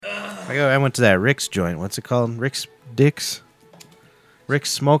I went to that Rick's joint. What's it called? Rick's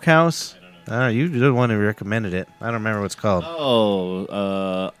Smokehouse? I don't know. You the one who recommended it. I don't remember what it's called.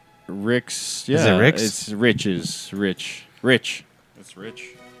 Oh, Rick's. Yeah, Is it Rick's? It's Rich's. Rich. It's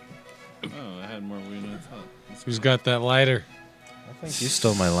Rich. Oh, I had more weed than I thought. Who's got that lighter? I think you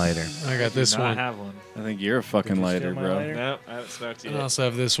stole my lighter. I got this I one. have one. I think you're a fucking lighter, bro. No, I haven't smoked I yet. also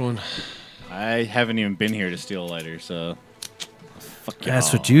have this one. I haven't even been here to steal a lighter, so fuck y'all.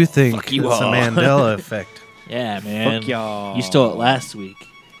 That's what you think. Fuck you it's the all. Mandela effect. Yeah, man. Fuck y'all. You stole it last week.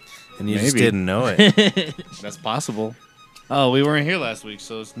 And you just Maybe. didn't know it. That's possible. Oh, we weren't here last week,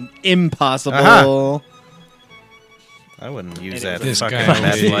 so it's impossible. Aha. I wouldn't use that This fucking guy.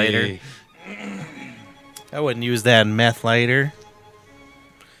 meth lighter. I wouldn't use that meth lighter.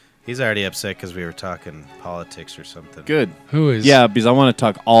 He's already upset because we were talking politics or something. Good. Who is? Yeah, because I want to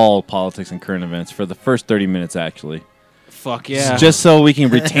talk all politics and current events for the first 30 minutes, actually. Fuck yeah. Just so we can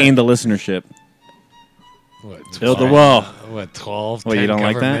retain the listenership. What? Build the wall. What? 12? What, you 10 don't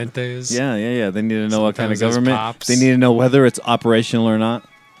like that? government days? Yeah. They need to know what kind of Sometimes government. pops. They need to know whether it's operational or not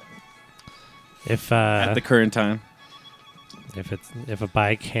If at the current time. if a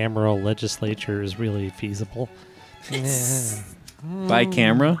bicameral legislature is really feasible, By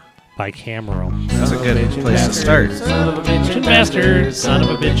camera. bicameral. That's a good place to start. Son of a bitch and bastard, son of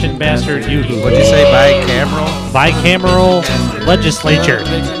a bitch and bastard, you. What'd you say, bicameral? Bicameral legislature.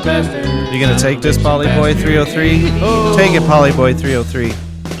 You gonna take this, Polyboy 303? Take it, Polyboy 303.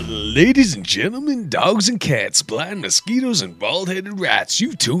 Ladies and gentlemen, dogs and cats, blind mosquitoes and bald-headed rats,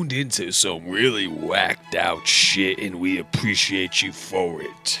 you've tuned into some really whacked out shit, and we appreciate you for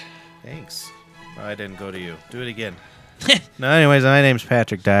it. Thanks. Oh, I didn't go to you. Do it again. No, anyways, my name's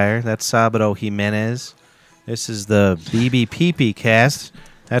Patrick Dyer. That's Sabado Jimenez. This is the BBPP cast.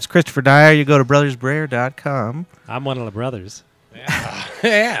 That's Christopher Dyer. You go to brothersbrer.com. I'm one of the brothers. Yeah.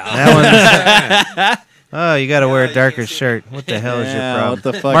 That one's... Oh, you got to wear a darker shirt. What the hell is your Yeah, problem? what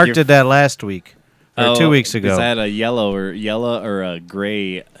the fuck? Mark You're- did that last week. Or 2 weeks ago. Is that a yellow or a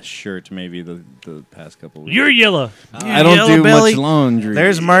gray shirt? Maybe the past couple weeks. You're yellow. I don't yellow do belly. much laundry.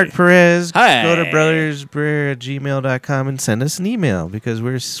 There's Mark Perez. Hi. Go to brothersbrer@gmail.com and send us an email because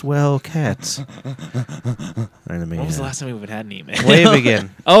we're swell cats. When was the last time we even had an email? Wave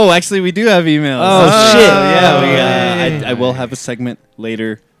again. Oh, actually, we do have emails. Oh, shit. Yeah, I will have a segment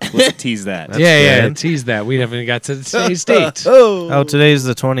later. Let's tease that. That's yeah. good. Tease that. We haven't got to today's date. Oh, today's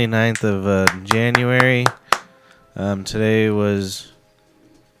the 29th of January. Today was,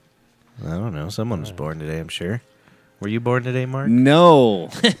 I don't know, someone was born today, I'm sure. Were you born today, Mark? No.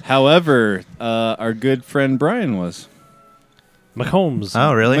 However, our good friend Brian was. McCombs.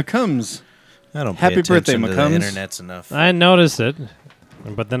 Oh, really? McCombs. I don't pay Happy birthday, attention to the McCombs. internet's enough. I noticed it,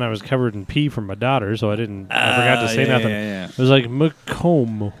 but then I was covered in pee from my daughter, so I forgot to say nothing. Yeah. It was like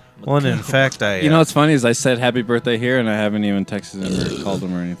McComb. Well, and in fact, I... You know what's funny is I said happy birthday here, and I haven't even texted him or called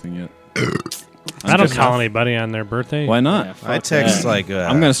him or anything yet. I don't call anybody on their birthday. Why not? Yeah, I fuck text that. like...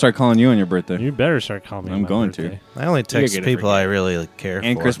 I'm going to start calling you on your birthday. You better start calling me. I'm on my going to. birthday. I only text get it people for I really care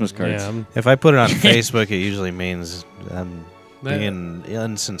And for. Christmas cards. Yeah, If I put it on Facebook, it usually means I'm That- being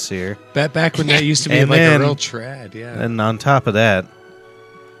insincere. Back when that used to be And like then- a real trad, yeah. And on top of that,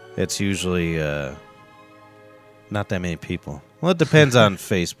 it's usually not that many people. Well, it depends on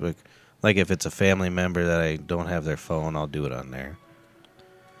Facebook. Like if it's a family member that I don't have their phone, I'll do it on there.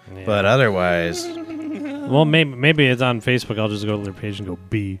 Yeah. But otherwise, well, maybe it's on Facebook. I'll just go to their page and go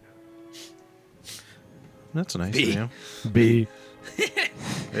B. that's nice of you. B.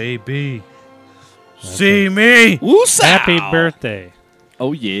 Hey, B. See me. Happy birthday.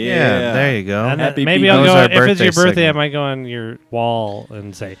 Oh, yeah. Yeah, there you go. And Happy maybe B- I'll That was go. our If it's your birthday birthday, I segment. might go on your wall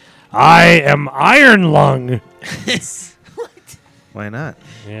and say, "I am Iron Lung." Why not?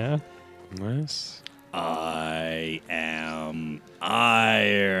 Yeah. Nice. I am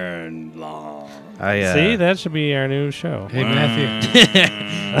Iron Lung. See, that should be our new show. Hey,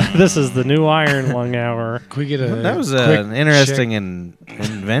 Matthew, This is the new Iron Lung hour. can we get a that was quick an interesting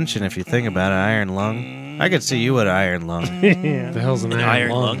invention if you think about it. Iron lung. I could see you with an iron lung. Yeah. The hell's an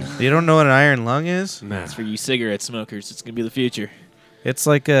iron lung? You don't know what an iron lung is? Nah. It's for you cigarette smokers. It's gonna be the future. It's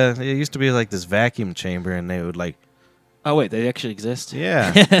like it used to be like this vacuum chamber, and they would like, Oh wait, they actually exist.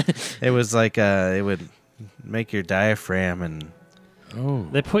 yeah, it was like it would make your diaphragm and Oh,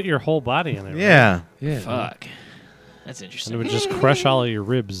 They put your whole body in there. right? yeah. yeah. Fuck. That's And it interesting. would just crush all of your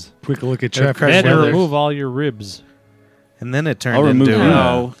ribs. Quick look at They're traffic. crushed They had to weather. remove all your ribs. And then it turned I'll remove into you.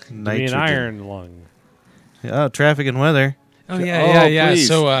 No. To be nitrogen. an iron lung. Oh, traffic and weather. Oh yeah. Please,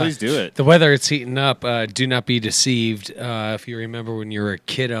 So please do it. the weather, it's heating up. Do not be deceived. If you remember when you were a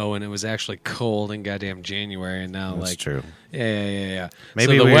kiddo and it was actually cold in goddamn January, and now That's like true. Yeah.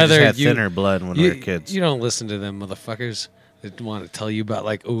 Maybe so the we weather, just had thinner blood when we were kids. You don't listen to them motherfuckers that want to tell you about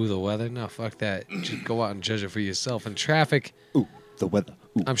like, oh, the weather. No, fuck that. Just go out and judge it for yourself. And traffic, Ooh, the weather.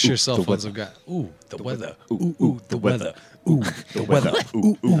 Ooh, I'm sure ooh, cell the phones weather. have got. Ooh, the weather. Ooh, the weather. Ooh, the weather.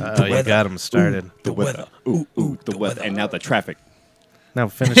 Ooh, Oh, you got them started. the weather. Ooh, the weather. And now the traffic. Now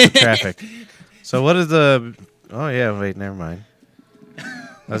finish the traffic. So what is the? Oh yeah, wait, never mind.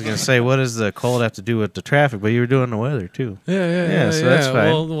 I was gonna say, what does the cold have to do with the traffic? But you were doing the weather too. Yeah. so that's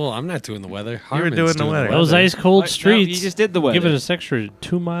fine. Well, I'm not doing the weather. You were Harmon's doing the weather. Those ice cold streets. No, you just did the weather. Give it a extra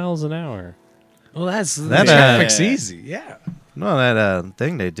 2 miles an hour. Well, that's That, traffic's easy. Yeah. No, that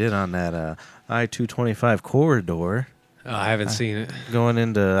thing they did on that I-225 corridor Oh, I haven't seen it. going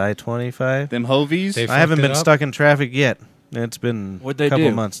into I-25. Them hovies. They I haven't fucked it been up? stuck in traffic yet. It's been What'd a they couple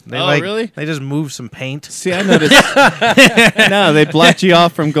do? months. They Oh, really? They just moved some paint. See, I noticed. No, they blocked you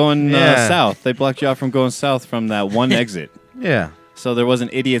off from going Yeah. south. They blocked you off from going south from that one exit. Yeah, So there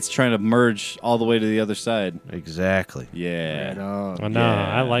wasn't idiots trying to merge all the way to the other side. exactly. Yeah. Right on. Well, no,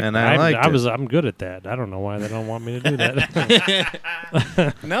 Yeah. I like. And I liked it. I'm good at that. I don't know why they don't want me to do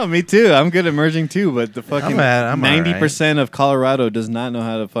that. No, me too. I'm good at merging too, but the fucking I'm 90% of Colorado does not know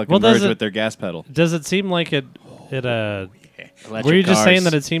how to fucking Well, does merge it- with their gas pedal. Does it seem like it? Electric Were you just cars. saying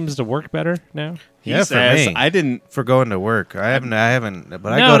that it seems to work better now? He Yeah, for says, me. I didn't. For going to work, I haven't.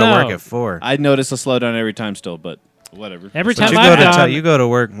 But I No, go to no. work at 4. I notice a slowdown every time still, but whatever. Every But time you I've go to gone, you go to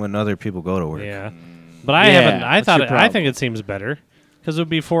work when other people go to work. yeah. But I Yeah, haven't. I what's thought. your I problem? think it seems better because it would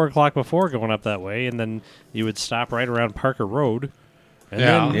be 4 o'clock before going up that way, and then you would stop right around Parker Road, and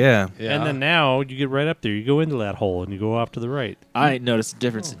then Yeah. Yeah. and then now you get right up there. You go into that hole and you go off to the right. I ain't noticed a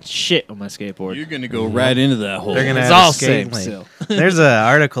difference in shit on my skateboard. You're going to go right into that hole. They're gonna It's have a all skate same lane. still. There's an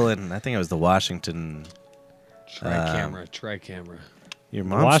article in I think it was the Washington. Tri-camera. Your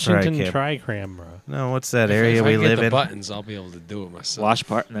mom's Washington tri-cam. Tri-Camera. No, what's that If area I we get live the in? buttons, I'll be able to do it myself. Wash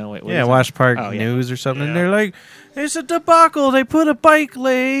part? No, wait. What Yeah, is Wash Park Oh, yeah. News or something. Yeah. They're like, it's a debacle. They put a bike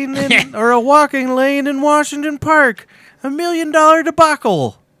lane in, or a walking lane in Washington Park. $1 million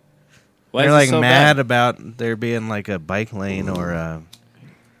debacle. Why They're is it like so mad bad? about there being like a bike lane or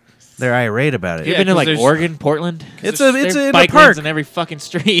they're irate about it. You Yeah, been to 'cause like there's- Oregon, Portland? It's There's in a bike park. lanes in every fucking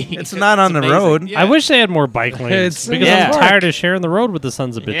street. It's not on the amazing. road. Yeah. I wish they had more bike lanes It's because yeah. I'm tired of sharing the road with the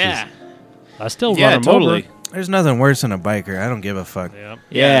sons of bitches. Yeah. I still Yeah, run them totally. over. There's nothing worse than a biker. I don't give a fuck. Yep.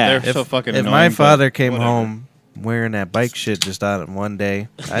 Yeah. they're so fucking If annoying. my but father came whatever. home wearing that bike shit just out in one day,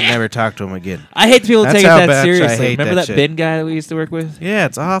 I'd never talk to him again. I hate people That's take it how that much I seriously. hate Remember that that shit. Ben guy that we used to work with? Yeah,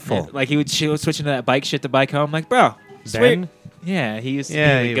 it's awful. Like he was switching to that bike shit to bike home. Like, bro, sweet. Ben? Yeah, he used to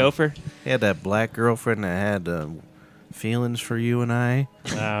Yeah, be he- a gopher. He had that black girlfriend that had feelings for you and I.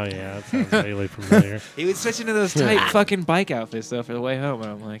 Oh yeah, that sounds vaguely familiar. He would switch into those tight fucking bike outfits though for the way home, and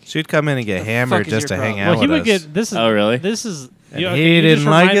I'm like, She'd come in and get The hammered fuck is just to your hang problem? out Well, he with would us. get this is. Oh, really? This is. And you know, he you didn't just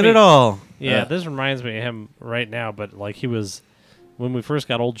like remind it me- at all. Yeah, this reminds me of him right now. But like he was when we first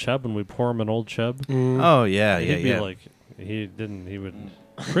got Old Chub and we pour him an Old Chub. Oh yeah, yeah, he'd be yeah. like he didn't. He would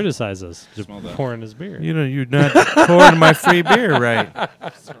criticize us just Smell that. pouring his beer. You know, you're not pouring my free beer right.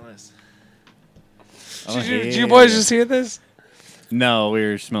 Oh, Did you boys just hear this? No, we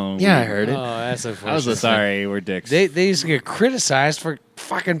were smelling yeah, I weed. heard Oh, it. that's I unfortunate. was sorry, we're dicks. They used to get criticized for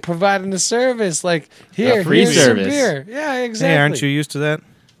fucking providing the service. Like, here, free here's some service. beer. Yeah, exactly. Hey, aren't you used to that?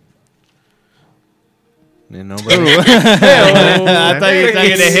 Yeah, nobody. I thought you were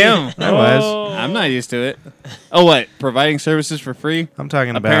talking to him. I was. Oh. I'm not used to it. Oh, what? Providing services for free? I'm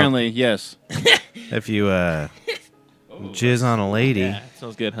talking about Apparently, yes. if you jizz on a lady Yeah,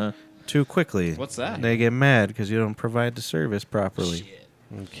 sounds good, huh? too quickly. What's that? They get mad because you don't provide the service properly.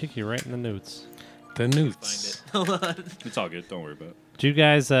 And kick you right in the newts. The newts. It's all good. Don't worry about it. Did you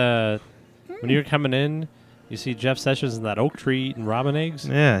guys when you were coming in, you see Jeff Sessions in that oak tree eating robin eggs?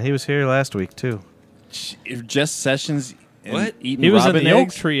 Yeah, he was here last week too. If Jess Sessions and What? eating He was in robin the oak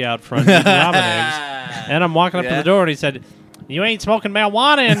eggs? tree out front eating robin eggs, and I'm walking up to Yeah. the door and he said, "You ain't smoking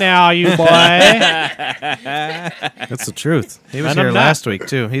marijuana in now, you boy." That's the truth. He was And I'm here not. last week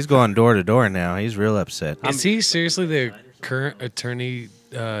too. He's going door to door now. He's real upset. Is he seriously the current attorney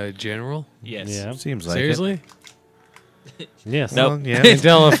general? Yes. Yeah. Seems like Seriously? Yes. Nope. Well, yeah.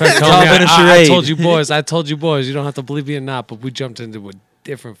 Mandela effect told all me, been a I charade. told you boys, you don't have to believe me or not, but we jumped into a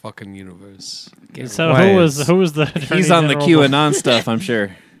different fucking universe. So Why who is- was the attorney He's on the general QAnon stuff, I'm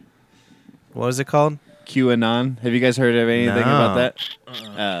sure. What is it called? QAnon. Have you guys heard of anything No. about that?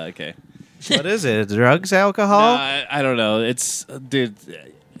 Okay. What is it? Drugs, alcohol? No, I don't know. It's dude.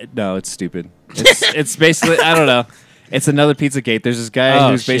 No, it's stupid. It's basically I don't know. It's another Pizzagate. There's this guy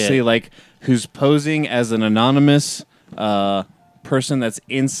Oh, who's basically shit. like who's posing as an anonymous person that's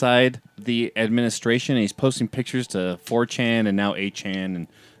inside the administration, and he's posting pictures to 4chan and now 8chan, and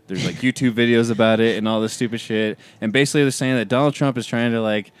there's like YouTube videos about it and all this stupid shit. And basically, they're saying that Donald Trump is trying to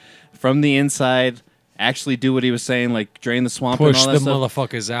like from the inside actually do what he was saying, like drain the swamp and Push all the that stuff.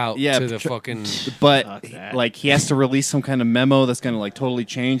 motherfuckers out Yeah, to the fucking. But Fuck that. like he has to release some kind of memo that's gonna like totally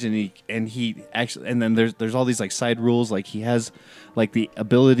change, and he actually, and then there's all these like side rules, like he has like the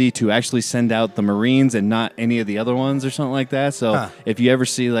ability to actually send out the Marines and not any of the other ones or something like that. So if you ever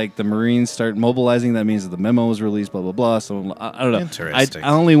see like the Marines start mobilizing, that means that the memo was released, blah blah blah. So I don't know. Interesting. I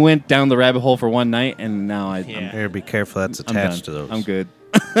only went down the rabbit hole for one night, and now I'm Here, be careful. That's I'm done. attached to those. I'm good.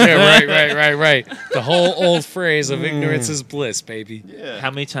 Yeah, right. The whole old phrase of ignorance is bliss, baby. How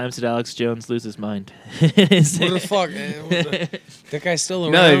many times did Alex Jones lose his mind? What the fuck? That guy's still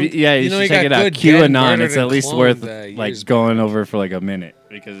around. No, yeah, you know, should he check got it out. good, getting QAnon. murdered It's at and least cloned, worth years like back. going over for like a minute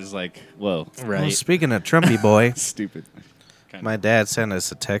because it's like, whoa, Well, speaking of Trumpy boy, stupid. my dad sent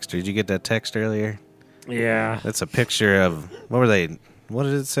us a text. Did you get that text earlier? Yeah. That's a picture of what were they? What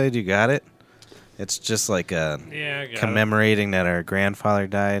did it say? You got it? It's just like Yeah, I got it. commemorating that our grandfather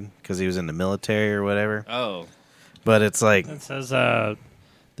died because he was in the military or whatever. Oh. But it's like It says, the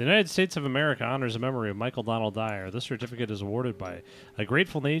United States of America honors the memory of Michael Donald Dyer. This certificate is awarded by a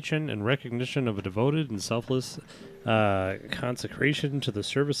grateful nation in recognition of a devoted and selfless consecration to the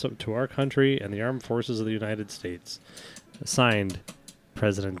service to our country and the armed forces of the United States. Signed,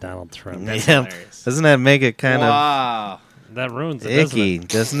 President Donald Trump. That's yeah, hilarious. doesn't that make it kind Wow. That ruins of it, doesn't icky? it?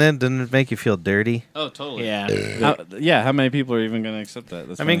 Doesn't it? Doesn't it make you feel dirty? Oh, totally. Yeah. How many people are even going to accept that?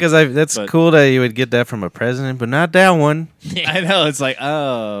 That's I mean, funny. because that's But- cool that you would get that from a president, but not that one. I know. It's like,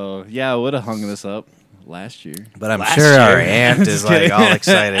 oh, yeah, I would have hung this up last year. But I'm Last sure our year. aunt is Just like kidding. all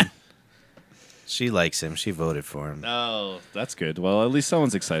excited. She likes him. She voted for him. Oh, that's good. Well, at least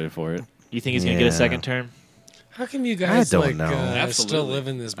someone's excited for it. You think he's gonna get a Yeah. second term? How come you guys don't like know. still Absolutely. live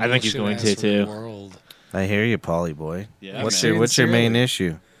in this? I think he's going to, bullshit-ass too. World? I hear you, Polly boy. Yeah, what's man. your main Sincerely.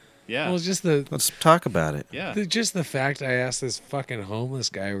 issue? Yeah. Well, just the Let's talk about it. yeah. just the fact I asked this fucking homeless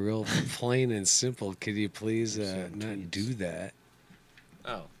guy, real plain and simple, could you please not do that?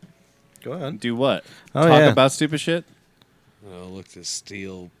 Go on. Do what? Oh, Talk yeah. about stupid shit? Look to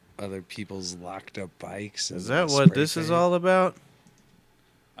steal other people's locked up bikes. Is and, that spray what this is paint. all about?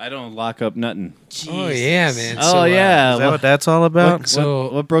 I don't lock up nothing. Oh yeah, man. Oh, So, yeah. Is that what that's all about?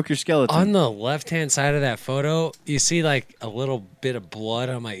 So What broke your skeleton? on the left-hand side of that photo, you see like a little bit of blood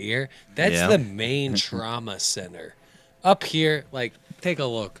on my ear. That's Yeah. the main trauma center. Up here, like, take a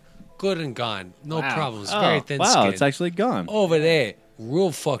look. Good and gone. No Wow. problems. oh, Very thin wow, skin. it's actually gone. Over there,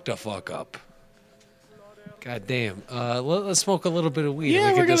 real fucked the fuck up. God damn. Let's smoke a little bit of weed Yeah,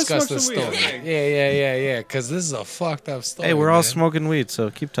 and we we're can gonna discuss smoke this some story. weed. Yeah. Because this is a fucked up story. Hey, we're all man. smoking weed,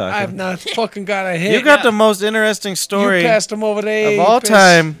 so keep talking. I've not fucking got a hit. You got the most interesting story You passed him over there. of you all piss.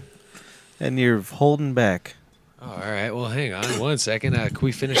 time, and you're holding back. Oh, all right. Well, hang on 1 second. Can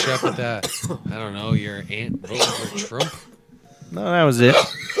we finish up with I don't know, your aunt voting for Trump? No, that was it.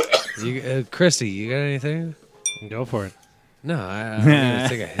 Christy, you got anything? Go for it. No, I'm gonna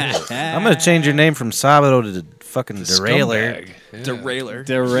take a hit. I'm gonna change your name from Sabado to fucking Derailer. Scumbag. Yeah. Derailer.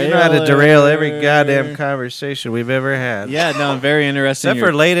 You know how to derail every goddamn conversation we've ever had. Yeah, no, I'm very interested. Except in for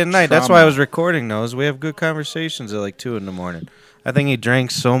your late at night. That's why I trauma. was recording those. We have good conversations at like 2 in the morning. I think he drank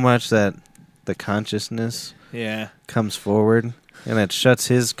so much that the consciousness Yeah. comes forward and it shuts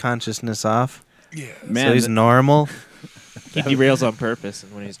his consciousness off. Man, so he's normal. He derails on purpose,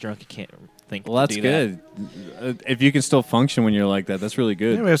 and when he's drunk, he can't think. well, that's to do that. good. If you can still function when you're like that, that's really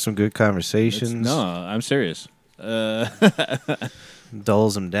good. Yeah, we have some good It's- conversations. no, I'm serious.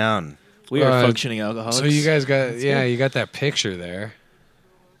 Dulls him down. We are Uh, functioning alcoholics. So you guys got you got that picture there.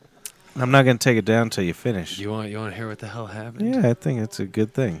 I'm not gonna take it down till you finish. You want to hear what the hell happened? Yeah, I think it's a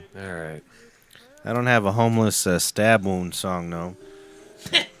good thing. All right. I don't have a homeless stab wound song, though.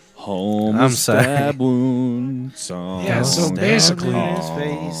 Home I'm sorry. stab wound song. Yeah, so Stab basically- in his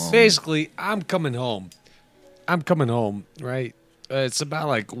face. Basically, I'm coming home. Right. It's about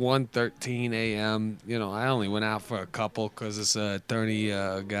like 1:13 a.m. You know, I only went out for a couple because this attorney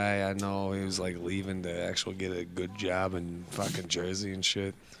guy I know, he was like leaving to actually get a good job in fucking Jersey and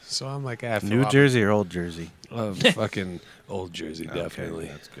shit. So I'm like, New Jersey or Old Jersey? fucking old Jersey, definitely.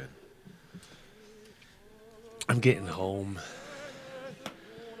 Okay, that's good. I'm getting home.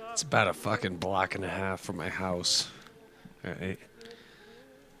 It's about a fucking block and a half from my house. All right.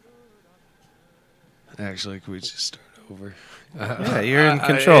 Actually, can we just start over? Yeah, you're in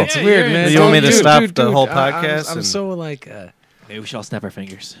control. It's weird, man. You want me to Dude, stop dude, the dude, whole I'm- podcast? I'm and- so like. Maybe we should all snap our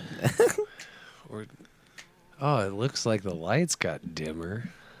fingers. Or, Oh, it looks like the lights got dimmer.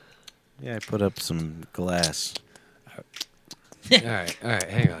 Yeah, I put up some glass. all right,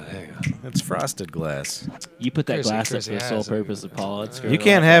 hang on. It's frosted glass. You put that Chrissy, glass up Chrissy for the sole has it. purpose of Paul. You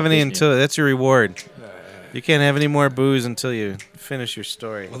can't have any until that's your reward. You can't have any more booze until you finish your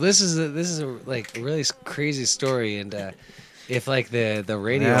story. Well, this is a like really crazy story, and if like the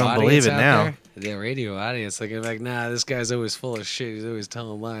radio I don't audience believe it out now. there, the radio audience, like, nah, this guy's always full of shit. He's always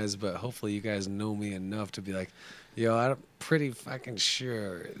telling lies. But hopefully, you guys know me enough to be like, yo, I'm pretty fucking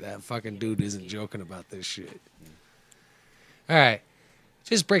sure that fucking dude isn't joking about this shit. All right,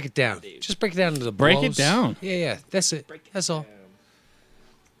 just break it down. Just break it down into the Break it blows. down. Yeah, that's it. That's all.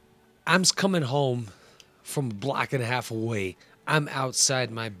 I'm coming home from a block and a half away. I'm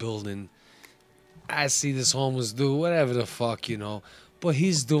outside my building. I see this homeless dude, whatever the fuck, but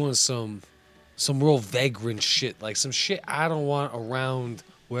he's doing some real vagrant shit, like some shit I don't want around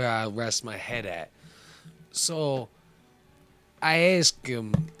where I rest my head at. So I ask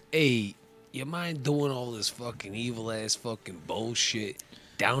him, hey, you mind doing all this fucking evil ass fucking bullshit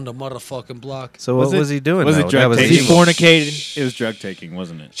down the motherfucking block? So what was he doing? Was though? it drug That was taking? evil. fornicating? It was drug taking,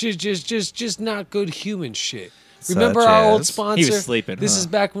 wasn't it? Just not good human shit. Such Remember our old as? sponsor? He was sleeping, This huh? is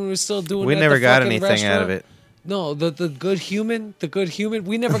back when we were still doing. We it at never the got fucking anything out of restaurant. it. No, the good human.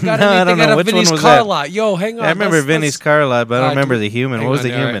 We never got No, I don't anything know. out of Which one Vinny's was car that? lot. Yo, hang on. I remember let's- Vinny's let's- car lot, but I don't remember do- the human. hang What was on,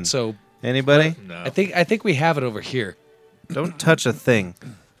 the all right, human? so Anybody? No. I think we have it over here. Don't touch a thing.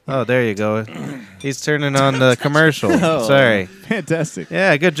 Oh, there you go. He's turning on the commercial. Sorry. Fantastic.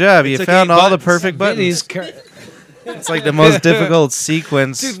 Yeah, good job. You took found 8 all the buttons. perfect Vinny's buttons. car. It's like the most difficult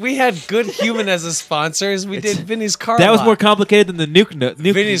sequence. Dude, we had good human as a sponsors. We did Vinny's car That lot. was more complicated than the nuke.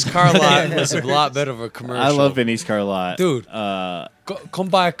 Vinny's car lot was a lot better of a commercial. I love Vinny's car lot. Dude. Come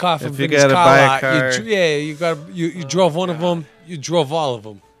buy a car from If you Vinny's gotta car buy a lot. car- You drove one of them. You drove all of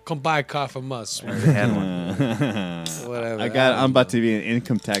them. Come buy a car from us. Had one. Whatever. I'm about to be an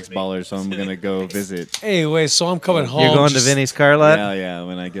income tax baller, so I'm gonna go visit. Anyway, so I'm coming home. You're going to just- Vinny's car lot? Yeah,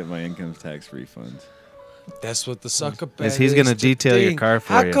 when I get my income tax refund. That's what the sucker bet Is he's is gonna detail your today. car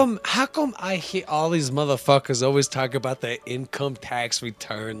for how you. How come I hear all these motherfuckers always talk about the income tax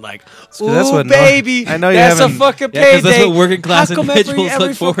return? Like, ooh, that's what baby, I know you that's a haven't- fucking Yeah, 'cause payday. that's what working class How come individuals every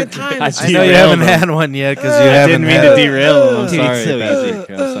look forward fucking to. time? I I know you Derailed haven't them. had one yet because you I haven't didn't mean had to it. derail him. I'm Dude, sorry, it's so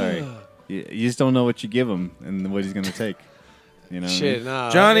Patrick. I'm sorry. You just don't know what you give him and what he's gonna take. You know. what I Shit, mean?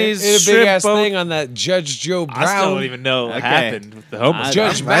 nah. Johnny's it a big strip ass boat. thing on that Judge Joe Brown. I still don't even know what Okay. happened with the homeless.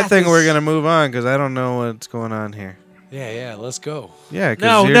 Judge guy. I think we're Mathis. gonna move on because I don't know what's going on here. Yeah, let's go. Yeah, 'cause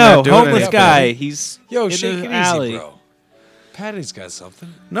No, you're no, not doing homeless anything. guy. He's Yo, in shake the it alley. easy, bro. Patty's got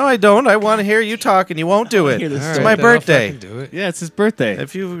something. No, I don't. I want to hear you talk, and you won't do it. hear this It's story. my then I'll birthday. fucking do it. Yeah, it's his birthday.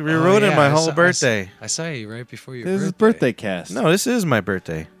 If you're Oh, ruining yeah, my I whole saw- birthday. I saw you right before your This is birthday. his birthday cast. No, this is my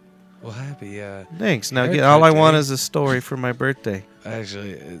birthday. Well, happy. Thanks. Now, Happy all I want birthday. is a story for my birthday.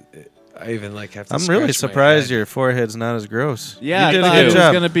 Actually, I even like have to. I'm really scratch my surprised head. your forehead's not as gross. Yeah, you did I a thought good it was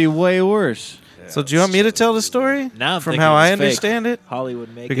job. gonna be way worse. So do you want me to tell the story Now I'm from thinking how I it's fake. understand it?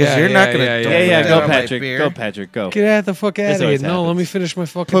 Hollywood make Because Yeah, you're yeah, not gonna. yeah, don't yeah, put yeah. that Go on my Patrick. beer. Go Patrick. Go. Get the fuck out This of here! always No, let happens. me finish my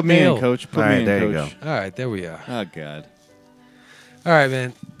fucking Put me meal. in, coach. Put All me right, in, there you coach. All right, there we are. Oh God. All right,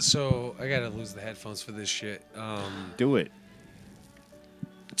 man. So I gotta lose the headphones for this shit. Do it.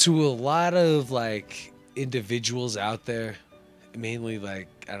 To a lot of like individuals out there, mainly like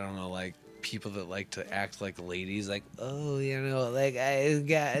I don't know, like people that like to act like ladies, like like I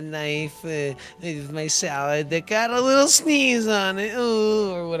got a knife with my salad that got a little sneeze on it,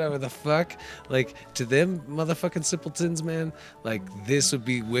 or whatever the fuck. Like to them motherfucking simpletons, man, like this would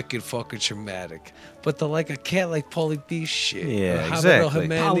be wicked fucking traumatic. But the like a cat like Pauly B shit, Yeah, or exactly.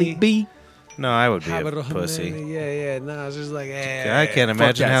 Polly B. No, I would be Habit a of pussy. humanity. Yeah. No, it's just like, I can't Fuck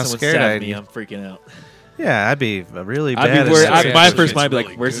imagine that, how someone scared stabbed I'd me. be. I'm freaking out. Yeah, I'd be really I'd bad. be worried. Yeah, My shit's first mind would be really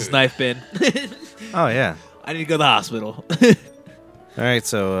like, "Where's this good. knife been? Oh yeah. I need to go to the hospital." All right,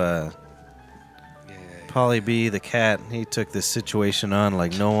 so Polly B, the cat, he took this situation on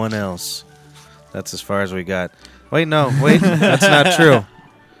like no one else. That's as far as we got. Wait, that's not true.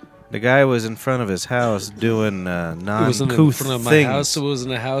 The guy was in front of his house doing It wasn't in non-couth front of my things. house. It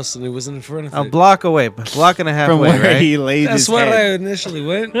wasn't a house, and it wasn't in front of A it. block away, block and a half From away, where right? he laid That's his where I head. initially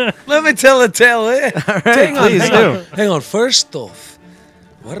went. Let me tell a tale. All right, Hang on, please hang do. on. Hang on. First off,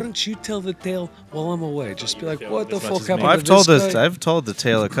 why don't you tell the tale while I'm away? Just be like, what the as much fuck as happened me. Well, to I've told this this. guy? I've told the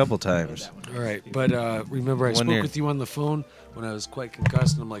tale a couple times. All right, but remember I One spoke year. with you on the phone when I was quite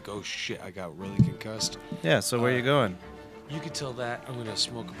concussed, and I'm like, oh shit, I got really concussed. Yeah. So where you going? You could tell that I'm gonna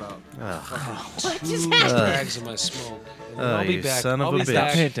smoke about Oh. fucking 2 bags of my smoke. And then Oh, I'll be you back. son of I'll a be bitch. Stop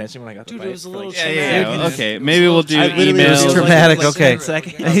back. paying attention when I got the Dude, bite. it was a little Yeah, traumatic. yeah. Okay, maybe we'll do I literally was emails. just Traumatic, like okay. 10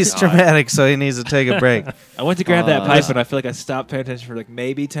 seconds. He's traumatic, so he needs to take a break. I went to grab that Uh, pipe, and I feel like I stopped paying attention for like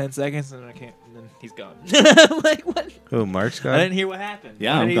maybe 10 seconds, and then I can't. And then he's gone. Like what? Who, Mark's I gone? didn't hear what happened.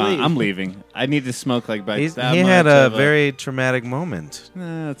 Yeah, When I'm did he gone. leave? I'm leaving. I need to smoke like by He that had much a of very traumatic moment.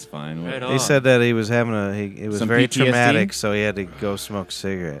 That's fine. Right He on. said that he was having it was Some very PTSD? traumatic, so he had to go smoke a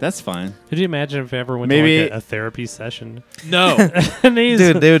cigarette. That's fine. Could you imagine if I ever went Maybe- to like a therapy session? No, And he's,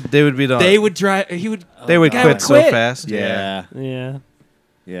 Dude, they would be the they would drive. He would. they would guy quit would so quit. fast. Yeah. yeah.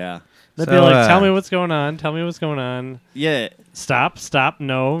 Yeah. They'd So, be like, tell uh, me what's going on. Tell me what's going on. Yeah. Stop.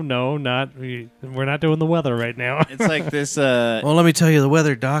 No, not. We're not doing the weather right now. It's like this. Well, let me tell you the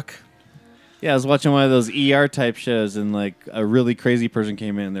weather, Doc. Yeah, I was watching one of those ER type shows, and like a really crazy person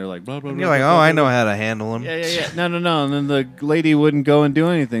came in. And they're like, blah blah. And blah, you're like, blah, oh, blah, I blah. know how to handle him. Yeah. No. And then the lady wouldn't go and do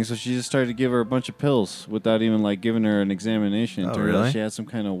anything, so she just started to give her a bunch of pills without even like giving her an examination. Oh, Turned out really? she had some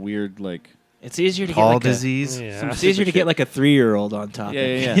kind of weird like. It's easier to Paul get like disease. Yeah. It's easier to get like a 3-year-old on top.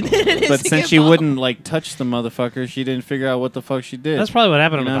 Yeah. Than it is But to since get she Paul. wouldn't like touch the motherfucker, she didn't figure out what the fuck she did. That's probably what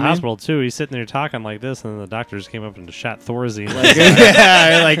happened You at know the what I mean? hospital too. He's sitting there talking like this, and then the doctors came up and shot Thorazine.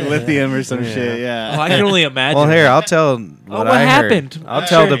 yeah, like lithium or some Yeah. shit. Yeah. Oh, I can only imagine. Well, here I'll tell what what I happened? heard. I'll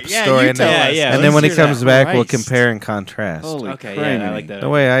tell Sure. the Yeah, story, you and tell then, us. Yeah, and then when he let's hear comes that. back, we'll Christ. compare and contrast. Holy Okay, criminy. yeah, I like that. The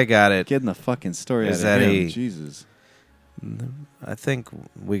way I got it, Getting the fucking story Is out of that him. he- Jesus. I think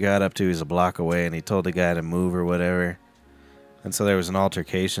we got up to, he was a block away, and he told the guy to move or whatever. And so there was an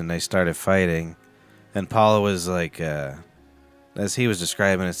altercation. They started fighting. And Paula was like, as he was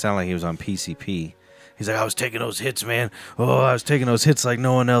describing, it sounded like he was on PCP. He's like, I was taking those hits, man. Oh, I was taking those hits like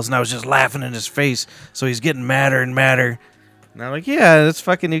no one else. And I was just laughing in his face. So he's getting madder and madder. And I'm like, yeah, that's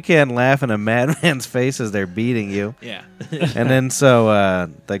fucking, you can't laugh in a madman's face as they're beating you. Yeah. And then so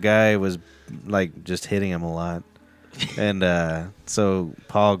the guy was like just hitting him a lot. And so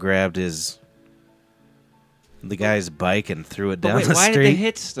Paul grabbed the guy's bike and threw it But down wait, the why street. did the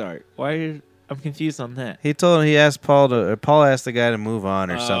hits start? I'm confused on that. He asked Paul asked the guy to move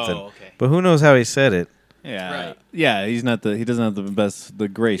on or something. okay. But who knows how he said it? Yeah. Right. Yeah, he doesn't have the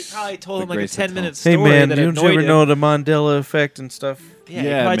grace. He probably told the him like a grace of 10-minute tongue. story Hey man, that don't you annoyed ever him. know the Mandela effect and stuff? Yeah, Yeah,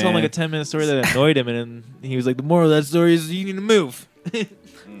 he probably told him man. like a 10-minute story that annoyed him, and then he was like, the moral of that story is you need to move.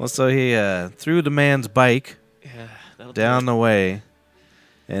 Well, so he threw the man's bike Yeah, that'll down do the way,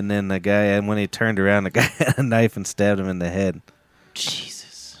 and then and when he turned around, the guy had a knife and stabbed him in the head. it.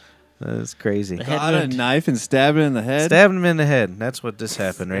 Jesus. That's crazy. The head Got a wound. knife and stabbed it in the head. Stabbed him in the head. That's what this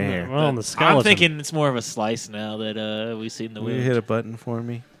happened right here. Well, in the skeleton. I'm thinking it's more of a slice now that we've seen the Will you wound. hit a button for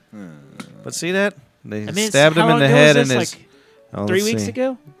me? But see that? They I mean, stabbed how him in long the ago head was and this? his. Like Oh, 3 let's weeks see.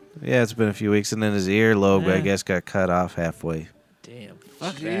 ago? Yeah, it's been a few weeks, and then his earlobe, I Yeah. guess, got cut off halfway. Damn.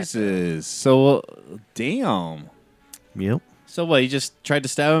 Fuck that. Jesus. So damn. Yep. So what? He just tried to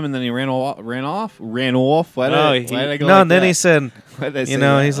stab him and then he ran off. Why did, No, I, he- why did I go No, like and then that? he said, Why did I say you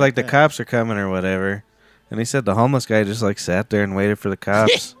know, that he's like, the that? cops are coming or whatever. And he said the homeless guy just like sat there and waited for the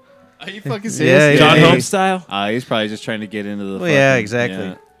cops. Are you fucking Yeah, serious? John Hey. Holmes style? He's probably just trying to get into the. Well, yeah, fucking- exactly.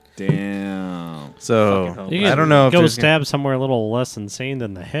 yeah. Damn. So Fucking homeless. You I can don't know if go there's stab somewhere a little less insane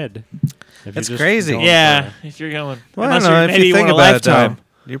than the head. If you That's just crazy. go Yeah, for- if you're going. Well, I unless don't know. you're- If maybe you think want a about it, lifetime.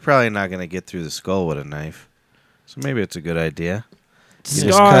 though, you're probably not going to get through the skull with a knife. So maybe it's a good idea. You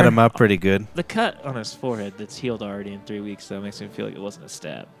just Scar- cut him up pretty good. The cut on his forehead that's healed already in 3 weeks, though, makes me feel like it wasn't a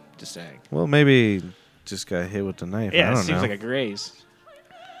stab. Just saying. Well, maybe just got hit with the knife. I Yeah, it don't seems know. like a graze.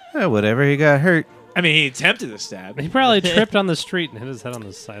 Yeah, whatever. He got hurt. I mean, he attempted a stab. He probably tripped on the street and hit his head on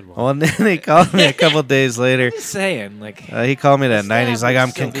the sidewalk. Well, and then he called me a couple days later. Just saying, like, He called me that The night. He's stab like, would I'm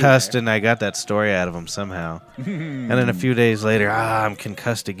still be concussed, there. and I got that story out of him somehow. And then a few days later, I'm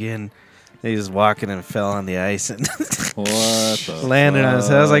concussed again. He was walking and fell on the ice and What the landed on his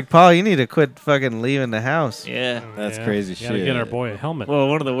head. I was fuck? like, Paul, you need to quit fucking leaving the house. yeah. That's Yeah. crazy Gotta shit. get our boy a helmet. Well,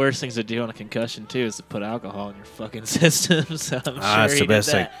 one of the worst things to do on a concussion, too, is to put alcohol in your fucking system. So I'm It's sure the he best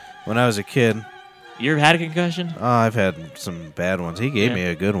did thing. that. When I was a kid, You ever had a concussion? I've had some bad ones. He gave Yeah. me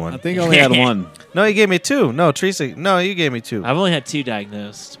a good I one. think I only had one. No, he gave me two. No, Teresa. No, you gave me two. I've only had 2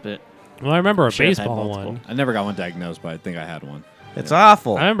 diagnosed, but Well, I remember a Sure, I've had baseball multiple. one. I never got one diagnosed, but I think I had one. It's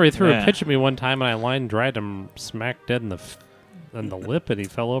awful. I remember he threw Yeah. a pitch at me one time, and I line dried him smack dead in the lip, and he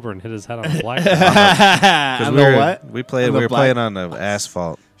fell over and hit his head on the blackboard. I know what? We played. On We the were black- playing on the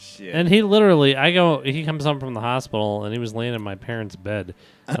asphalt. Shit. And he literally, he comes home from the hospital, and he was laying in my parents' bed,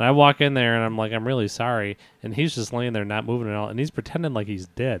 And I walk in there and I'm like, I'm really sorry. And he's just laying there not moving at all. And he's pretending like he's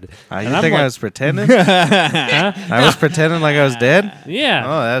dead. You And I'm think I like, was pretending? huh? I was pretending like I was dead? Yeah.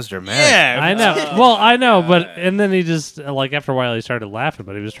 Oh, that was dramatic. I know. Well, I know, but and then he just like after a while he started laughing,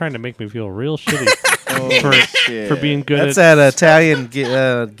 but he was trying to make me feel real shitty for being good That's at. that Italian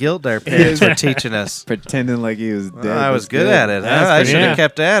guilt our parents were teaching us. Pretending like he was dead. I was That's good at it. That's I pretty should Yeah. have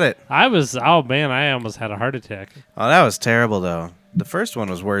kept at it. I almost had a heart attack. Oh, that was terrible, though. The first one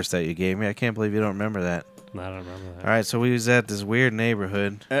was worse that you gave me. I can't believe you don't remember that. I don't remember that. All right, so we was at this weird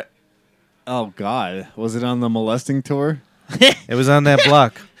neighborhood. Oh God, was it on the molesting tour? It was on that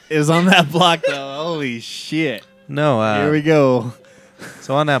block. It was on that block though. Holy shit! No, Here we go.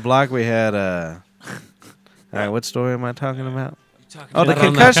 so on that block we had. All right, what story am I talking about? Oh, the about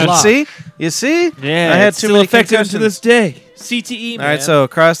on that concussion. block. See, you see? Yeah, I had it's too still many effective to concussions. this day. CTE, All right, so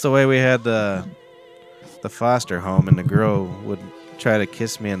across the way we had the foster home, and the girl would try to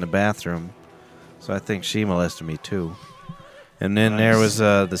kiss me in the bathroom. So I think she molested me too. And then there was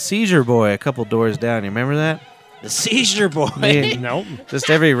the seizure boy a couple doors down. You remember that? the seizure boy. Me and- Nope. Just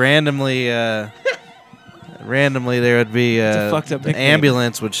every randomly there would be a fucked up the nickname.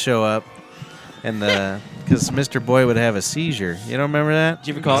 ambulance would show up, and because Mr. Boy would have a seizure. You don't remember that? Did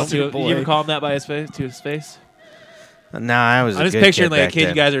you ever call him? Seizure Did you ever boy. call him that by his face? To his face? No, I was. I'm a just good picturing kid like a back kid you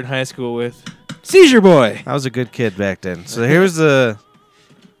then. guys are in high school with. Seizure boy. I was a good kid back then. So here was the.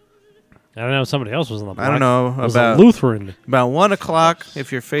 I don't know. Somebody else was on the block. I don't know It was about a Lutheran. about 1 o'clock.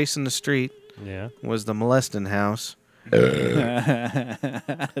 If you're facing the street, Yeah. was the molesting house, The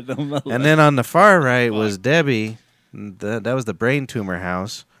and then on the far right was Debbie. That was the brain tumor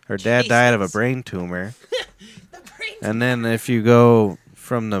house. Her dad died of a brain tumor. And then if you go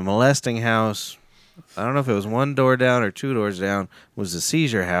from the molesting house, I don't know if it was 1 door down or 2 doors down, was the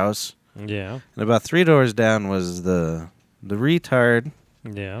seizure house. Yeah. And about 3 doors down was the retard.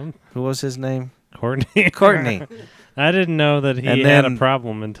 Yeah. Who was his name? Courtney. Courtney. I didn't know that he And had a then-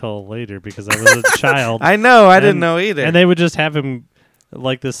 problem until later because I was a child. I know. I didn't And- know either. And they would just have him,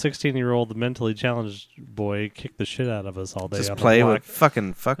 like this 16-year-old mentally challenged boy, kick the shit out of us all day. just on the play block.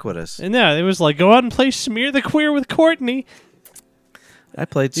 with fuck with us. And yeah, it was like, go out and play Smear the Queer with Courtney. I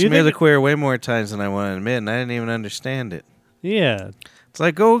played You Smear think the Queer way more times than I want to admit, and I didn't even understand it. Yeah. It's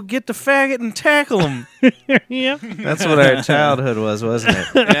like, go get the faggot and tackle him. Yeah. That's what our childhood was, wasn't it?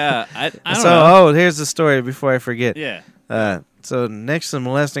 yeah, I don't So, know. here's the story before I forget. Yeah. So next to the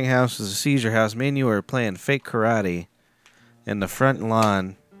molesting house was a seizure house. Me and you were playing fake karate in the front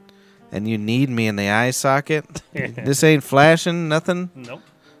lawn, and you kneed me in the eye socket. This ain't flashing, nothing. Nope.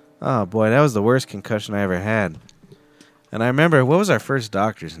 Oh boy, that was the worst concussion I ever had. And I remember, what was our first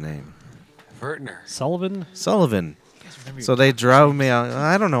doctor's name? Vertner. Sullivan. Sullivan. So they drove me out.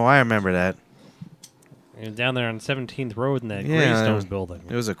 I don't know why I remember that. And down there on 17th Road in that Yeah, it Greystone was- building.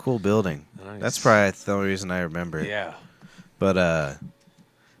 It was a cool building. Nice. That's probably the only reason I remember it. Yeah. But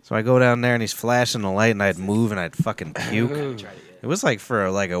so I go down there and he's flashing the light and I'd move and I'd fucking puke. It was like for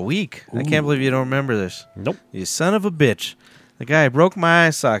like a week. I can't believe you don't remember this. Nope. You son of a bitch. The guy broke my eye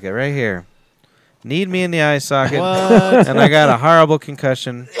socket right here. Kneed me in the eye socket. And I got a horrible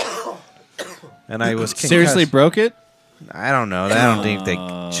concussion. And I was concussed. Seriously broke it? I don't know. I don't think they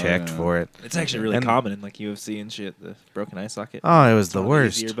checked yeah. for it. It's actually really And- common in like UFC and shit. The broken eye socket. Oh, it was It's the one of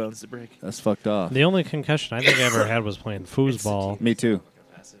worst. easier bones to break. That's fucked off. The only concussion I think I ever had was playing foosball Me too.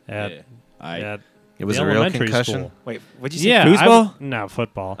 at, I at It was the a real elementary concussion. school. Wait, what'd you say? Yeah. Foosball? No,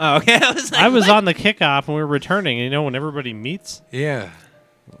 football. Oh, okay. I was like, I was what? on the kickoff and we were returning. And you know, when everybody meets, Yeah.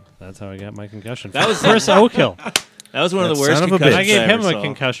 that's how I got my concussion. That was- Chris Oakhill. That was one of That the worst son of a concussions bitch. I gave him ever a saw.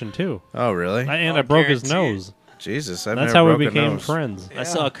 concussion too. Oh, really? And I broke his nose. Jesus, I've That's never how we broke a became nose. friends. I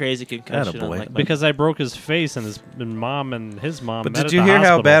saw a crazy concussion. Attaboy. On, like, my, Because I broke his face and his mom and his mom. But met did at you the hear how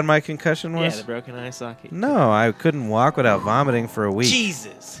hospital. bad my concussion yeah, was? the broken eye socket. No, I couldn't walk without vomiting for a week.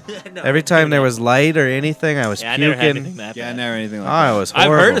 Jesus. No, Every time there was light or anything, I was Yeah, I never had anything puking. that Yeah, bad. never anything Oh, like that. it was I've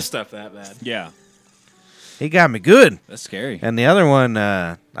horrible. heard of stuff that bad. Yeah. He got me good. That's scary. And the other one,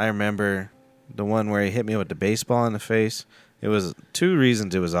 I remember the one where he hit me with the baseball in the face. It was 2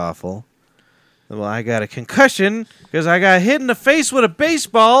 reasons it was awful. Well, I got a concussion because I got hit in the face with a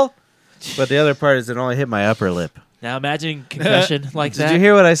baseball. But the other part is it only hit my upper lip. Now imagine concussion like Did that. you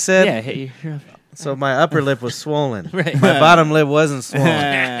hear what I said? Yeah, hit you. So my upper lip was swollen. Right. My bottom lip wasn't swollen.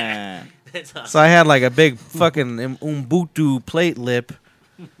 That's awesome. So I had like a big fucking Ubuntu plate lip,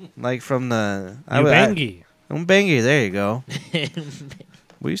 like from the Ubangi. Umbangi. There you go.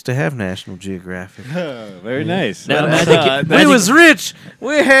 We used to have National Geographic. Very nice. Now, We was rich.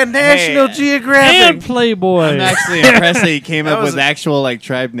 We had National Hey, Geographic. And Playboy. I'm actually impressed that he came That up was with actual like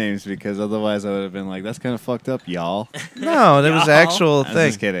tribe names because otherwise I would have been like, that's kind of fucked up, y'all. No, there was Y'all. actual I was thing.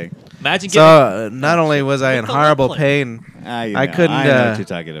 just kidding. imagine So getting not only was I in the horrible lip pain, You I know, couldn't, I know what you're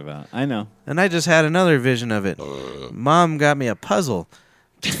talking about. I know. and I just had another vision of it. Mom got me a puzzle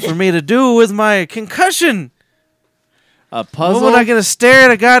for me to do with my concussion. A puzzle. What, am I gonna stare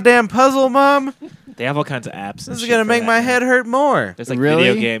at a goddamn puzzle, Mom? they have all kinds of apps. This is gonna make my head hurt more. There's like Really?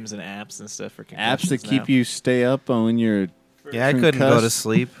 video games and apps and stuff for apps to concussions keep now. you stay up on when you're. Yeah, I couldn't go to Concussed.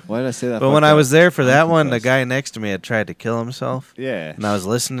 sleep. Why did I say that? But when fucked I up? was there for that one, the concussed. guy next to me had tried to kill himself, Yeah. and I was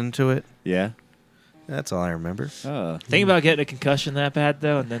listening to it. Yeah. That's all I remember. Oh. Think about getting a concussion that bad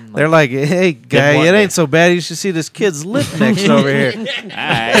though, and then like, They're like, "Hey, guy, one it day. ain't so bad. You should see this kid's lip next over here."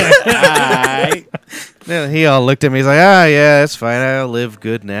 Alright. Then he all looked at me. He's like, "Ah, yeah, it's fine. I'll live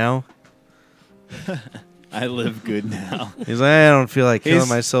good now." I live good now. He's like, "I don't feel like killing He's-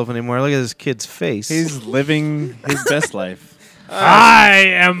 myself anymore. Look at this kid's face." He's living his best life. I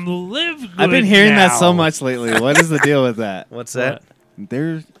am live good I've been hearing that so now. much lately. What is the deal with that? What's that?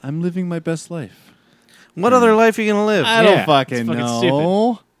 I'm living my best life. What other life are you gonna live? I Yeah, don't fucking it's fucking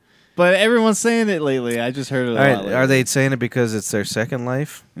know. But everyone's saying it lately. I just heard it a All lot right, lately. are they saying it because it's their second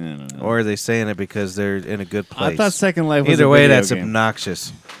life, I don't know. or are they saying it because they're in a good place? I thought Second Life was Either a way, video that's game.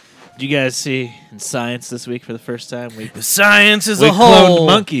 obnoxious. Did you guys see in science this week for the first time? We Science is we a cloned whole.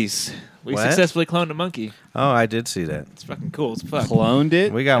 monkeys. We What? successfully cloned a monkey. Oh, I did see that. It's fucking cool as fuck. Cloned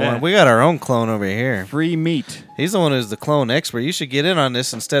it. We got Yeah. one. We got our own clone over here. Free meat. He's the one who's the clone expert. You should get in on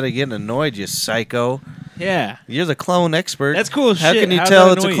this instead of getting annoyed, you psycho. Yeah, You're the clone expert. that's cool. How shit. can you How'd tell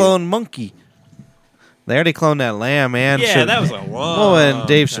that it's a annoy clone monkey? They already cloned that lamb, man. You? Yeah, that was a long. Oh, and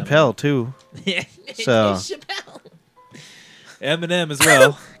Dave time Chappelle too. Yeah. So Eminem as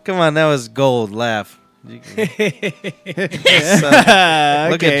well. come on, that was gold. Laugh. You can-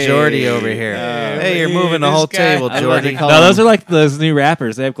 Look Okay. at Jordy over here. hey, you're moving the this whole guy- table, I was about to Jordy. call No, him- those are like those new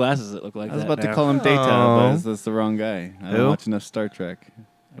rappers. They have glasses that look like I was that. about to now. call him Data, Oh. but that's the wrong guy. I Who? don't watch enough Star Trek.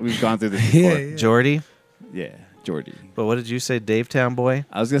 We've gone through this before. Yeah. Jordy. Yeah, Jordy. But what did you say, Dave Town boy?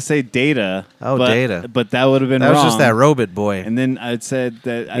 I was gonna say Data. Oh, but, Data. But that would have been That wrong. was just that robot boy. And then I'd said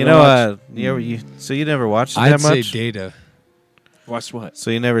that I you don't know, watch- so you never watched it I'd that say much. Data. Watch what?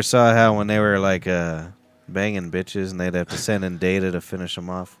 So you never saw how when they were like banging bitches and they'd have to send in Data to finish them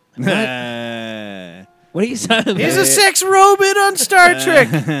off. What are you talking He's about? a sex robot on Star Trek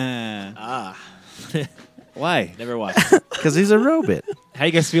Ah, Why? never watched. because he's a robot. How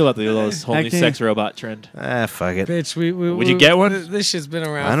you guys feel about this whole I new can't- sex robot trend? Ah, fuck it. Bitch, Would you get one? This shit's been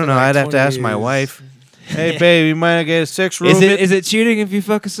around. I don't for know. like I'd have to 20 ask my years. wife. Hey, babe, you might get a sex robot. Is it cheating if you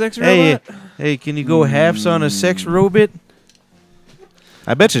fuck a sex Hey, robot? hey, can you go halves on a sex robot?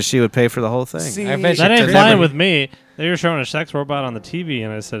 I bet you she would pay for the whole thing. I bet you That ain't could flying never- with me. They were showing a sex robot on the TV,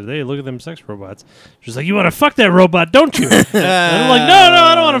 and I said, "Hey, look at them sex robots." She's like, "You want to fuck that robot, don't you?" And I'm like, "No,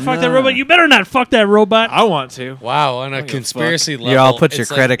 I don't want to fuck that robot. You better not fuck that robot." I want to. Wow, on a give a conspiracy level, You all put your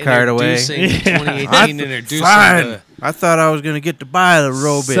it's like credit card away. introducing Yeah. 2018 introducing Fine. the- I thought I was gonna get to buy the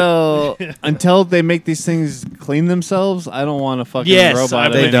robot. So until they make these things clean themselves, I don't want to fucking Yes, robot. I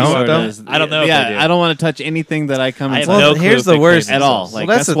of They any don't, sort. though? I don't know if Yeah, they do. I don't want to touch anything that I come I in have Well, no clue here's if the they worst- clean at all. themselves. Like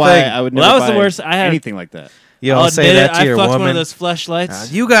Well, that's that's the why thing. I would Well, never that was the buy worst. I had- anything like that. you I'll all say admit that it, to your I fucked woman. one of those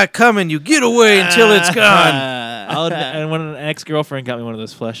fleshlights. You got coming. You get away until it's gone. I'll admit, and when an ex-girlfriend got me one of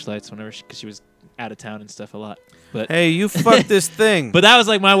those fleshlights whenever because she was out of town and stuff a lot. But Hey, you fuck this thing. but that was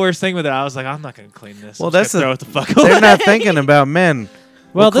like my worst thing with it. I was like, I'm not gonna clean this. Well, I'm that's just gonna the- throw it the fuck away. They're not thinking about men.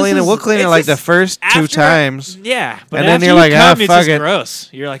 Well, We'll this clean it. is- We'll clean it it's like the just first two after- times, Yeah, but And then after you're you like, come, ah, it's fuck just it. gross.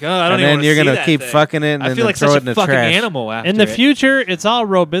 You're like, oh, I don't and even then wanna you're see gonna that keep thing. fucking it and I then feel like throw such it in a the fucking trash. animal after In the it. future, it's all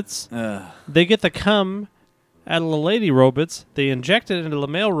robots. Ugh. They get the cum out of the lady robots. They inject it into the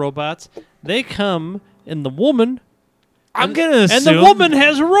male robots. They come in the woman, I'm gonna assume, and the woman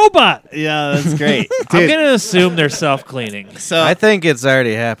has a robot. Yeah, that's great. I'm Dude, gonna assume they're self-cleaning. so I think it's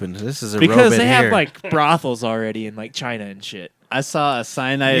already happened. This is a Because robot they here. have like brothels already in like China and shit. I saw a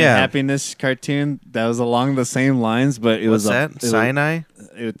Cyanide Yeah. and Happiness cartoon that was along the same lines, but it What's was that? it was- Cyanide?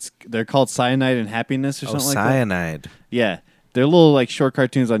 they're called Cyanide and Happiness or Oh, something like that. cyanide. Yeah. They're little like short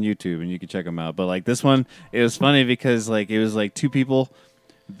cartoons on YouTube and you can check them out. But like this one, it was funny because like it was like two people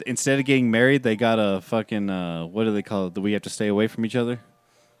instead of getting married, they got a fucking what do they call it? That we have to stay away from each other.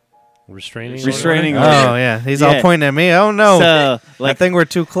 Restraining Oh order. yeah, he's Yeah. all pointing at me. Oh no, So, I like, think we're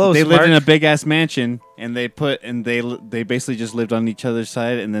too close. they lived Mark. in a big ass mansion, and they basically just lived on each other's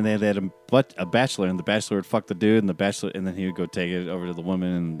side, and then they had a bachelor, and the bachelor would fuck the dude, and then he would go take it over to the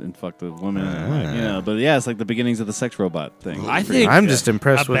woman and fuck the woman, and, But yeah, it's like the beginnings of the sex robot thing. I think I'm just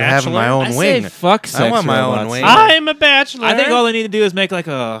impressed A with having my bachelor? own I wing. say fuck sex I want my own robots. wing. I'm a bachelor. I think all they need to do is make like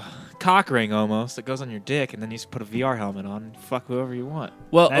a cock ring almost that goes on your dick, and then you just put a VR helmet on and fuck whoever you want.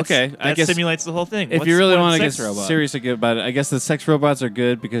 Well, That's- okay, I that guess simulates the whole thing. if What's you really one want to get sex robot? serious about it, I guess the sex robots are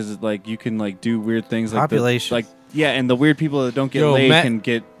good because like you can like do weird things like Population. and the weird people that don't get Yo, laid Matt- can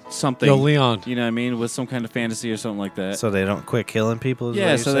get something. Yo, Leon. You know what I mean? With some kind of fantasy or something like that. So they don't quit killing people. Is what yeah,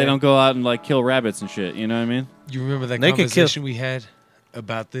 you're so they saying? don't go out and like kill rabbits and shit. You know what I mean? You remember that They could kill- conversation we had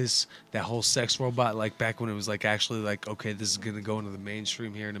about that whole sex robot, like back when it was like actually like, okay, this is gonna go into the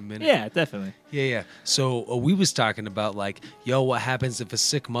mainstream here in a minute. Yeah, definitely. Yeah. So we was talking about like, yo, what happens if a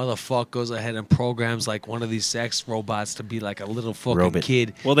sick motherfucker goes ahead and programs like one of these sex robots to be like a little fucking Robot.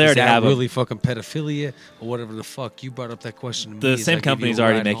 kid? Well, they Is already that have 'em. really fucking pedophilia or whatever the fuck. You brought up that question to me. The as I same give you company's a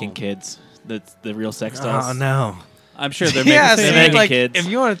already ride making home. kids. That's the real sex dolls. Oh no. I'm sure they're Yeah, making. They're see, making like, kids. if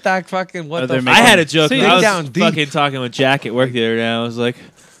you want to talk fucking what Oh, the they're fuck. I had a joke. See, I was down deep. fucking talking with Jack at work the other day. I was like,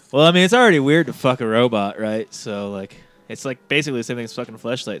 well, I mean, it's already weird to fuck a robot, right? So, like, it's like basically the same thing as fucking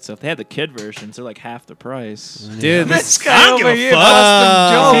Fleshlight. So if they had the kid versions, they're like half the price. Dude, This this guy don't give over a here fuck.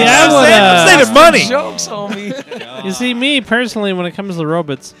 busting jokes. See, I would, I'm saving money. Jokes, homie. You see, me personally, when it comes to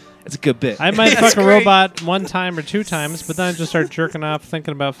robots, It's a good bit. I might That's fuck a great. robot one time or two times, but then I just start jerking off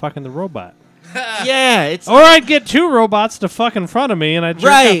thinking about fucking the robot. yeah, it's Or I'd get two robots to fuck in front of me, and I'd jerk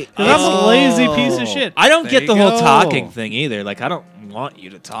Right. off. 'Cause I'm a lazy piece Oh. of shit. I don't There get you the whole go. talking thing either. Like, I don't want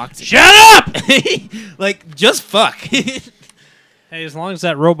you to talk to Shut up! me. Like, just fuck. Hey, as long as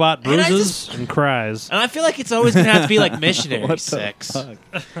that robot And I bruises and cries. And I feel like it's always gonna have to be like missionary sex.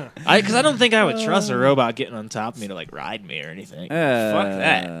 Because I don't think I would trust a robot getting on top of me to like ride me or anything. Fuck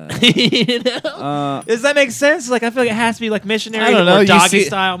that. You know? Does that make sense? Like I feel like it has to be like missionary I don't know. or you doggy see-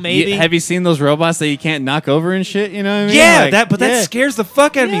 style, maybe. Have you seen those robots that you can't knock over and shit? You know what I mean? yeah, Like, but that yeah. scares the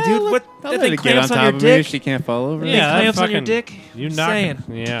fuck out of me, Yeah, dude. look, What? I'll That let thing it get on clamps on top your of me if dick. she can't fall over. Yeah. Yeah, clamps on your fucking- dick. You Just knock saying.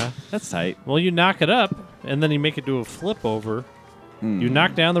 it. Yeah. That's tight. Well, you knock it up, and then you make it do a flip over. You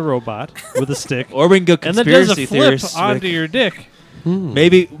knock down the robot with a stick, Or we can go and then does conspiracy a flip theorists. onto Like, your dick.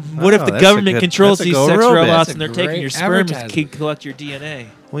 maybe what if Oh, the that's a government good- controls that's a these go sex robot. robots That's a and they're taking great your sperm and advertisement. can collect your DNA?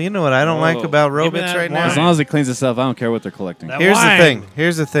 Well, you know what I don't like Whoa. about Give me robots that right wine. now. As long as it cleans itself, I don't care what they're collecting. That Here's wine. the thing.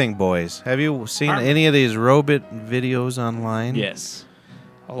 Here's the thing, boys. Have you seen any of these robot videos online? Yes,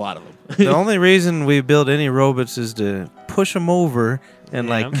 a lot of them. The only reason we build any robots is to push them over and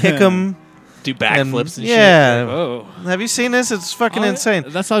Yeah. like kick them. Do backflips and yeah. shit. Like, oh. Have you seen this? It's fucking Oh, insane.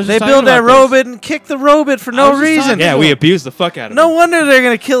 That's what I was They just talking build that about this. robot and kick the robot for no was just reason. talking Yeah, we abuse the fuck out of No them. wonder they're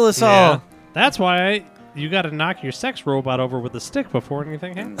gonna kill us Yeah. all. That's why you got to knock your sex robot over with a stick before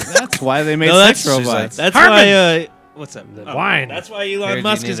anything happens. That's why they made No, sex that's- robots. That's Harmon! why. What's up? The wine. That's why Here, Elon do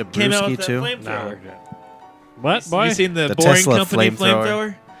Musk you need just a came out brewski with that too? flamethrower. What, boy? You seen the, The Boring Tesla Company flamethrower.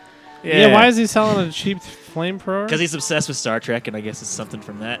 flamethrower? yeah, why is he selling a cheap flamethrower? Because he's obsessed with Star Trek, and I guess it's something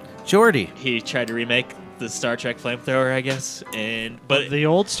from that. Jordy. He tried to remake the Star Trek flamethrower, I guess, but the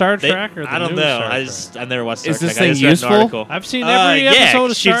old Star they- Trek or the I don't new know. Star Trek? I've never watched Star Is this Trek. I thing just read an useful? article. I've seen every yeah, episode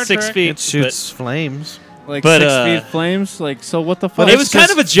it of Star shoots 6 Trek. feet. It shoots flames. Like But, 6 feet flames? Like, so what the fuck? But it was it's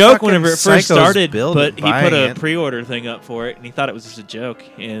kind of a just joke fucking whenever it first psychos started, build but it, he put buying a it. pre-order thing up for it, and he thought it was just a joke,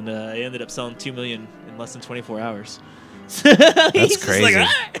 and he ended up selling 2 million in less than 24 hours. That's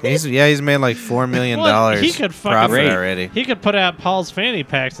crazy. He's made like $4 million Well, he could fucking profit rate. already. He could put out Paul's fanny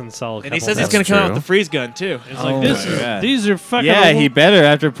packs and sell a And he couple says he's That's going to come out true. with the freeze gun too. It's Oh like this my is God. these are fucking. Yeah, over- he better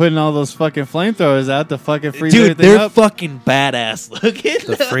after putting all those fucking flamethrowers out to fucking freeze Dude, everything they're up. fucking badass looking.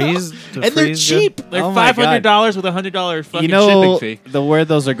 The freeze, and they're cheap. They're Oh my $500 with a $100 fucking You know shipping fee, where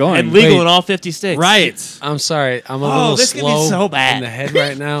those are going. and legal Wait. in all 50 states. Right. I'm sorry. I'm a Oh, little this could be slow so bad. in the head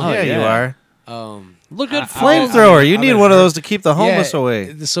right now. Yeah, you yeah. are. Look at Flamethrower. You I've need been one of hurt. those to keep the homeless Yeah,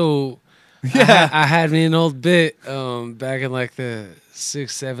 away. So, I had me an old bit back in like the 6th,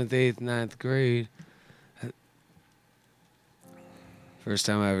 7th, 8th, 9th grade. First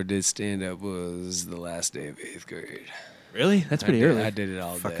time I ever did stand up was the last day of 8th grade. Really? That's pretty I did, early. I did it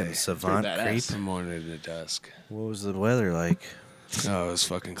all Fucking day. savant Pretty creep. badass. From morning to dusk. What was the weather like? Oh, it was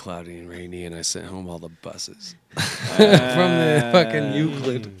fucking cloudy and rainy, and I sent home all the buses from the fucking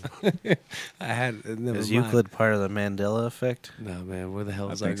Euclid. I had never Is mind. Euclid part of the Mandela effect? No, man, where the hell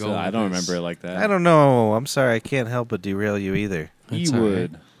I was I think going? so. I with don't this? remember it like that. I don't know. I'm sorry. I can't help but derail you either. He That's all right.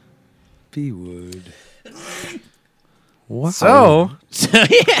 would. P would. Wow. So, So,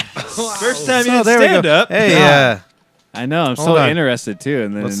 yeah. First time you so did there we stand go. up. Hey, God. I know. I'm Hold so on. interested too,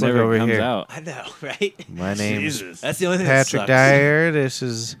 and then Let's it look never over comes here. out. I know, right? My name's That's the only thing Patrick that sucks. Dyer. This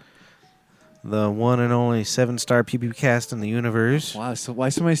is the one and only 7-star PB cast in the universe. Wow. So why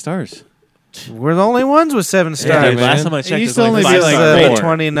so many stars? We're the only ones with 7 stars. Yeah, dude, man. last time I It checked, used it to was only like be five like stars. the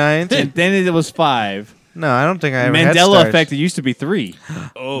four. 29th. And then it was 5. No, I don't think I ever had Mandela stars. effect. It used to be 3.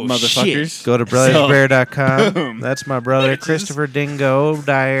 Oh, Motherfuckers. shit. Go to brothersbear.com. Boom. That's my brother, Christopher Dingo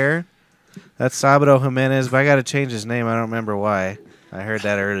Dyer. That's Sabado Jimenez, but I got to change his name. I don't remember why. I heard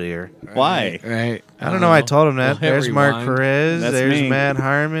that earlier. Why? Right. I don't know. I told him that. We'll hit There's Mark rewind. Perez. That's There's me. Matt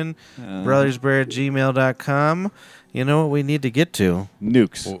Harmon. brothersbear@gmail.com. You know what we need to get to?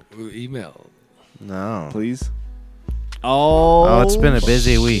 Nukes, Well, email. No. please. Oh, It's been a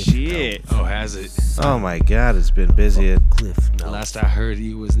busy week. Shit. Oh, has it? Oh my God, it's been busy at Cliff Notes. Last I heard,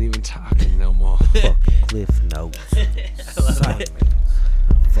 he wasn't even talking no more. Cliff Notes.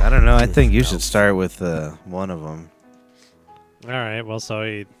 I don't know. I think you should start with one of them. All right. Well,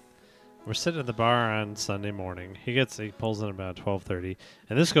 so we're sitting at the bar on Sunday morning. He pulls in about 12:30,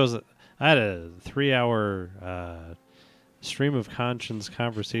 and this goes. I had a 3-hour stream of conscience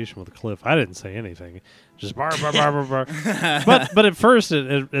conversation with Cliff. I didn't say anything, just bar. but at first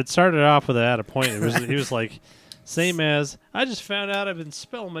it started off with at a point. He was like, same as I just found out I've been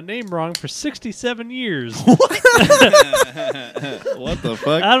spelling my name wrong for 67 years. What the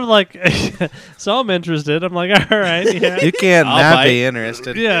fuck? I'm like, so I'm interested. I'm like, all right, yeah. You can't I'll not bite. be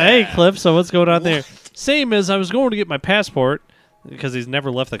interested. Yeah, hey Cliff. So what's going on there? Same as I was going to get my passport because he's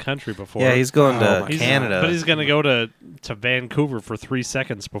never left the country before. Yeah, he's going to He's- Canada. but he's going to go to Vancouver for 3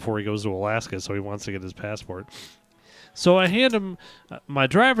 seconds before he goes to Alaska. So he wants to get his passport. So I hand him my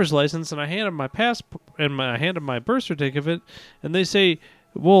driver's license and I hand him my passport and I hand him my birth certificate, and they say,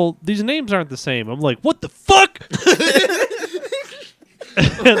 "Well, these names aren't the same." I'm like, "What the fuck?"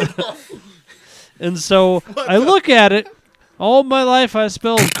 And so I look at it. All my life I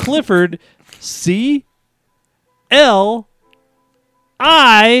spelled Clifford CLIFORD.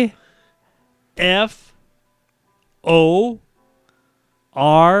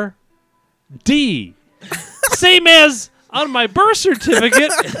 Same as on my birth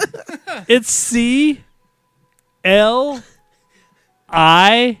certificate. It's CLIFORD.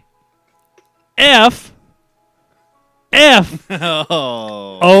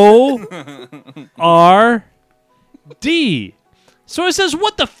 So it says,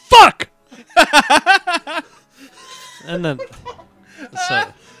 "What the fuck?" And then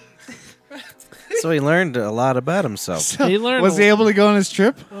So he learned a lot about himself. he learned. Was he able to go on his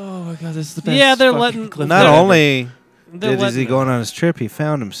trip? Oh my god, this is the best. Yeah, they're fucking letting- Cliff Not Notes ever. only they're is he letting- going on his trip, he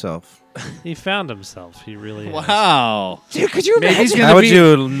found himself. He found himself. He really. has. Wow. Dude, could you Maybe he's imagine? gonna How would be-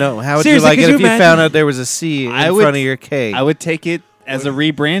 you know? How would Seriously, you like could it you if you imagine? found out there was a C in I would- front of your K? I would take it as a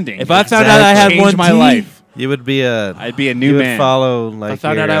rebranding. If I found out I had Change one my T, life. You would be a. I'd be a you new would man. follow like. I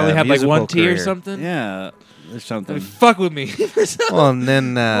found your, out I only had like musical one T or career. something. Yeah, or something. Fuck with me. Well, and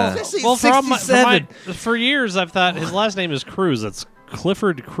then Well, for years I've thought his last name is Cruz. That's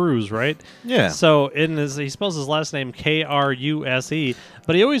Clifford Cruz, right? yeah, So he spells his last name Kruse,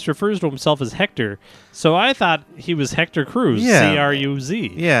 but he always refers to himself as Hector. So I thought he was Hector Cruz, Yeah. Cruz.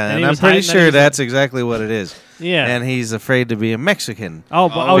 yeah, and he I'm was pretty hiding that he sure was that's exactly what it is. yeah. And he's afraid to be a Mexican. Oh,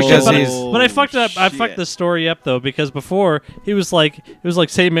 because shit! But, he's- but I fucked up. I shit. fucked the story up though because before it was like,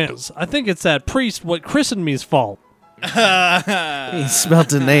 "Say, man, I think it's that priest what christened me's fault." He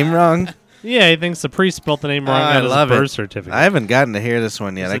spelled the name wrong. Yeah, he thinks the priest spelled the name wrong I on his love birth it. certificate. I haven't gotten to hear this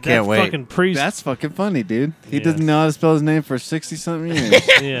one yet. He's I like, can't "That wait. Fucking priest. That's fucking funny, dude. He Yeah. doesn't know how to spell his name for 60-something years.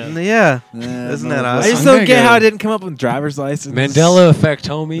 yeah. Yeah, Yeah, isn't that motherfucker. I awesome? just I'm don't gonna get go- how I didn't come up with driver's license. Mandela effect,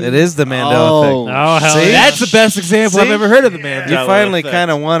 homie. It is the Mandela Oh. effect. Oh hell See? yeah. That's the best example See? I've ever heard of the Mandela You finally effect. kind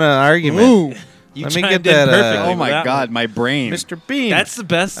of won an argument. Ooh. You Let me chimed get in that, perfectly Oh with my that god, one. my brain. Mr. Bean. That's the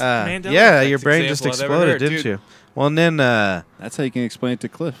best Mandela yeah, effect your brain just example I've ever exploded, heard, didn't dude. you? Well, and then That's how you can explain it to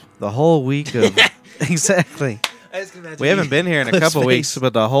Cliff. the whole week of exactly. I just can imagine We haven't been here in a Cliff's couple weeks, face.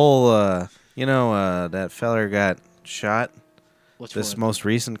 but the whole, that feller got shot. This most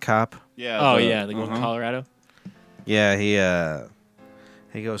recent cop. Yeah. Oh yeah, the one in Colorado. Yeah, he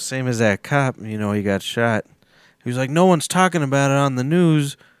goes, same as that cop. He got shot. He was like, no one's talking about it on the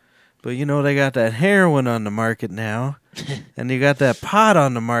news, but they got that heroin on the market now, and you got that pot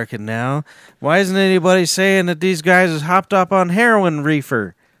on the market now. Why isn't anybody saying that these guys is hopped up on heroin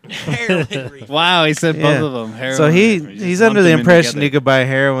reefer? Wow, he said Yeah. both of them. Heroin So and reefer. He he's just under lumped the them in impression together. you could buy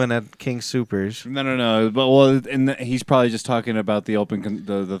heroin at King Supers. No. But he's probably just talking about the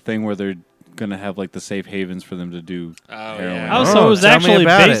the thing where they're gonna have like the safe havens for them to do. heroin. Oh, so it was tell me actually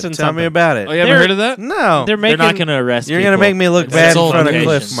about based it. on Tell me something. about it. Oh, you haven't They're- heard of that? No, They're They're making. not going to arrest you're people. gonna make me look It's bad in sold front of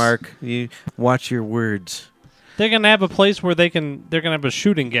locations. Cliff, Mark. You watch your words. they're gonna have a place where they're gonna have a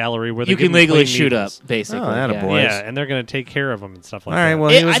shooting gallery where You they can legally shoot up, basically. Oh, atta yeah. boy. Yeah, and they're gonna take care of them and stuff like All right, that.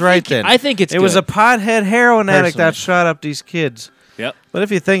 well, he was right then. I think it's It was a pothead heroin addict that Personally. shot up these kids. Yep. But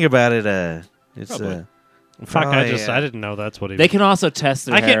if you think about it, it's Probably. Fuck, probably, I didn't know that's what he. They can also test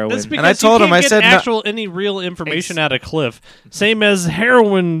their I can't. heroin. That's because And I told you him, can't I get said, no- any real information out of Cliff. Same as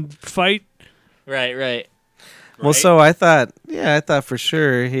heroin fight. right. Well, so I thought for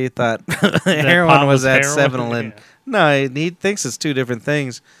sure he thought heroin pot was was at heroin? 7-Eleven. Yeah. No, he thinks it's two different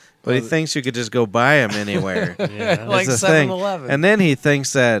things, but he thinks you could just go buy them anywhere. Yeah. Like That's the thing. 7-Eleven. And then he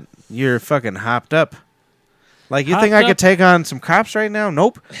thinks that you're fucking hopped up. Like, you think Hopped I could up? take on some cops right now?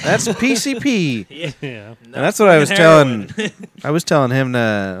 Nope. That's PCP. Yeah. And that's what I was heroin. telling. I was telling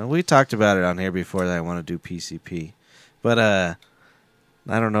him we talked about it on here before that I want to do PCP, but I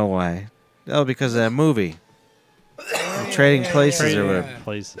don't know why. Oh, because of that movie, Trading Places or whatever.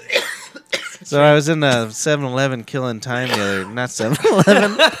 Places. So I was in the 7-Eleven killing time the other, not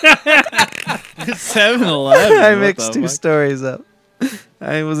 7-Eleven. 7-Eleven. I mixed two stories up.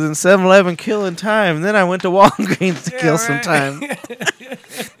 I was in 7-Eleven killing time, and then I went to Walgreens to kill some time.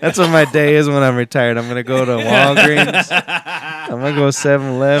 That's what my day is when I'm retired. I'm gonna go to Walgreens. I'm gonna go I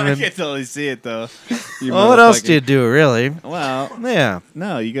 7-Eleven. can totally see it though. Well, what else do you do, really? Well, Yeah.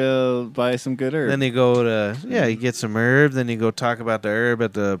 no, you go buy some good herb. Then you go to you get some herb. Then you go talk about the herb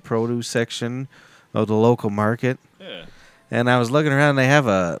at the produce section of the local market. Yeah. And I was looking around. They have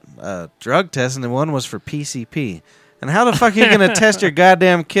a drug test, and the one was for PCP. And how the fuck are you gonna test your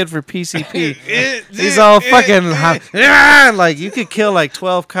goddamn kid for PCP? He's all fucking like you could kill like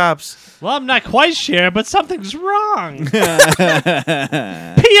 12 cops. Well, I'm not quite sure, but something's wrong. Pee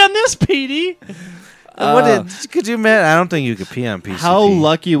on this, Petey. Could you imagine? I don't think you could pee on PCP. How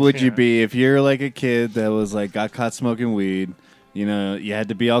lucky would you be if you're like a kid that was like got caught smoking weed? You know, you had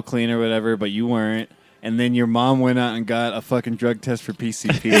to be all clean or whatever, but you weren't. And then your mom went out and got a fucking drug test for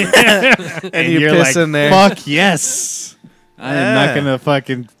PCP. and you you're piss like, in there. fuck yes. I am not Yeah. going to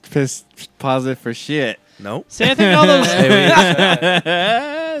fucking piss positive for shit. Nope. See, I think all those.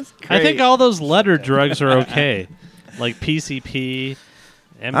 That's I think great. all those letter drugs are okay, like PCP.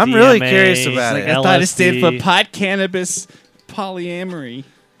 MDMA, I'm really curious about it. I thought it stood for LSD. pot cannabis polyamory.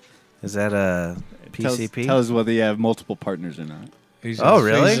 Is that a Tells- PCP? Tells whether you have multiple partners or not. Oh,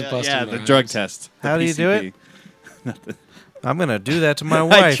 really? Yeah, the drug test. The How do you do PCP. it? I'm gonna do that to my I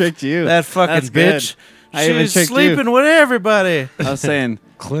wife. tricked you. That fucking That's good. bitch. I even She's tricked sleeping with everybody. I was saying,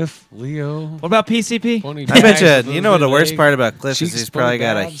 Cliff, Leo. What about PCP? Funny I bet bags, you. You know the little worst leg. part about Cliff is Cheeks he's probably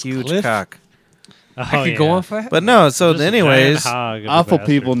got a babs, huge Cliff. cock. Oh, I could yeah. go on for that. But no. So Just a anyways, giant hog of a awful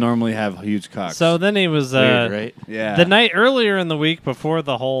bastard. people normally have huge cocks. So then he was Weird, right? yeah, the night earlier in the week before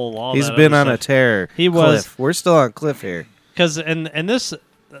the whole. All he's that been other on a stuff. tear. He was- Cliff. We're still on Cliff here. Because and this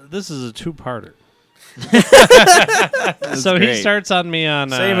is a two-parter. That's So he great. starts on me on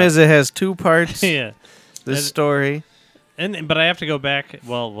Same as it has two parts. yeah, This And- story. but I have to go back.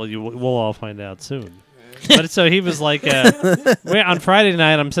 Well, we'll all find out soon. But so he was like, on Friday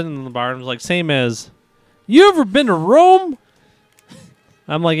night, I'm sitting in the bar and I was like, same as, you ever been to Rome?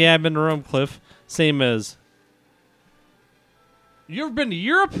 I'm like, yeah, I've been to Rome, Cliff. Same as, you ever been to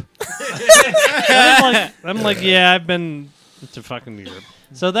Europe? And I'm like, yeah, I've been to fucking Europe.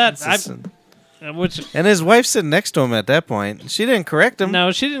 So that which And his wife's sitting next to him at that point. She didn't correct him.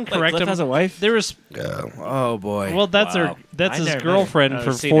 no, she didn't correct Cliff him. has a wife? There was Oh boy. well, that's Wow. that's I his never met her. girlfriend I've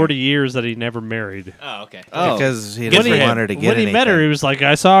for seen 40 years that he never married. Oh, okay. Oh, because he Good doesn't for him. want her to get When he anything. met her, he was like,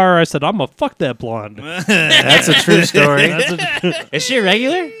 I saw her. I said, I'm gonna fuck that blonde. That's a true story. Is she a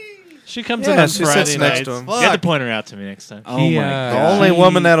regular? She comes Yeah, in on she Friday sits next nights. to him. You have to point her out to me next time. oh He, my uh, The god, only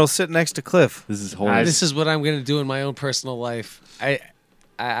woman that'll sit next to Cliff. this is horrible. This is what I'm gonna do in my own personal life.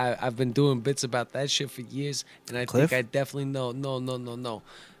 I've been doing bits about that shit for years, and I Cliff? think I definitely know. No.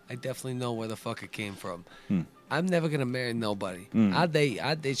 I definitely know where the fuck it came from. I'm never gonna marry nobody. I'll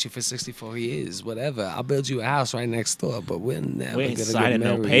date you for 64 years, whatever. I'll build you a house right next door, but we're never We ain't gonna signing get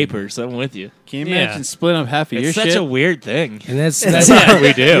no married. papers. I'm with you. Can you Yeah. imagine splitting up half of your It's such shit? a weird thing. And that's That's what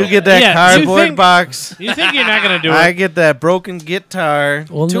we do. You get that Yeah, you cardboard think- box. You think you're not gonna do I it? get that broken guitar.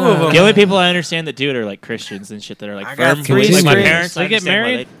 Well, Two no. of them. The only people I understand that do it are like Christians and shit that are like I got firm three believers. Like my strings. parents. I They get understand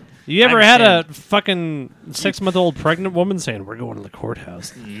why married? You ever I had a understand. fucking 6-month-old pregnant woman saying, "We're going to the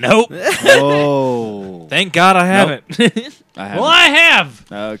courthouse"? Nope. Whoa. Thank God I haven't. I Well, I have.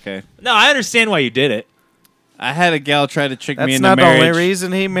 okay. No, I understand why you did it. I had a gal try to trick me That's into not the marriage. only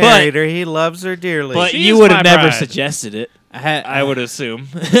reason he married her. He loves her dearly. But She's you would my have never bride. suggested it. I I would assume.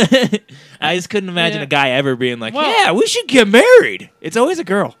 I just couldn't imagine Yeah. a guy ever being like, Well- "Yeah, we should get married." It's always a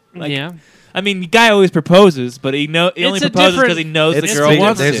girl. Like, Yeah. I mean, the guy always proposes, but he only It's a proposes different- because he knows the It's girl big-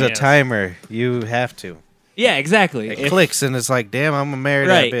 wants there's to. a timer. You have to. Yeah, exactly. It clicks, and it's like, damn, I'm gonna marry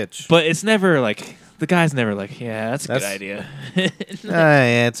right. that bitch. But it's never like the guy's never like, yeah, that's a good That's- idea.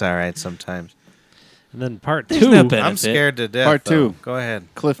 Yeah, it's all right sometimes. And then part There's 2. no benefit. I'm scared to death. Part though. 2. Go ahead.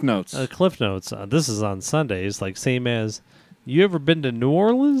 Cliff Notes. Cliff Notes. This is on Sundays, like same as. You ever been to New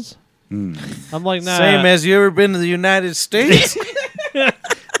Orleans? I'm like, nah. Same as you ever been to the United States?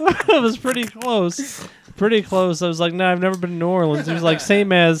 It was pretty close. Pretty close. I was like, nah, I've never been to New Orleans. He was like,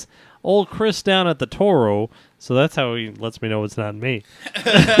 same as old Chris down at the Toro. So that's how he lets me know it's not me.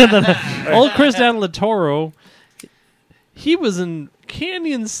 Old Chris down at the Toro, he was in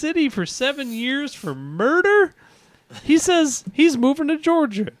Canyon City for 7 years for murder. He says he's moving to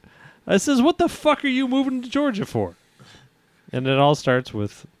Georgia. I says, what the fuck are you moving to Georgia for? And it all starts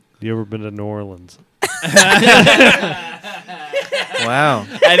with, you ever been to New Orleans? Wow.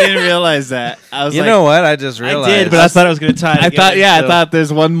 I didn't realize that. I was You like, know what? I just I realized. did, but I thought I was going to tie it I thought, together, I so- thought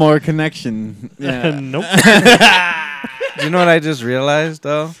there's one more connection. Yeah. Nope. Do you know what I just realized,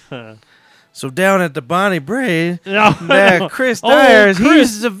 though? So down at the Bonnie Bray, No, that Chris Oh, Dyers,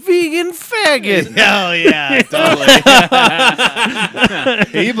 Chris. he's a vegan faggot. Hell yeah,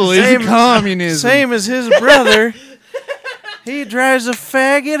 totally. He believes Same- in communism. Same as his brother. He drives a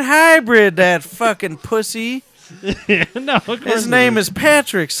faggot hybrid, that fucking pussy. no, of course His it name is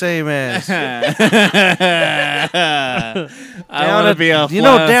Patrick, same as. I want to be a You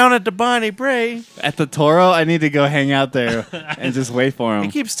know, down at the Bonnie Bray. at the Toro. I need to go hang out there and just wait for He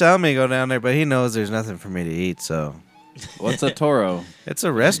him. keeps telling me to go down there, but he knows there's nothing for me to eat, so. What's a Toro? It's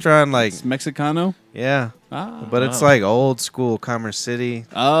a restaurant, like, It's Mexicano. yeah. Ah, But it's like old school Commerce City.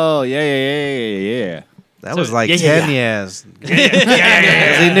 oh yeah. That So- was like yeah, 10 yeah. years. 'Cause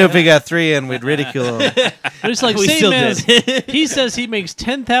he knew if he got 3 in, we'd ridicule him. But it's like We same still as did. he says he makes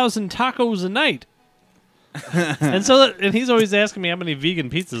 10,000 tacos a night. And he's always asking me how many vegan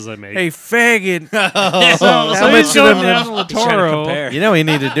pizzas I make. Hey, faggot. so how he's much going of down them- to He's trying to Toro. compare. You know what you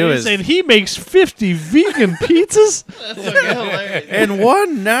need to do He's is, saying he makes 50 vegan pizzas. in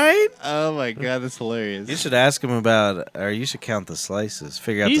one night, Oh my god, that's hilarious. you should ask him about, or you should count the slices.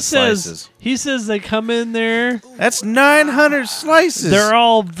 Figure out He the says slices. they come in there. That's 900 slices. They're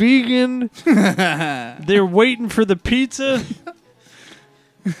all vegan. They're waiting for the pizza.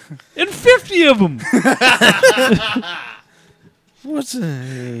 And 50 of them. What's a...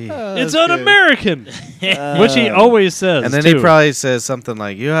 It's un-American. Which he always says, And then too. he probably says something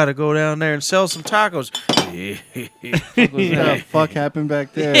like, you ought to go down there and sell some tacos. What the fuck happened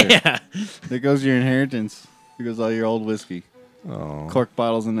back there? Yeah. There goes your inheritance. There goes all your old whiskey. Oh, Cork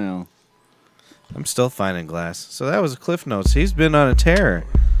bottles and ale. I'm still finding glass. So that was Cliff Notes. He's been on a tear.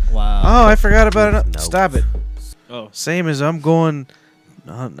 Wow. Oh, I forgot about it. Stop it. Oh. Same as I'm going.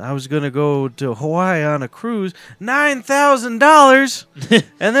 I was gonna go to Hawaii on a cruise, $9,000,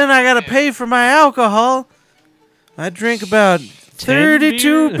 and then I gotta pay for my alcohol. I drink about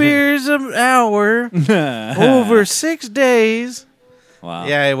 32 beers an hour over 6 days. Wow.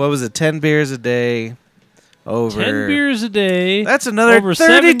 Yeah, what was it? 10 beers a day. Over 10 beers a day. That's another over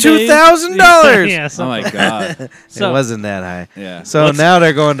 7 days. $32,000. Yeah, Oh something. my god. So- It wasn't that high. Yeah. So now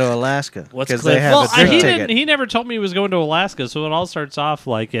they're going to Alaska What's because Cliff- they have Well, a drink he ticket. didn't. He never told me he was going to Alaska. So it all starts off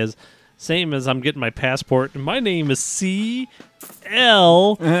like as same as I'm getting my passport. My name is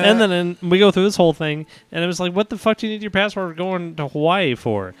C.L. And then we go through this whole thing, and it was like, what the fuck do you need your passport going to Hawaii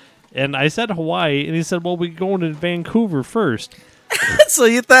for? And I said Hawaii, and he said, well, we're going to Vancouver first. So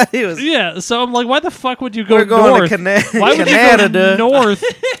you thought he was? Yeah, so I'm like, why the fuck would you go We're going north? to Why would you Canada. go north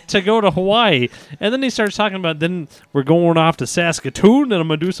to go to Hawaii? And then he starts talking about, then we're going off to Saskatoon and I'm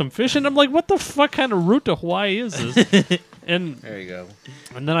going to do some fishing. I'm like, what the fuck kind of route to Hawaii is this? and There you go.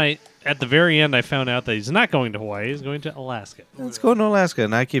 and then at the very end, I found out that he's not going to Hawaii. He's going to Alaska. Let's go to Alaska.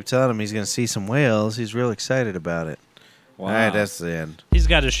 And I keep telling him he's going to see some whales. He's real excited about it. Wow. All right, that's the end. He's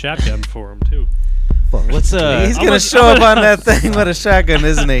got his shotgun for him, too. What's He's I'm going gonna- to show up on that thing with a shotgun,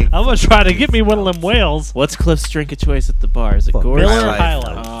 isn't he? I'm going to try to get me one of them whales. What's Cliff's drink of choice at the bar? Is it Fuck, Coors? Miller Light. High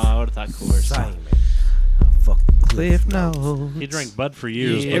Life. Oh, I would have thought Coors. Fuck Cliff knows. He drank Bud for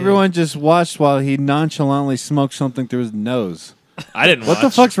years. Yeah. Everyone just watched while he nonchalantly smoked something through his nose. I didn't What watch.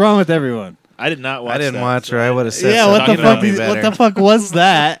 the fuck's wrong with everyone? I did not watch I didn't that, watch so her. I would have said Yeah, something what the to fuck? me What better. the fuck was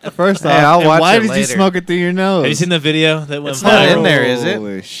that? First off, Hey, I'll and watch why it did you later. smoke it through your nose? Have you seen the video that went It's not viral? in there, is it?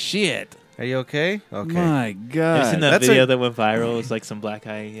 Holy shit! Are you okay? Okay. My Have you God. seen that That's video a- that went viral? It's like some black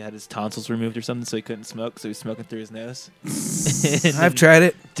guy, he had his tonsils removed or something, so he couldn't smoke, so he was smoking through his nose. I've tried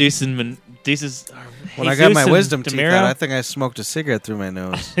it. Deuces. When I got my wisdom teeth out, I think I smoked a cigarette through my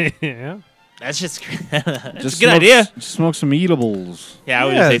nose. yeah. That's just that's a good smoke, idea. Just smoke some eatables. Yeah, I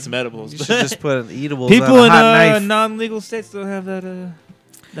would Yeah. just take some edibles. You should just put eatables People on a in hot knife. non-legal states don't have that.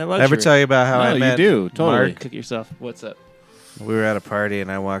 that I luxury. ever tell you about how No, I you met do, totally. Mark? Cook yourself. What's up? We were at a party and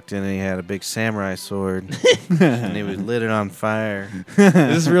I walked in and he had a big samurai sword and he lit it on fire Is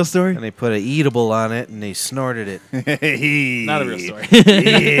this a real story? and he put an eatable on it and he snorted it. Not a real story.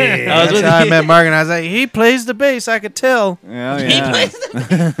 Yeah, I was that's with how I you. met Mark and I was like, he plays the bass. I could tell. Oh, yeah.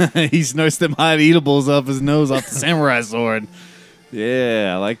 He snorts them hot eatables up his nose off the samurai sword.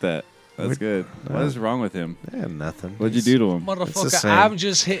 Yeah, I like that. That's good. What is wrong with him? Yeah, nothing. What'd you do to him? the Motherfucker, same. I'm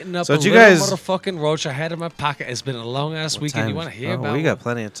just hitting up So a did you little guys- motherfucking roach I had in my pocket. It's been a long ass weekend. You want to hear about We got one?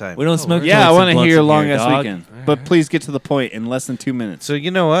 plenty of time. We don't smoke. Yeah, I joints want and to hear blunts in long here, ass dog. weekend. But please get to the point in less than 2 minutes. So you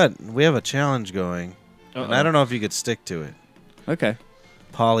know what? We have a challenge going. And I don't know if you could stick to it. Okay.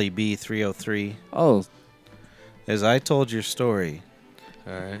 Polly B303. Oh, As I told your story,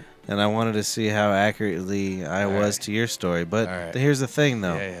 All right. and I wanted to see how accurately I All was right. to your story. But All right. here's the thing,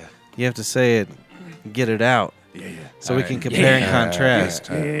 though. Yeah. You have to say it, get it out, yeah. so we All can right. compare and Yeah. contrast.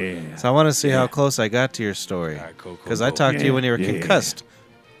 Yeah. So I want to see how close I got to your story. All right, cool. Because I talked to you when you were concussed.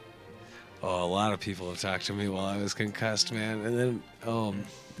 Oh, a lot of people have talked to me while I was concussed, man. And then,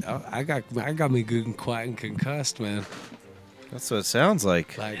 I got me good and quiet and concussed, man. That's what it sounds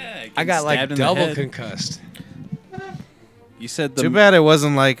like. Like getting I got like stabbed in the double head. concussed. You said Too bad it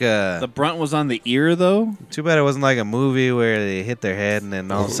wasn't like the a. brunt was on the ear, though? Too bad it wasn't like a movie where they hit their head and then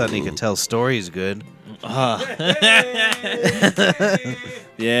all of a sudden you could tell stories good.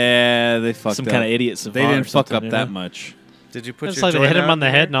 Yeah, they fucked Some up. kind of idiot. They savant didn't or fuck something, up you that know? much. Did you put It's your like they joint hit him out on the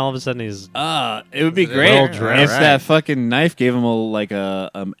there? head, and all of a sudden he's It would be Well great dressed. if All right. that fucking knife gave him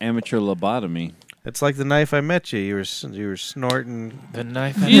a amateur lobotomy. It's like the knife I met you. You were snorting The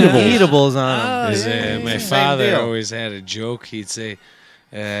knife. eatables on him. Is, my Same father deal. always had a joke. He'd say,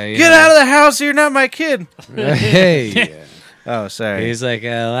 Get out of the house! You're not my kid. Hey. Oh, sorry. He's like,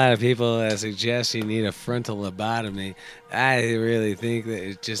 a lot of people suggest you need a frontal lobotomy. I really think that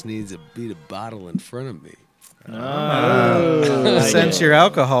it just needs to beat a bottle in front of me. Sense your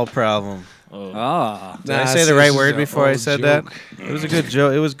alcohol problem. Ah. Did I say the right word before I said that? It was a good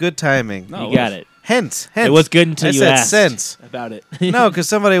joke. It was good timing. No, You got it. Hence. It was good until I you said asked sense. about it. No, because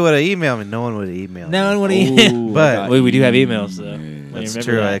somebody would have emailed me. No one would have emailed me. No one would even. But- we do have emails though. That's Remember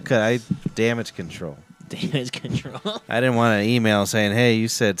true. that. I damage control. Damage control. I didn't want an email saying, "Hey, you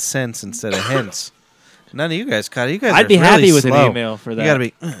said sense instead of hence." None of you guys caught it. You guys I'd are be really happy with slow. an email for that. You gotta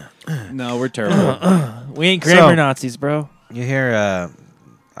be. No, we're terrible. We ain't grammar So- Nazis, bro. You hear?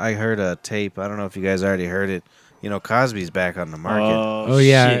 I heard a tape. I don't know if you guys already heard it. You know, Cosby's back on the market. Oh,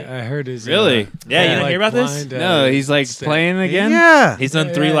 yeah. shit. I heard his. Really? Yeah, you didn't hear about this? blind, No, he's like stat. playing again? Yeah. He's done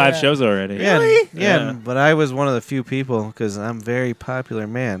Yeah, 3 yeah, live yeah. shows already. Yeah, Yeah. yeah, but I was one of the few people because I'm a very popular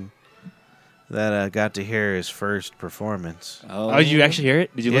man that got to hear his first performance. Oh, did you actually hear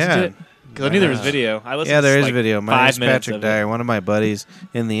it? Did you listen to Yeah. it? Because I knew there was video. I listened Yeah, there to is like video. My 5 name's minutes Patrick of it. Dyer. One of my buddies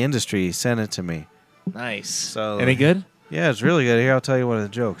in the industry sent it to me. Nice. So Any good? Yeah, it's really good. Here, I'll tell you one of the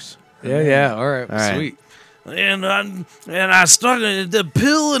jokes. Yeah. All right. All right. Sweet. And I stuck the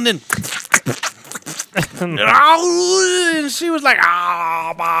pill and then. and she was like,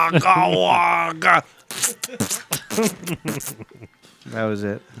 "Oh my god!" That was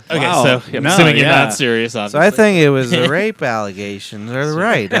it. Okay, Wow. so I'm No, assuming you're yeah. not serious, So obviously. I think it was the rape allegations are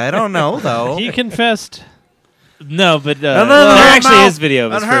right. I don't know though. he confessed. No, but then there her actually mouth- is video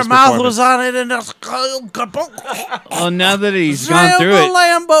of his And her first mouth performance. was on it, and Oh, now that he's gone through it,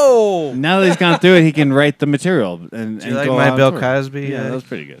 Lambo. now that he's gone through it, he can write the material and, Do you and like go my on Bill tour. Cosby? Yeah, that was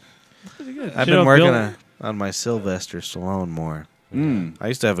pretty good. I've You know, been working Bill- on my Sylvester Stallone more. Mm, I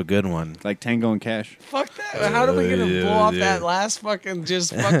used to have a good one. like Tango and Cash. Fuck that. How are we gonna blow off that last fucking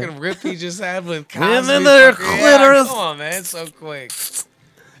rip he just had with Cosby? And then their Fucking- clitoris. Come on, man. So quick.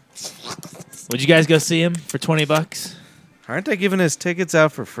 Would you guys go see him for $20? Aren't they giving us tickets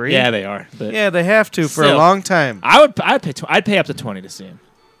out for free? Yeah, they are. But Yeah, they have to for a Still. long time. I'd pay up to 20 to see him.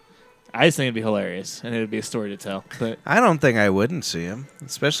 I just think it'd be hilarious and it'd be a story to tell. But I don't think I wouldn't see him,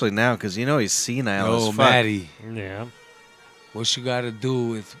 especially now because you know he's senile as Oh, fuck. Maddie. Yeah. What you got to do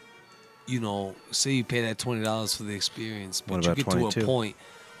with, say you pay that $20 for the experience, but What you about get to 22? a point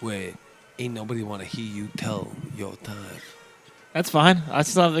where ain't nobody want to hear you tell your time. that's fine. I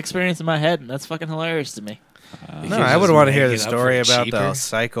still have the experience in my head, and that's fucking hilarious to me. No, I would want to hear the Make it up story for about cheaper. the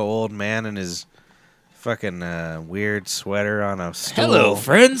psycho old man and his fucking weird sweater on a stool. Hello,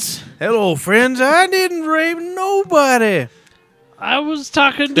 friends. Hello, friends. I didn't rape nobody. I was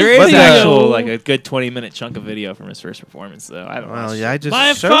talking to There is But Theo. actual like a good 20-minute chunk of video from his first performance, though. I don't know. Well, yeah, I just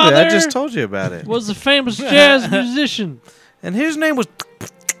My showed you. I father just told you about it. was a famous jazz musician. And his name was.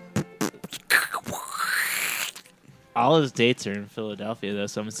 all his dates are in Philadelphia, though.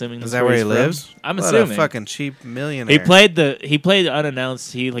 So I'm assuming Is that's that where he he's from. lives? I'm What assuming. a fucking cheap millionaire. He played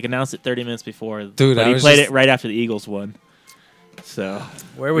unannounced. He announced it 30 minutes before. Dude, but I he was played just- it right after the Eagles won. So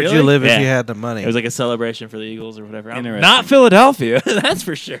Where would Really? you live if Yeah. you had the money? it was like a celebration for the Eagles or whatever. Interesting. Not Philadelphia, that's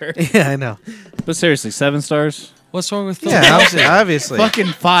for sure. yeah, I know. But seriously, 7 stars? What's wrong with Yeah, obviously. Fucking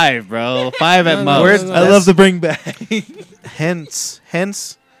 5, bro. 5 at No, most. Where's- I love the bring back. Hence, in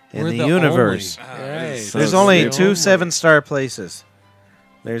We're the the universe, Right. So there's stupid. only The 2 only. 7-star places.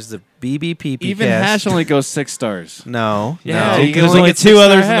 There's the BBPP Even cast. Hash only goes 6 stars. No, Yeah, no. you can there's only only get 2 6-star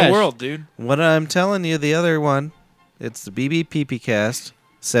others in hash. the world, dude. What I'm telling you, the other one, it's the BBPP cast,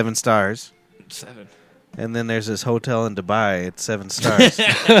 7 stars. 7. And then there's this hotel in Dubai. It's 7 stars.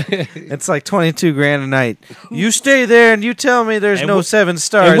 It's like $22,000 a night. You stay there and you tell me there's And no we're- 7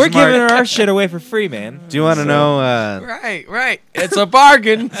 stars. And we're Mark. giving our shit away for free, man. Do you want to know? Right. It's a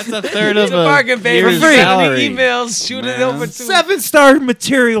bargain. That's a third It's of a bargain, baby. year's Send salary. the emails. Shoot it man. over to 7-star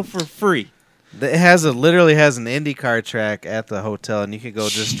material for free. It literally has an IndyCar track at the hotel, and you can go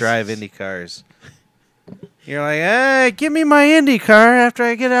just drive Indy cars. You're like, hey, give me my Indy car after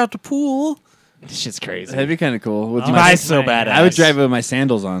I get out the pool. This shit's crazy. That'd be kind of cool. With Oh, my- Dubai's so badass. I would drive it with my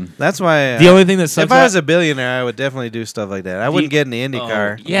sandals on. That's why. The only thing that sucks if I was about- a billionaire, I would definitely do stuff like that. I wouldn't get in the Indy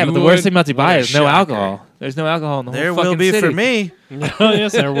car. Yeah, but You the worst would? thing about What Dubai a is no shocker. alcohol. There's no alcohol in the whole There fucking will be city. for me. Oh,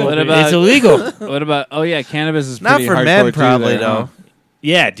 yes, there will What be. about- It's illegal. What about? Oh yeah, cannabis is Not pretty for hardcore men, too probably, there, though. huh?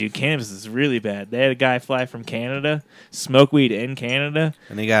 Yeah, dude, cannabis is really bad. They had a guy fly from Canada, smoke weed in Canada,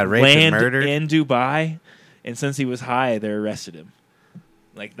 And he got raped and land murdered. in Dubai, and since he was high, they arrested him.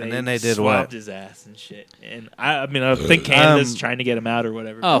 Like And then they did swabbed what? his ass and shit. And I mean, I think Canada's trying to get him out or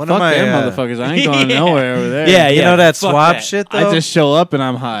whatever. Oh One fuck of my, them motherfuckers! I ain't going Yeah. nowhere over there. Yeah, You know that fuck swab that. shit, though? I just show up and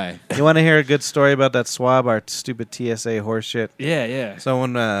I'm high. You want to hear a good story about that swab, our stupid TSA horse shit? Yeah, yeah. So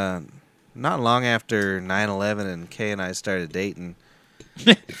when, not long after 9/11 and Kay and I started dating,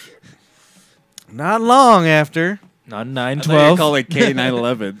 not long after, Not I thought you 9/12. call it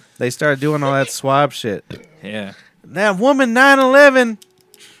K911. they started doing all that swab shit. Yeah. That woman 9/11.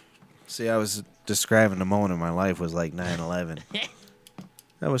 See, I was describing the moment of my life was like 9/11.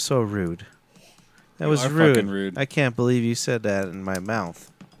 That was so rude. That was are rude. fucking rude. I can't believe you said that in my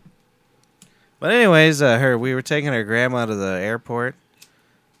mouth. But anyways, we were taking her grandma to the airport.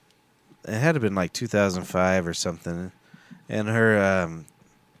 It had to have been like 2005 or something, and her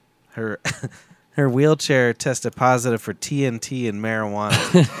her wheelchair tested positive for TNT and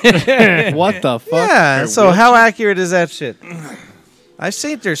marijuana. What the fuck? Yeah. So how accurate is that shit? I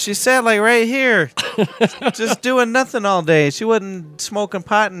seen her. She sat like right here, just doing nothing all day. She wasn't smoking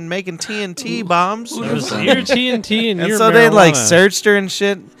pot and making TNT bombs. Your TNT and And your so they like marijuana. searched her and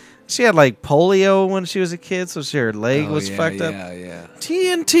shit. She had like polio when she was a kid, so her leg Oh, was yeah, fucked up. Yeah.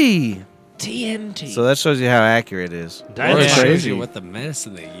 TNT. TNT. So that shows you how accurate it is. Or Dynamite. it shows crazy. you what the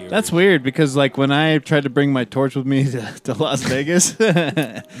medicine they use. That's weird because like when I tried to bring my torch with me to Las Vegas,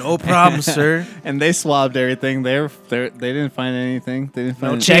 No problem, sir. and they swabbed everything. They didn't find anything. They didn't No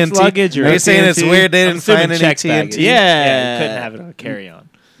find checked TNT. luggage or Are you saying it's TNT? weird they I'm didn't assuming find any checked baggage. TNT? Yeah. You couldn't have it on a carry-on.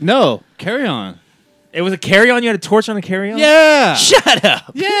 No, carry on. It was a carry-on. You had a torch on a carry-on. Yeah. Shut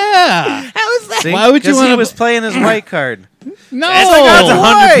up. Yeah. How is that? See? Why would you 'Cause he wanna- was playing his white card. No.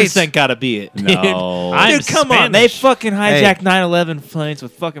 That's 100% gotta be it. No. I'm Dude, come on. They Spanish. fucking Hey. hijacked 9/11 planes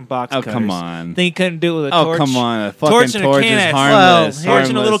with fucking box Oh, cutters. come on. Think you couldn't do it with a Oh, torch? come on. A Torch fucking and a torch can is of- harmless. Well, Torch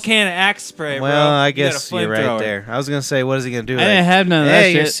and a little harmless. can of Axe spray, bro. Well, I You got a guess you're right flamethrower. there. I was gonna say, what is he gonna do? I didn't have none of that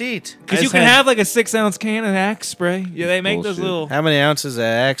hey, your shit. seat. Because I you just can had- have like a 6-ounce can of Axe spray. Yeah, they make those Bullshit. little. How many ounces of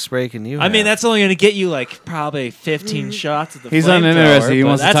axe spray can you? I mean, have? that's only going to get you like probably 15 shots of the He's flamethrower, uninterested. He but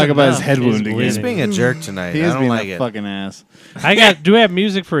wants to that's talk about his enough. head He's wound bleeding. He's again. being a jerk tonight. He I is don't being like a it. fucking ass. Do we have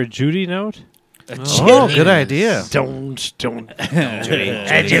music for a Judy note? Oh, good idea. Don't. It's like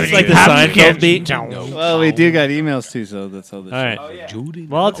the Seinfeld beat. Well, we do got emails too, so that's all this. All right.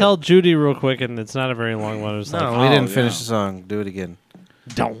 Well, I'll tell Judy real quick, and it's not a very long one. It's No, like, we didn't yeah. finish the song. Do it again.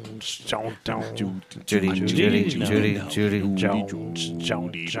 don't. Judy, Judy, Judy, no. Judy,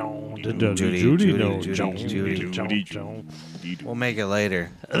 Judy. We'll make it later.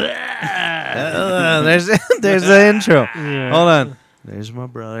 There's the intro. Yeah. Hold on. There's my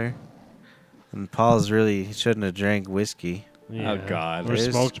brother. And Paul's he shouldn't have drank whiskey. Yeah. Oh, God. Or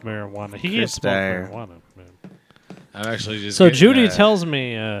There's smoked marijuana. He Chris can't smoke Dyer. marijuana. Man. I'm actually just. So getting, Judy tells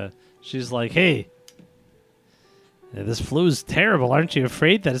me, she's like, "Hey, this flu's terrible. Aren't you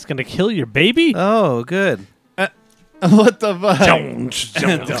afraid that it's going to kill your baby?" Oh, good. What the fuck?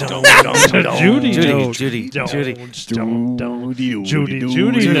 Judy, Judy, no. Judy, Judy.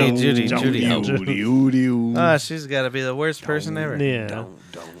 Oh, she's got to be the worst person ever. Yeah.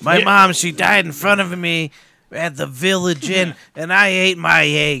 My mom, she died in front of me, at the Village Inn, and I ate my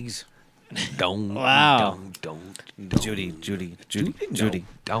eggs. Wow. Judy.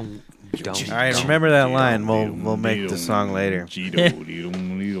 All Don't. right, remember that line. We'll make the song later.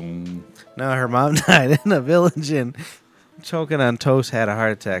 No, her mom died in a Village Inn. Choking on toast, had a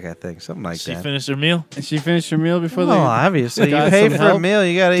heart attack, I think. Something like She that. finished her meal. And she finished her meal before Well, they obviously. You got pay some for a help? meal,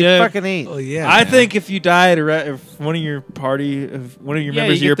 you gotta Dude. fucking eat. Oh yeah. I man. think if you die at if one of your party, if one of your Yeah,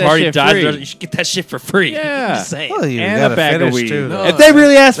 members of you your get that party shit dies, free. you should get that shit for free. Yeah. I'm just saying. Well, you And gotta a bag of finish weed. too. No. If they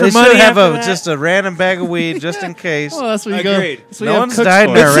really ask for They money, should have after that, just a random bag of weed just in case. Well, that's what you Agreed. go. That's what No you have one's cooks died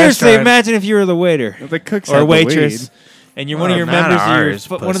in for. our But seriously, restaurant. imagine if you were the waiter The cooks or have the waitress, weed. and you're one of Well, your not members, ours,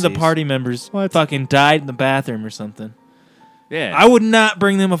 one of the pussies. party members, fucking died in the bathroom or something. Yeah. I would not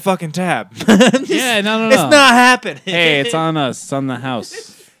bring them a fucking tab. Yeah, no. It's not happening. Hey, it's on us. It's on the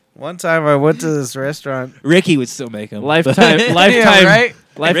house. One time I went to this restaurant. Ricky would still make them. Lifetime. Yeah, Lifetime right.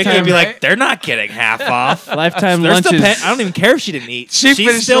 Ricky would be right? like, they're not getting half off. Lifetime They're still lunches. pay- I don't even care if she didn't eat. She She's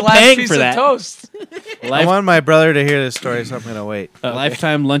finished still the last paying piece for of that. toast. I want my brother to hear this story, so I'm gonna wait.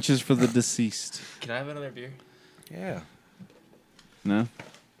 Lifetime lunches for the deceased. Can I have another beer? Yeah. No.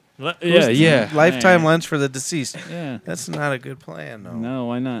 Yeah. Lifetime lunch for the deceased. Yeah. That's not a good plan, no. No,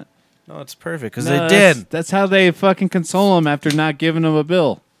 why not? No, it's perfect because No, they did. That's how they fucking console them after not giving them a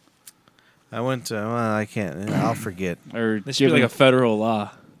bill I went to. Well, I can't. I'll forget. or This should be giving. like a federal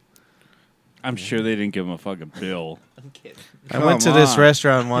law. I'm sure they didn't give them a fucking bill. I went to Come this on.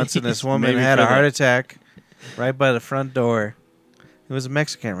 restaurant once, and this woman Maybe had for a heart that. attack right by the front door. It was a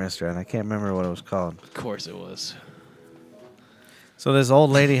Mexican restaurant. I can't remember what it was called. Of course it was. So this old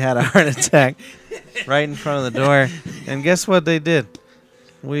lady had a heart attack right in front of the door, and guess what they did?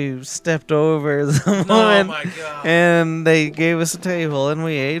 We stepped over the woman, God. and they gave us a table, and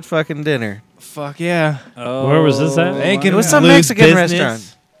we ate fucking dinner. Fuck yeah. Oh, Where was this at? They ain't It gonna was some lose Mexican business.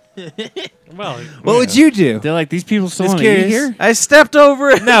 restaurant. Well, What would you do? They're like, these people still Just want to eat curious. here? I stepped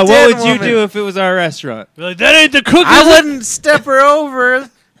over. a No, what dead would you woman. do if it was our restaurant? Be like, that ain't the cook. I is it?" wouldn't step her over.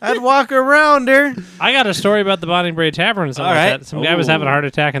 I'd walk around her. I got a story about the Bonnie Bray Tavern and something All like right. that. Some guy was having a heart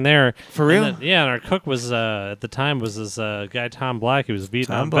attack in there. For real? And yeah, and our cook was at the time was this guy Tom Black. He was a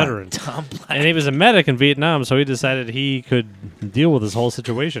Vietnam Black. veteran, Tom Black. and he was a medic in Vietnam. So he decided he could deal with this whole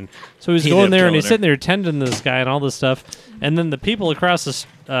situation. So he's He going ended up there and he's killing her. sitting there tending this guy and all this stuff. And then the people across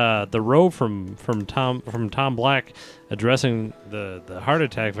the row from Tom Black addressing the heart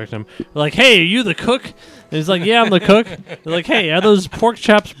attack victim were like, "Hey, are you the cook?" And he's like, "Yeah, I'm the cook." They're like, "Hey, are those pork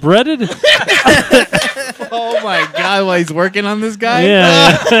chops breaded?" Oh my god, while he's working on this guy?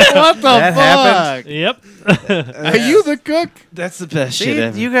 Yeah. What the That fuck? Yep. Are you the cook? That's the best See, shit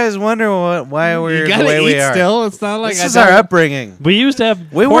ever. you guys wonder why we're You the gotta way eat we are. still. It's not like This I is our don't- upbringing. We used to have.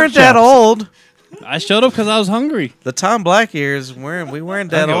 We pork weren't that chops. old. I showed up because I was hungry. The Tom Black years we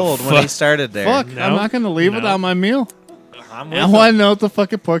weren't that I don't give a old when he fuck. started there. Fuck, No. I'm not gonna leave No. without my meal. I'm I want to know if the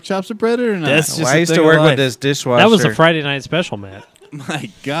fucking pork chops are breaded or not. That's Well, just I a used thing to of work life. with this dishwasher. That was a Friday night special, Matt. My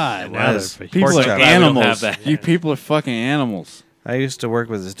God, It was. people Pork are chops. we don't animals. have that. You people are fucking animals. I used to work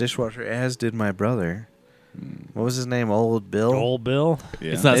with this dishwasher, as did my brother. What was his name? Old Bill? Old Bill.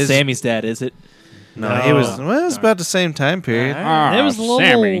 Yeah. It's not Is- Sammy's dad, is it? No, he was. Well, it was about the same time period. Ah, it was a little.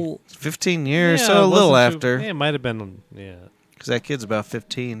 Sammy. 15 years, yeah, so a it little wasn't too- after. Yeah, it might have been. Yeah. Because that kid's about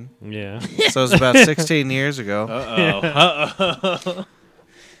 15. Yeah. So it's about 16 years ago. Uh-oh.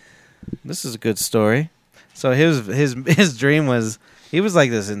 This is a good story. So his dream was he was like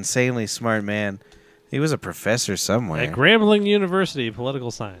this insanely smart man. He was a professor somewhere, At Grambling University,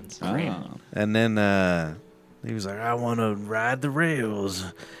 political science. Ah. and then he was like, "I want to ride the rails."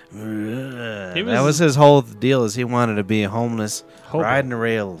 That was his whole deal. Is he wanted to be a homeless Hobo. riding the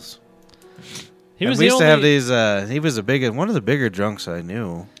rails. He And was we the used to have only- these. He was one of the bigger drunks I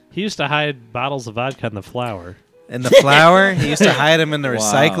knew. He used to hide bottles of vodka in the flour. And the flour, he used to hide them in the Wow.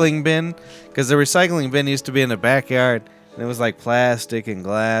 recycling bin because the recycling bin used to be in the backyard, and it was like plastic and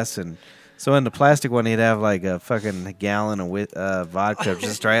glass, and so in the plastic one he'd have like a fucking gallon of vodka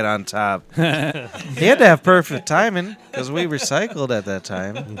just right on top. He had to have perfect timing because we recycled at that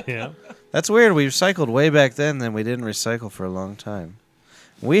time. Yeah. That's weird. We recycled way back then, then we didn't recycle for a long time.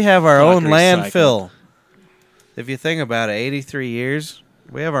 We have our Fuck own recycle. landfill. If you think about it, 83 years,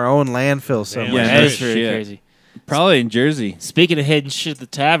 we have our own landfill somewhere. Yeah, no that's pretty shit. crazy. Probably in Jersey. Speaking of hidden shit at the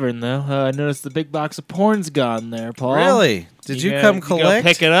tavern, though, I noticed the big box of porn's gone there, Paul. Really? Did you come go collect?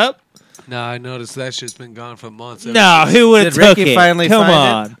 pick it up? No, I noticed that shit's been gone for months. No, who would have Did took Ricky it? finally Come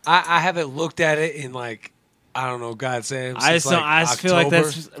find on. I haven't looked at it in like I don't know, God Sam. I just since, don't. I just feel like October.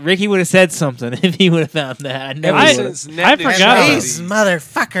 that's Ricky would have said something if he would have found that. I never. Ever would've. since I Netflix forgot started. about These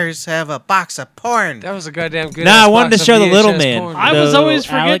motherfuckers have a box of porn. That was a goddamn good. Nah, ass I wanted box to show of the little VHS man. porn. I was No, always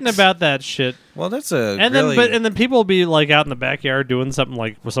forgetting Alex. about that shit. Well, that's a And really... then people will be like out in the backyard doing something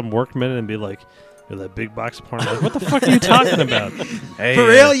like with some workmen and be like, "Yo, that big box of porn." I'm like, what the fuck are you talking about? Hey, For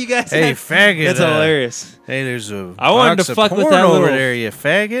real, you guys? Hey, faggot. That's hilarious. Hey, there's a I wanted box to of fuck with porn that over little- there, you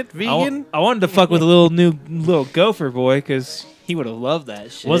faggot. Vegan? I wanted to fuck with a little gopher boy because he would have loved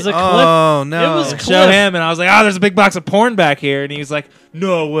that shit. Was it Cliff? Oh, no. It was Show Cliff. him, and I was like, "Oh, there's a big box of porn back here," and he was like,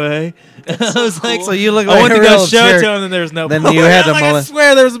 "No way." I was like, So you look I like wanted a to go real show it jerk. to him, and there's no. Then porn. you had to I'm like, I molest-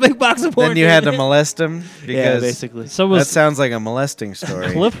 swear there was a big box of porn. Then you had to here. molest him? Yeah, Because basically. So that was sounds like a molesting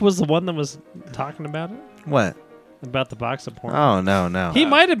story. Cliff was the one that was talking about it? What? About the box of porn? Oh, no. He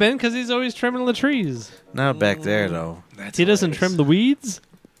might have been because he's always trimming the trees. Not back there, though. He doesn't trim the weeds.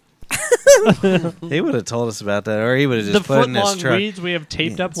 He would have told us about that, or he would have The just put it in his foot-long truck. weeds we have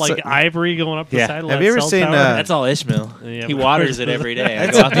taped up So- like ivory going up the Yeah. side of Have that you ever cell seen, tower. That's all Ishmael. Yeah, He but- waters it every day. I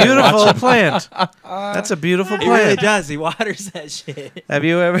That's go a out there and watch beautiful him. plant. That's a beautiful He really plant. does. He waters that shit. Have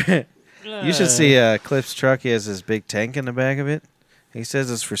you ever... You should see Cliff's truck. He has this big tank in the back of it. He says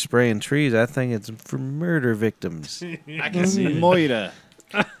it's for spraying trees. I think it's for murder victims. I can see Moira.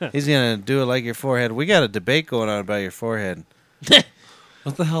 He's going to do it like your forehead. We got a debate going on about your forehead.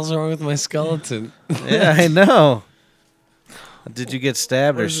 What the hell's wrong with my skeleton? Yeah, I know. Did you get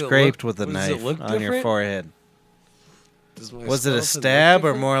stabbed What or does it scraped look- with a does it knife look on your different? forehead? Does my Was it a skeleton look stab or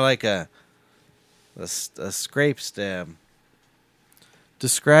different? more like a scrape stab?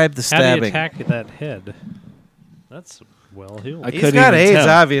 Describe the How do you stabbing. attack that head? That's well healed. I He's couldn't got even AIDS, tell.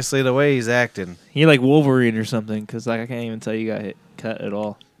 obviously, the way he's acting. He like Wolverine or something because like I can't even tell you got hit cut at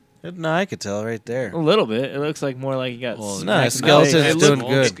all. No, I could tell right there. A little bit. It looks like more like you got. Well, No, smacked in the skeleton's face. It doing looked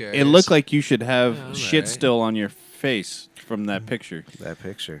good. scary. It looked like you should have Yeah, shit alright. still on your face from that picture. That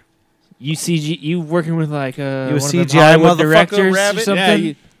picture. You CG. You working with like You one a of them CGI Hollywood motherfucker, directors rabbit? or something? Yeah,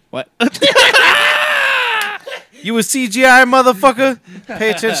 you, what? You a CGI motherfucker? Pay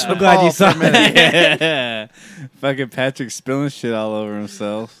attention to I'm glad Paul you saw for a minute. Yeah. Fucking Patrick spilling shit all over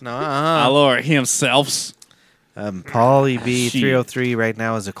himself. No, All over himself. Paul EB303 right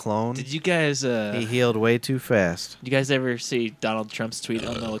now is a clone. Did you guys? He healed way too fast. Did you guys ever see Donald Trump's tweet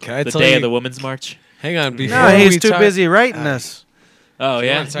on Can I the tell day you- of the Women's March? Hang on, before No, he's we too talk- busy writing us. Oh You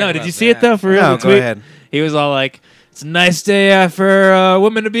yeah. wanna talk No, did about you see it that? though? For real? No, the go tweet? ahead. He was all like, "It's a nice day for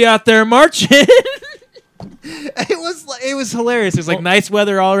women to be out there marching." It was hilarious. It was like nice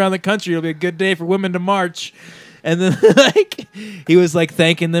weather all around the country. It'll be a good day for women to march. And then like he was like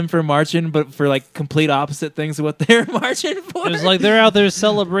thanking them for marching, but for like complete opposite things of what they're marching for. It was like they're out there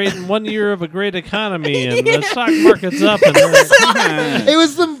celebrating 1 year of a great economy and the stock market's up. And it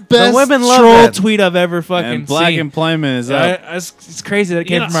was the best women love troll that. tweet I've ever fucking And black seen. employment is up. It's crazy that it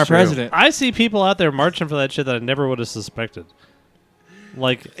You came know, from our it's true. president. I see people out there marching for that shit that I never would have suspected.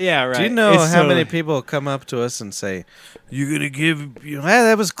 Like, Yeah, right. Do you know It's how so- many people come up to us and say, "You're gonna give"? You know,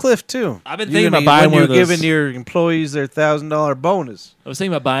 that was Cliff too. I've been You're thinking gonna- about buying when one you're of those. giving your employees their $1,000 bonus. I was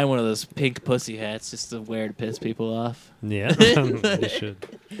thinking about buying one of those pink pussy hats just to wear to piss people off. yeah, they should.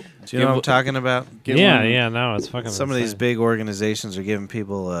 Do you know what I'm talking about? Get Yeah, one. yeah, no, it's fucking Some of these insane. big organizations are giving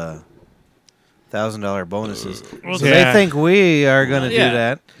people $1,000 bonuses. Well, So yeah. they think we are going to Yeah. do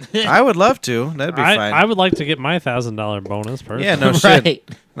that. I would love to. That'd be fine. I would like to get my $1,000 bonus personally. Yeah, no shit. Right.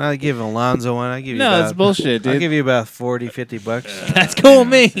 I'll give Alonzo one. I'll give you No, about, it's bullshit, I'll dude. give you about $40-$50. That's cool with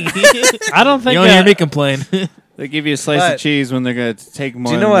me. I don't think you don't hear me complain. They give you a slice But- of cheese when they're going to take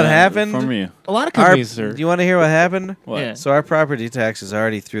more you know than what that happened? from you. A lot of Our, companies do are. you want to hear what happened? What? Yeah. So our property tax is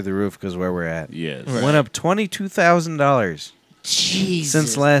already through the roof because where we're at. Yes. Right. Went up $22,000. Jesus.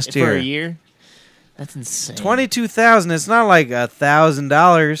 Since last For year. a year? That's insane. $22,000. It's not like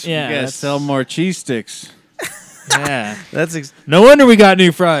 $1,000. Yeah. You got to that's- sell more cheese sticks. Yeah. That's No wonder we got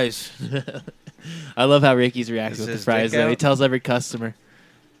new fries. I love how Ricky's reacts Is with the his fries, dick though. He out? tells every customer.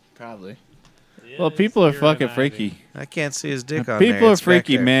 Probably. Well, people are fucking freaky. I can't see his dick on there. People are It's back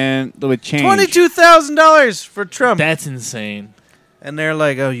freaky, there. man. With change. $22,000 for Trump, That's insane. and they're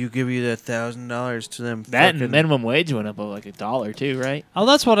like, "Oh, you give you that $1,000 to them." That fucking- and minimum wage went up by like $1 too, right? Oh,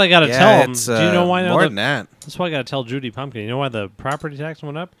 that's what I got to yeah, tell him. it's, Do you know why? more than that? That's why I got to tell Judy Pumpkin. You know why the property tax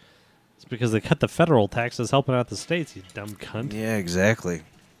went up? It's because they cut the federal taxes helping out the states, you dumb cunt. Yeah, exactly.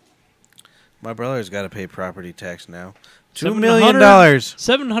 My brother's got to pay property tax now. $2 $700 million,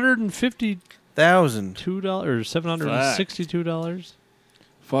 $752 thousand. or $762.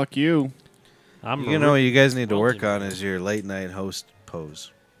 Fuck you. I'm You know what you guys need to work on is your late night host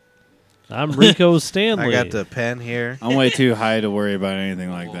pose. I'm Rico Stanley. I got the pen here. I'm way too high to worry about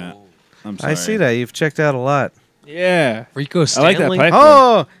anything like that. I'm sorry. I see that. You've checked out a lot. Yeah. Rico I Stanley. like that pipe.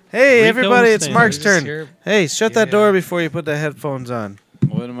 Oh, hey, Rico everybody. It's Stanley. Mark's Just turn. here. Hey, shut that Yeah. door before you put the headphones on.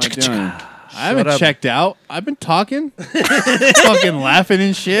 What am I doing? I haven't up. checked out. I've been talking, fucking laughing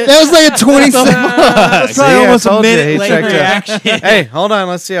and shit. That was like a 20 second. That's See, I almost a told you, minute he late checked out. reaction. Hey, hold on.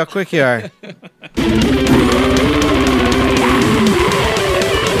 Let's see how quick you are.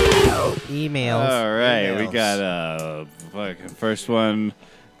 Emails. All right, we got fucking first one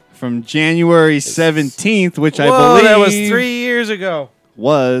from January 17th, which I Whoa, believe that was 3 years ago.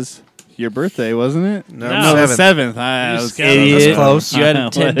 was your birthday, wasn't it? No, the 7th. 7th. I You was idiot. That's close. You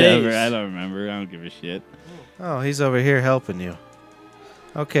had 10 Whatever, days. I don't remember. I don't give a shit. Oh, he's over here helping you.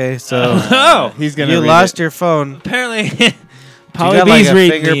 Okay, so Oh, He's gonna. you read lost it. your phone. apparently, You Polly got like B's a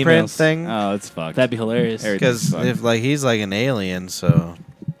reading fingerprint emails. thing. Oh, it's fucked. That'd be hilarious. Everything's Because fucked. if like he's like an alien, so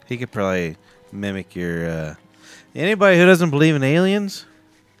he could probably mimic your. Anybody who doesn't believe in aliens?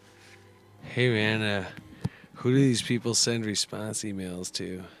 Hey man, who do these people send response emails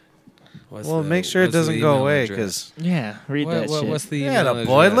to? What's Well, make sure it what's the doesn't go email away address? because Yeah, read that shit. What's the yeah, email the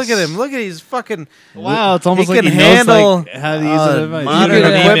boy. address? Look at him. Look at he's fucking. Wow, it's almost He like can he knows, handle, like, how to use a device. You modern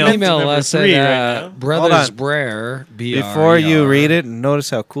can equipment. email Number us 3 at right now. Brothers on. Brer, Before you BRER. read it, notice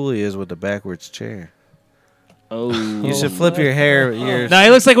how cool he is with the backwards chair. Oh, You should flip your hair. Your No, he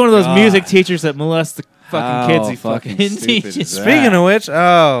looks like one of those God. music teachers that molest the fucking kids he fucking fucking stupid is teaches. that? Speaking of which,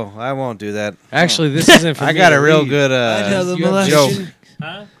 oh, I won't do that. Actually, this isn't for I me got to a real read. good the You have molestation. vision?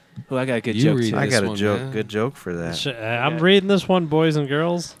 Huh? Oh, I got a good You joke read too. I this got a one, joke. man. Good joke for that. I'm reading this one, boys and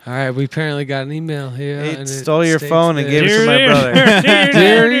girls. All right, we apparently got an email here. He and it stole your states phone and that- gave it to my brother.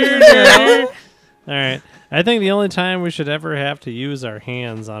 All right. I think the only time we should ever have to use our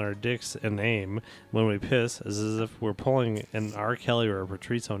hands on our dicks and aim when we piss is as if we're pulling an R. Kelly or a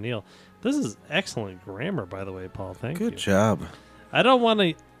Patrice O'Neill. This is excellent grammar, by the way, Paul. Thank you. Good job. I don't want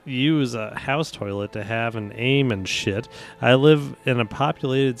to use a house toilet to have an aim and shit. I live in a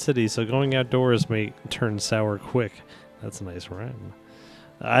populated city, so going outdoors may turn sour quick. That's a nice rhyme.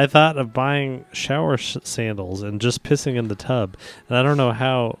 I thought of buying shower sandals and just pissing in the tub, and I don't know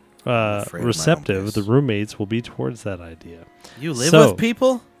how afraid of my own receptive piss. the roommates will be towards that idea. You live So- with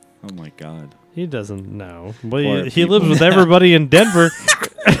people? Oh my god. He doesn't know. Well, Poor he lives people. with everybody in Denver.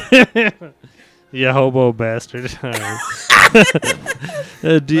 You hobo bastard. All right.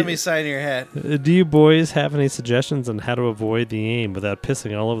 Let me sign your hat. Do you boys have any suggestions on how to avoid the aim without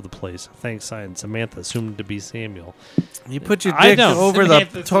pissing all over the place? Thanks, signed Samantha, assumed to be Samuel. You put your I dick don't. over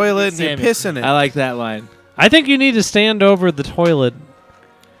Samantha the toilet and you Samuel. piss in it. I like that line. I think you need to stand over the toilet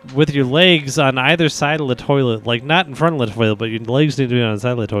with your legs on either side of the toilet, like not in front of the toilet, but your legs need to be on the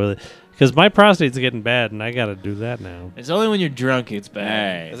side of the toilet. Because my prostate's getting bad, and I got to do that now. It's only when you're drunk it's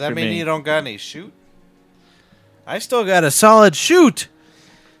bad. Hey. Does that for mean me. you don't got any shoot? I still got a solid shoot.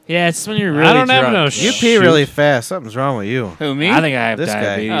 Yeah, it's when you're really I don't have drunk. no You Shoot. pee really fast. Something's wrong with you. Who, me? I think I have This guy.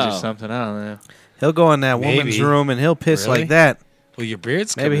 diabetes or Oh. something. I don't know. He'll go in that woman's Maybe. room and he'll piss Really? like that. Well, your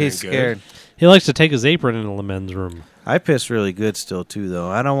beard's Maybe coming he's in scared. He likes to take his apron into the men's room. I piss really good still too, though.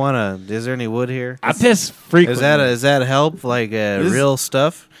 I don't want to. Is there any wood here? I piss frequently. Is that help? Like This- real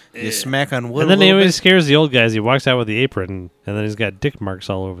stuff? You smack on wood. And then a he little always bit? scares the old guys. He walks out with the apron, and then he's got dick marks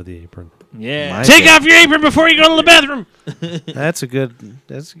all over the apron. Yeah. My Take dick. off your apron before you go to the bathroom. That's a good.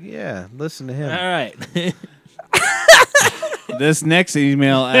 That's yeah. Listen to All him. right. This next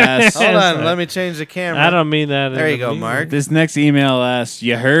email asks. Hold on. Let me change the camera. I don't mean that. There in you a go, mean Mark. way. This next email asks.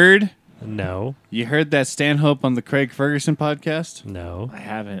 You heard? No, You heard that Stanhope on the Craig Ferguson podcast? no. I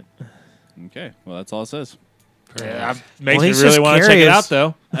haven't. Okay, well that's all it says. Yeah, makes Well, me he's really just want to check it curious. out,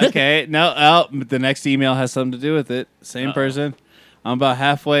 though. Okay, no, the next email has something to do with it. Same Uh-oh. person. I'm about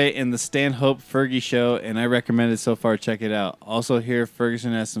halfway in the Stanhope Fergie show, and I recommend it so far. Check it out. Also, here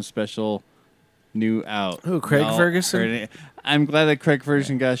Ferguson has some special new out. Who, Craig Y'all Ferguson? heard it. I'm glad that Craig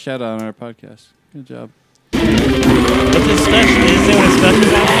Ferguson got a shout out on our podcast. Good job. What's this special? Is there a special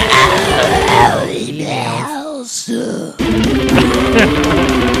about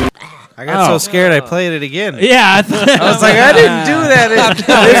I got so scared I played it again. Yeah, I thought. I was like, I didn't do that.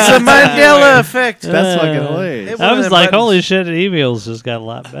 It's a Mandela effect. That's fucking Uh, hilarious. It I one of was them like, buttons. holy shit, emails just got a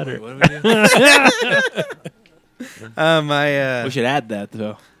lot better. I we should add that,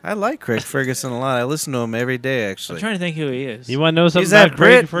 though. I like Craig Ferguson a lot. I listen to him every day. I'm Actually, trying to think who he is. You want to know something he's that about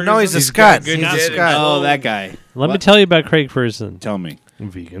Craig Brit. Ferguson? No, he's a He's Scot. got good He's a shit. Scot. Oh, that guy. Let me What? tell you about Craig Ferguson. Tell me.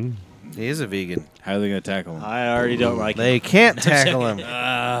 Vegan. He is a vegan. How are they going to tackle him? I already don't like They can't tackle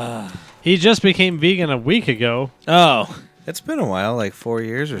him. He just became vegan a week ago. Oh. It's been a while, like 4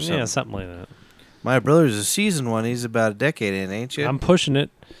 years or something. Yeah, something like that. My brother's a seasoned one. He's about a decade in, ain't you? I'm pushing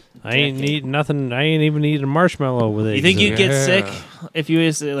it. I ain't need nothing. I ain't even eating a marshmallow with it. You think you'd get sick if you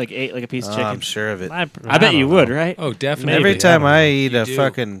ate like a piece of chicken? I'm sure of it. I bet you don't would, know. right? Oh, definitely. Every time I eat You a do.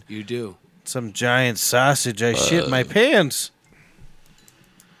 fucking You do. some giant sausage, I shit my pants.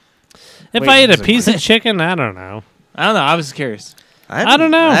 If Wait, I ate a it's a piece of chicken, I don't know. I don't know. I was curious. I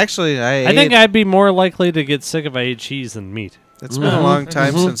don't know. Actually, I think I'd be more likely to get sick if I ate cheese than meat. It's been a long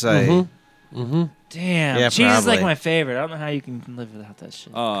time since I Damn, Yeah, cheese is like probably. my favorite. I don't know how you can live without that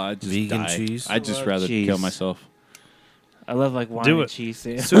shit. Oh, I just Vegan die. cheese? I'd just Love rather cheese. kill myself. I love like wine Do and it. cheese.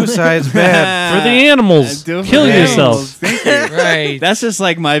 Yeah. suicide's bad. For the animals, Do it for kill the yourself. animals. Thank you. Right. That's just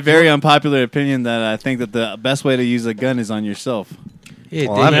like my very unpopular opinion that I think that the best way to use a gun is on yourself. Yeah,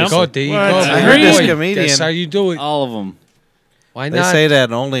 Well, there you obviously. go. There you What? go. I boy. heard this comedian- That's how you do it. All of them. Why They not? say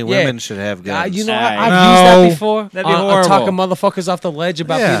that only women should have guns. You know, Hey. I've No. used that before. That'd be I'm horrible. talking motherfuckers off the ledge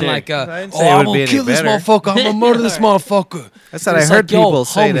about Yeah. being like, I didn't oh, say it I'm would gonna be any kill this better. motherfucker. I'm gonna murder this motherfucker. That's what And I it's heard like, yo, people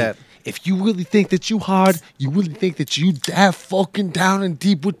say homie, that. If you really think that you hard, you really think that you that fucking down and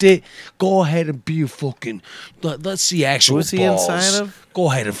deep with it, go ahead and be a fucking. Let's see actual Who's he balls. inside of? Go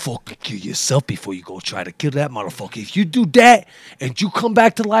ahead and fucking kill yourself before you go try to kill that motherfucker. If you do that and you come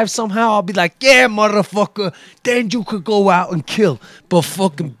back to life somehow, I'll be like, yeah, motherfucker. Then you could go out and kill. But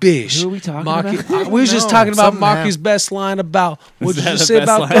fucking bitch. Who are we talking Marky, about? we was just No, talking about something Marky's best line about what did that you the say best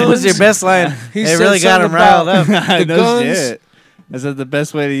about line? guns? What was your best line? He It said really got him something riled up. The no guns. shit. I said the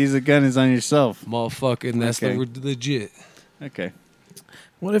best way to use a gun is on yourself. Motherfucker, and that's Okay. legit. Okay.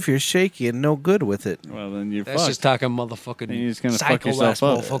 What if you're shaky and no good with it? Well, then you're That's fucked. just talking motherfucking Then you're just gonna fuck psycho yourself ass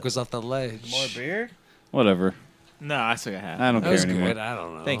up. motherfuckers off the ledge. beer? Whatever. No, I still got half. I don't That care was anymore. good. I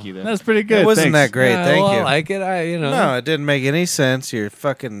don't know. Thank you. Though. That's pretty good. It wasn't Thanks. that great. Thank well, you. I like it. No, it didn't make any sense. You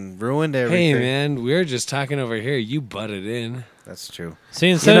fucking ruined everything. Hey man, we were just talking over here. You butted in. That's true. See,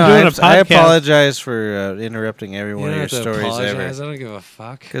 instead You know, of doing a I podcast, apologize for interrupting every You one don't of your have to stories apologize. ever. I don't give a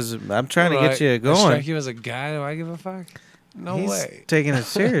fuck. Because I'm trying to What, get you I going. strike you as a guy. Do I give a fuck? No He's way. taking it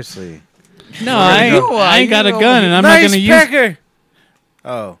seriously. No, I ain't got a gun, and I'm nice not gonna use. pecker.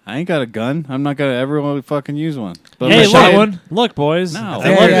 Oh, I ain't got a gun. I'm not gonna ever fucking use one. But hey, if I shot look, did- one? look, boys. No. I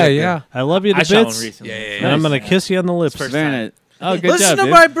Yeah, love yeah, you. yeah. I love you I to shot one bits, recently. and I'm gonna kiss you on the lips. First Very time. nice. Oh, good listen job, to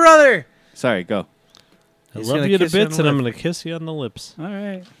dude. my brother. Sorry, go. I He's love gonna you to kiss you on bits, the and I'm lip. gonna kiss you on the lips. All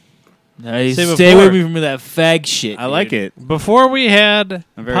right. Nice. See, Stay before- away from that fag shit. I like dude. it. Before we had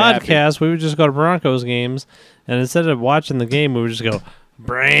I'm very happy. podcasts, we would just go to Broncos games, and instead of watching the game, we would just go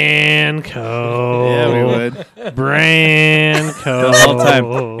Branco. Yeah, we would. Branco. The whole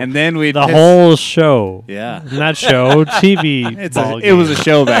time. And then we'd the piss- whole show. Yeah. Not show, TV. It was a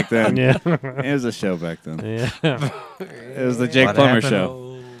show back then. Yeah. It was a show back then. Yeah. It was the Jake What Plummer happened? show.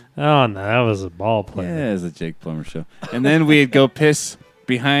 Oh, no, that was a ball player. Yeah, it was a Jake Plummer show. And then we'd go piss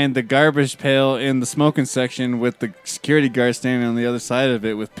behind the garbage pail in the smoking section with the security guard standing on the other side of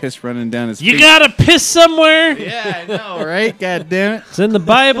it with piss running down his You feet. gotta piss somewhere. Yeah, I know, right? God damn it. It's in the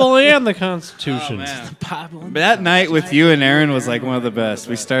Bible and the Constitution. But that night with you and Aaron was like one of the best.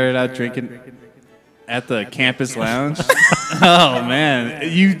 We started out drinking at the campus lounge. Oh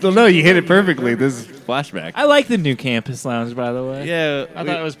man, you hit it perfectly. This is flashback. I like the new campus lounge, by the way. Yeah, I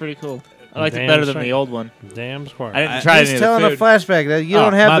thought it was pretty cool. I liked it Damn better than straight. the old one. Damn square. I didn't try any He's of telling the a food. flashback that you Oh,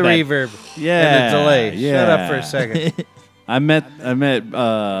 don't have my the bad. reverb yeah, and the delay. Yeah. Shut up for a second. I met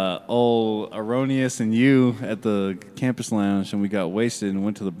old Erroneous and you at the campus lounge, and we got wasted and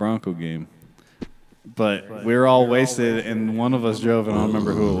went to the Bronco game. But we were all wasted, and one of us drove, and I don't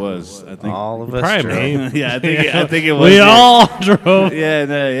remember who it was. I think. All of us Probably drove. me. Yeah, I think it was. We you. all drove. Yeah,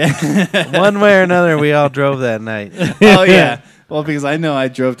 no, yeah. One way or another, we all drove that night. Oh yeah. Well, because I know I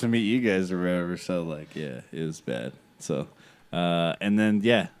drove to meet you guys or whatever, so like, yeah, it was bad. So, and then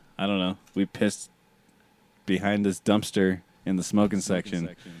yeah, I don't know. We pissed behind this dumpster in the smoking section.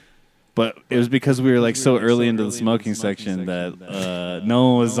 But it was because we were like so early into the smoking section that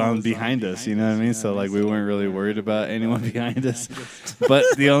no one was on behind us. You know what I mean? So like we weren't really worried about anyone behind us. But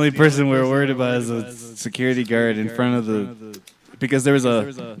the only person we were worried about is a security guard in front of the, because there was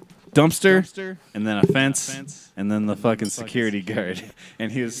a dumpster and then a fence and then the fucking security guard,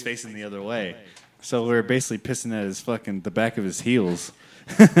 and he was facing the other way. So we were basically pissing at his fucking the back of his heels.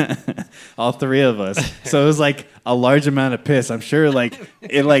 All three of us. So it was like a large amount of piss. I'm sure like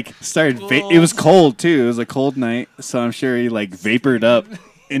it like started it was cold too. It was a cold night, so I'm sure he like vapored up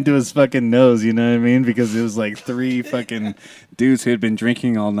into his fucking nose, you know what I mean? Because it was like three fucking dudes who had been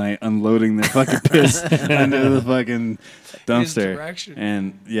drinking all night unloading their fucking piss into the fucking dumpster. direction.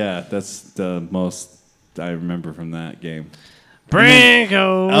 And yeah, that's the most I remember from that game.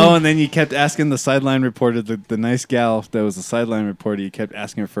 Branco. Oh, and then you kept asking the sideline reporter, the nice gal that was the sideline reporter, you kept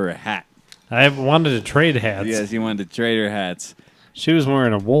asking her for a hat. I wanted to trade hats. Yes, you wanted to trade her hats. She was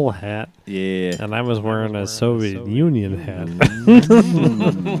wearing a wool hat, Yeah. and I was wearing a Soviet Union hat.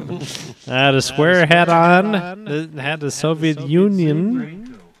 I had a square hat on. It had the Soviet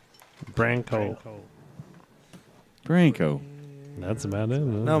Union. Branko. Branko. That's about it.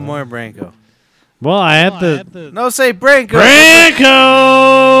 No more Branko. Well, I had the No, say Branko.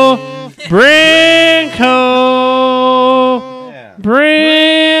 Branko. Branko. Yeah.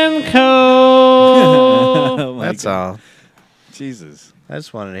 Branko. Oh my That's God. all. Jesus. I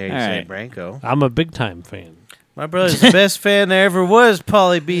just wanted to hear you All say right. Branko. I'm a big time fan. My brother's the best fan there ever was,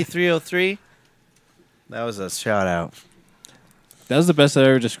 Paulie B303. That was a shout out. That was the best I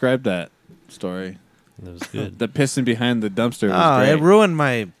ever described that story. It was good. The pissing behind the dumpster was Oh, great. it ruined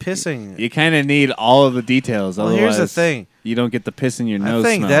my pissing. You kind of need all of the details. Well, here's the otherwise thing. You don't get the piss in your I nose.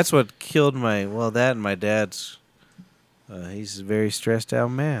 think smell. that's what killed that and my dad's. He's a very stressed out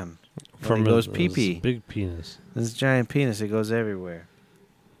man. From goes his pee-pee. big penis. This giant penis, it goes everywhere.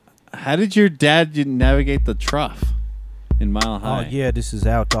 How did your dad navigate the trough in Mile High? Oh yeah, this is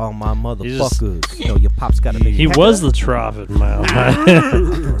out to all my He just- motherfuckers. You know your pops got a big. He was the trough at Mile High.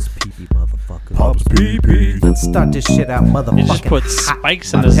 Pops pee-pee, motherfucker. Pops pee-pee. Let's start this shit out, motherfucker. He just put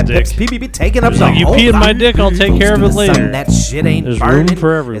spikes in his dick. Pee-pee be taking up He's the like, you whole pee in my lot. dick, I'll take care of it Close to the sun, later. That shit ain't There's burning. room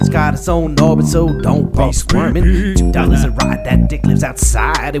for everyone. It's got its own orbit, so don't be squirming. $2 a ride, that dick lives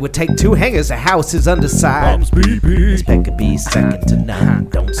outside. It would take 2 hangers to house his underside. This peck could be second to none.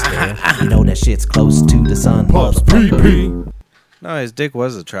 Don't stare. You know that shit's close to the sun. Motherfucker. No, his dick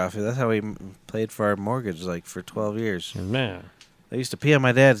was a trophy. That's how he paid for our mortgage, like for 12 years. Man. I used to pee on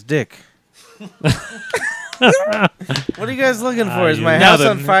my dad's dick. What are you guys looking for? Is my house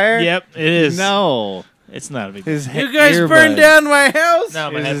on fire? Yep, it is. No. It's not a big His You guys burned down my house?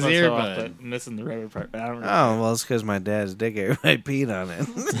 No, my It was his headphones fell off, earbud. but missing the rubber part. I don't really Oh, well, it's because my dad's dick. Everybody peed on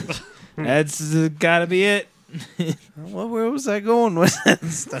it. That's gotta be it. Well, where was I going with that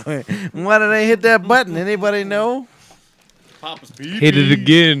story? Why did I hit that button? Anybody know? Hit it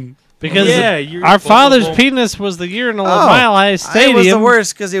again. Because Yeah, you're- our father's penis was the urinal at Oh, Mile High Stadium. It was the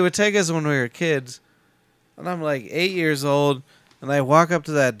worst because he would take us when we were kids. And I'm like 8 years old, and I walk up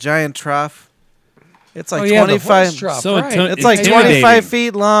to that giant trough. It's like 25. So It's like 25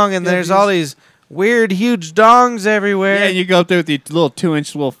 feet long, and there's all these weird, huge dongs everywhere. Yeah, and you go up there with your little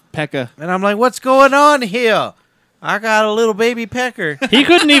 2-inch little pecker. And I'm like, what's going on here? I got a little baby pecker. He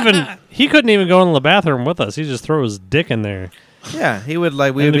couldn't even go in the bathroom with us. He just throw his dick in there. Yeah, he would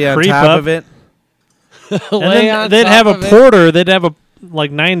like we And would to be on creep top up. of it. And then they'd have a porter. They'd have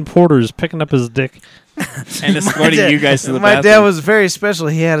like 9 porters picking up his dick. And escorting you guys to the My bathroom. dad was very special.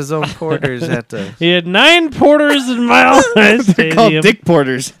 He had his own porters at the. He had 9 porters in Mile High They're Stadium. called dick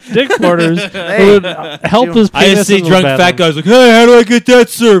porters. Dick porters who Hey, would help his penis. I see in the drunk fat bathroom. guys like, hey, how do I get that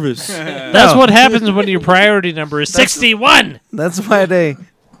service? That's what happens when your priority number is 61. That's why they.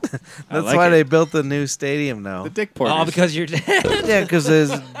 That's like why it. they built the new stadium now. The dick porters. Oh, because you're dead. Yeah, because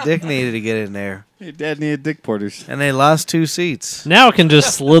his dick needed to get in there, Your dad needed dick porters. and they lost 2 seats. Now it can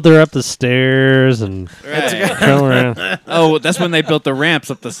just slither up the stairs and Right. curl around. Oh, that's when they built the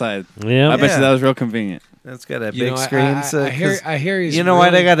ramps up the side. I Yeah. bet Yeah. you that was real convenient. That's got that You big know, screen. so- I hear he's you know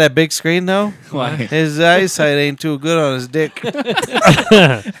why they really- got that big screen though? Why? His eyesight ain't too good on his dick.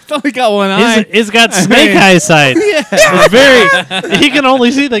 It's only got one eye. He's got snake eyesight. It's very. He can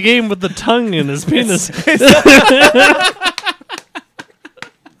only see the game with the tongue in his penis.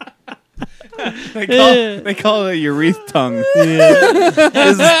 They call it a urethra tongue. His- you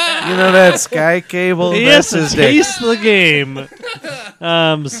know that sky cable? He That's has his to dick. taste the game.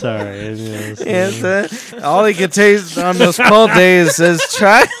 I'm sorry. Yes. Yes, all he can taste on those cold days is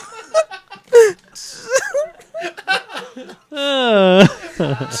try.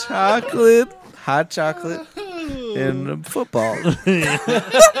 Chocolate, hot chocolate, and football.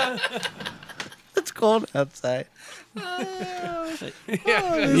 It's cold outside. You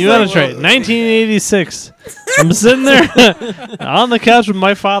want to try it? 1986. I'm sitting there on the couch with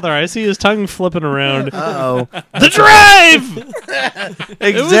my father. I see his tongue flipping around. Uh oh. The drive!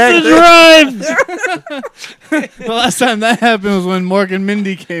 It was the drive! The last time that happened was when Mork and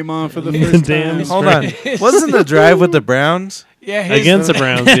Mindy came on for the first Damn time. Hold on. Wasn't the drive with the Browns? Yeah, Against the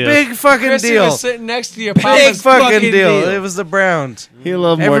Browns, yes. Big fucking Chrissy deal. was sitting next to your Big papa's fucking deal. It was the Browns. He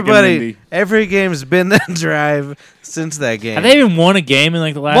loved Mork and Everybody, Mindy. every game's been that drive since that game. Have they even won a game in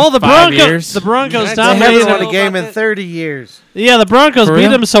like the last the 5 years? Broncos They dominated. haven't won a game in 30 years. Yeah, the Broncos For beat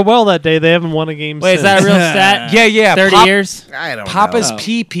real? them so well that day they haven't won a game Wait, since. is that a real stat? Yeah. 30 years? I don't Papa's know.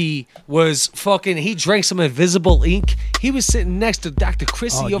 pee-pee was fucking. He drank some invisible ink. He was sitting next to Dr.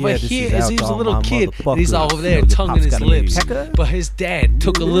 Chrissy over here as he was a little kid. And he's all over there, tongue in his lips. But his dad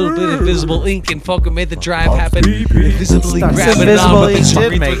took a little bit of invisible ink and fucking made the drive happen. Invisibly grabbing it Invisible on ink the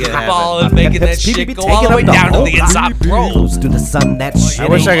did make it happen. ball and making that shit go all the way down to the inside, bro. Close to the sun, that shit I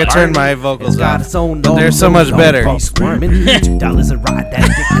wish I ain't could turn burning. my vocals It's got up. its own But they're so much better. Squirming. $2 a ride, that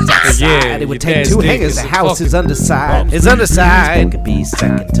dick is outside. Yeah, It would your take dad's 2 dick hangers. is The a house is fucking- underside. It's underside. This could be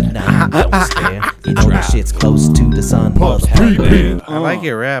second to none. Don't stare. You know that shit's close to the sun. I like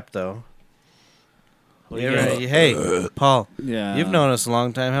your rap, though. Hey, Paul, Yeah. you've known us a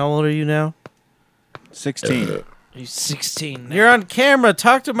long time. How old are you now? 16. He's 16 now. You're on camera.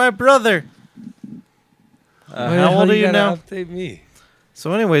 Talk to my brother. How old are you now? Update me.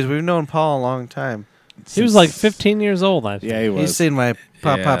 So, anyways, we've known Paul a long time. He was like 15 years old, I think. Yeah, he was. He's seen my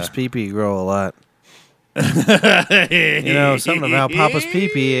Yeah. Pop's pee-pee grow a lot. You know, something about Papa's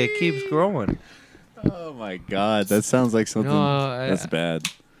pee-pee, it keeps growing. Oh my god, that sounds like something that's bad.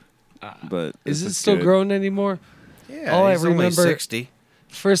 But Is it it's still good. growing anymore? Yeah, All I he's only remember- 60.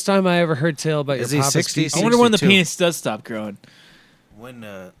 First time I ever heard tale about Is your he Papa's 60? pee-pee. I wonder when the 62. penis does stop growing. When?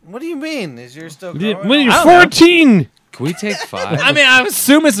 What do you mean? Is yours still growing? When you're I don't know. 14! Can we take 5? I mean, I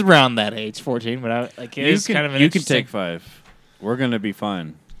assume it's around that age, 14, but it You is can, kind of an you can interesting- take 5. We're gonna be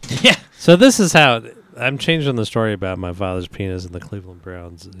fine. Yeah. So this is how I'm changing the story about my father's penis and the Cleveland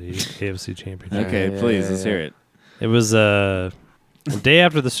Browns, the AFC Championship. Okay, please let's hear it. It was the day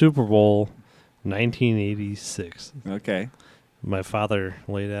after the Super Bowl, 1986. Okay. My father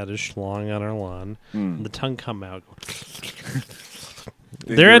laid out his schlong on our lawn. Hmm. And the tongue come out.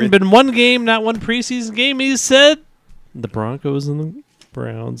 There hadn't been one game, not one preseason game. He said the Broncos and the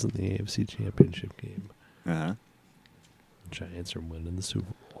Browns in the AFC Championship game. Uh-huh. Giants are winning the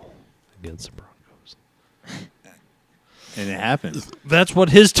Super Bowl against the Broncos. And it happened. That's what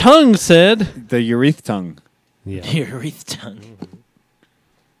his tongue said. The urethra tongue. Yeah, Your wreath tongue.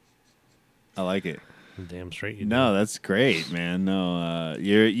 I like it. damn straight you No, that's great, man. No,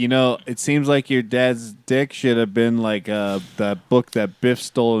 it seems like your dad's dick should have been like that book that Biff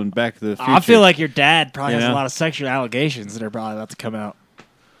stole in Back to the Future. I feel like your dad probably You has know? a lot of sexual allegations that are probably about to come out.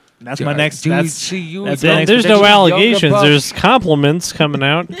 And that's my Dude, next. dude, That's see you. that's There- my there's next no prediction. allegations. buck. There's compliments coming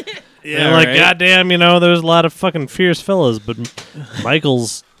out. yeah, Like, right? goddamn, there's a lot of fucking fierce fellas, but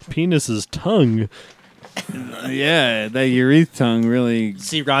Michael's penis's tongue. Yeah, that urethra tongue really.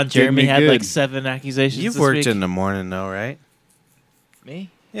 See, Ron Did Jeremy me had like good. 7 accusations. You've this worked week. in the morning, though, right? Me?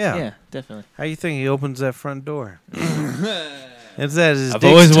 Yeah. Yeah, definitely. How you think he opens that front door? It's that his I've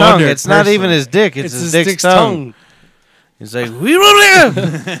dick's always tongue. wondered It's not even personally. his dick. It's, It's his his dick's tongue. He's like, we don't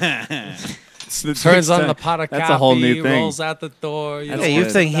live. Turns on the pot of coffee. That's a whole new thing. Rolls out the door. You That's know, Hey, you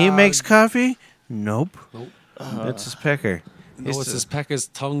good. think he dog. makes coffee? Nope. That's his pecker. No, it's his Pecker's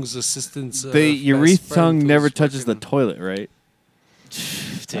tongue's assistant's. The best urethra friend tongue who's never touches the working- toilet, right?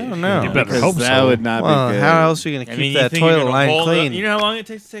 I don't know. You better Because hope that so. would not Well, be good. how else are you going to keep that toilet line clean? You know how long it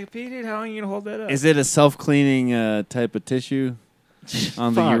takes to take a pee, dude? How long are you gonna hold that up? Is it a self-cleaning type of tissue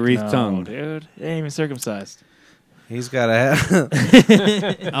on the Fuck urethra no, tongue? dude. It ain't even circumcised. He's got to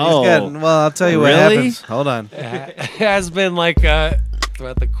have. Oh, Well, I'll tell you what Really? happens. Hold on. It has been like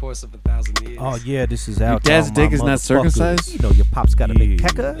throughout the course of 1,000 years. Oh yeah, this is out. dad's all my dick is not motherfuckers. circumcised? You know your pop's got a big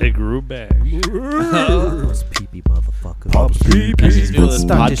pecker. It grew back. It's pee-pee, motherfucker. That's just new to this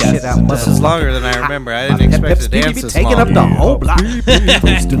Start this podcast. shit out, This is longer than I remember. I didn't expect to dance this taking long. up the whole block.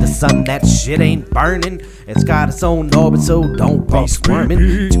 Close to the sun, that shit ain't burning. It's got its own orbit, so don't be squirming.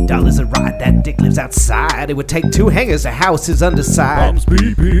 $2 a ride, that dick lives outside. It would take 2 hangers, a house is underside.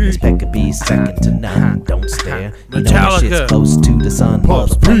 This peck could be second to none. Don't stare. You know that shit's Metallica. close to the sun,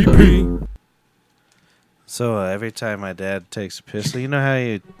 motherfucker. So every time my dad takes a piss, you know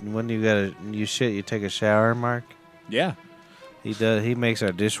how when you shit, you take a shower, Mark? yeah. He does. He makes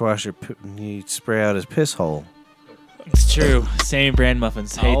our dishwasher. He spray out his piss hole. It's true. Same brand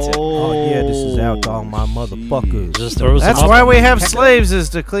muffins hates it. Oh yeah, this is out to all my motherfuckers. Just throws That's them why up. we have slaves, is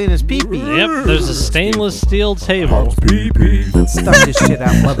to clean his pee-pee. Yep, there's a stainless steel table. Start this shit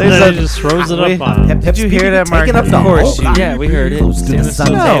out, There's Then a- he just throws it Wait, up on him. Did you hear that, Mark? Taking up the Of course whole block. Yeah, we heard it. Close to the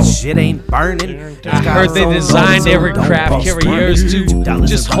sun, No. that shit ain't burning. I heard they designed every craft carriers to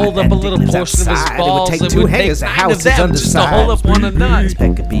just hold up a little portion of his balls. It would It take 2 would hangers, take a 9 house of is them just to undersized. hold up one a nut. This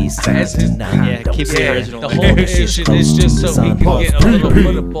peck could be second As to his- none. yeah, Don't keep the stare. original. The whole issue is just so he can get a little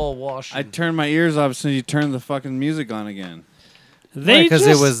bit of ball wash. I turned my ears off as soon as you turned the fucking music on again. Because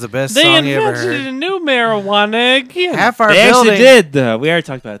it was the best They song you ever invented heard. a new marijuana again. Half our They building, actually did, though. We already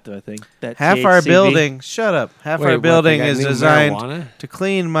talked about it, though, I think. That half our THCV. building. Shut up. Half Wait, our what, they building got is new designed marijuana? to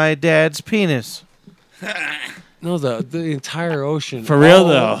clean my dad's penis. No, the entire ocean. For real, all,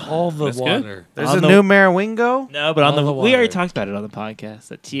 though. All the That's good. water. There's On a the- new Marawingo. No, but on All the the we already water. talked about it on the podcast.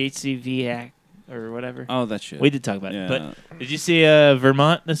 That THCV Act or whatever. Oh, that shit. We did talk about Yeah. it. But did you see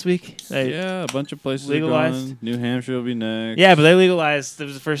Vermont this week? Yeah, a bunch of places legalized. Are going. New Hampshire will be next. Yeah, but they legalized. It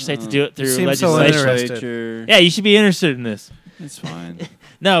was the first state to do it through seem so legislation. interested. Yeah, you should be interested in this. It's fine.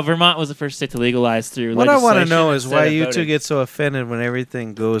 No, Vermont was the first state to legalize through What I legislation. want to know is instead why of you two voting. get so offended when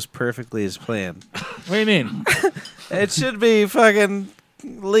everything goes perfectly as planned. What do you mean? It should be fucking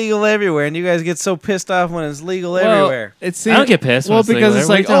legal everywhere, and you guys get so pissed off when it's legal everywhere. It's I don't get pissed. when Well, it's legal. because it's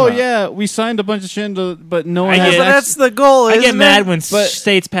What are you like, talking oh about? yeah, we signed a bunch of shit, but no one I has. get- But that's the goal, I isn't get mad it? when But-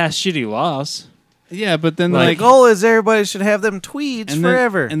 states pass shitty laws. Yeah, but then The like, goal is everybody should have them tweeds and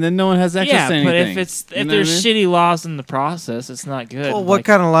forever. and then no one has access to Yeah, but anything. if it's You if know there's what I mean? shitty laws in the process, it's not good. well, what Like,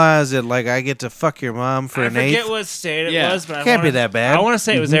 kind of law is it? Like I get to fuck your mom for I an forget eighth? what state it Yeah. was, but I Can't be wanna- that bad. I want to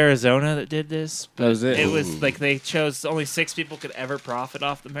say it was Arizona that did this. That was it. It was like they chose only 6 people could ever profit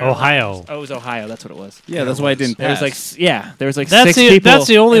off the marijuana. Ohio. Oh, it was Ohio. That's what it was. Yeah, that's why it didn't There was pass. like there was like That's 6 the people. that's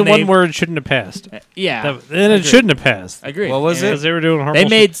the only and they- one where it shouldn't have passed. Yeah, That- and it agree. shouldn't have passed I agree. What was because it? they were doing horrible. They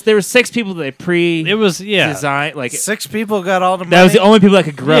made there were 6 people that they pre It was designed like 6 people got all the money. that was the only people that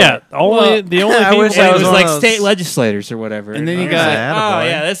could grow. Yeah, it. only the only I people. wish And I it was was one like of those- state legislators or whatever. And then you I was got- like, Attaboy. oh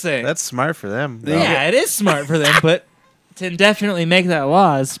yeah, this thing. That's smart for them. Then you yeah, it is smart for them, but to indefinitely make that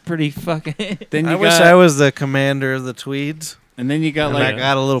law is pretty fucking. Then you I got, wish I was the commander of the tweeds. and then you got And like I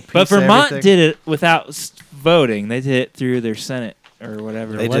got a little piece But of Vermont everything. did it without voting. They did it through their Senate or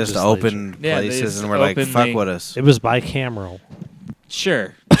whatever. They just legislature. opened Yeah, they places just and were like, opened fuck the- with us. It was bicameral.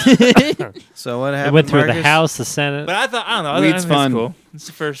 Sure. So what happened, It went through the Marcus? House, the Senate. But I thought I don't know. I Weed's think it's fun. cool. It's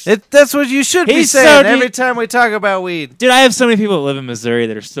the first. That's what you should be He's saying so every deep- time we talk about weed. Dude, I have so many people that live in Missouri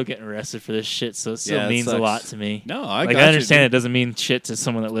that are still getting arrested for this shit, so it still Yeah, it means a sucks. lot to me. no, I Like got I you, understand dude. it doesn't mean shit to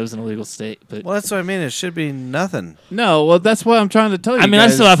someone that lives in a legal state, but Well, that's what I mean. It should be nothing. No, well, that's what I'm trying to tell you. I mean, I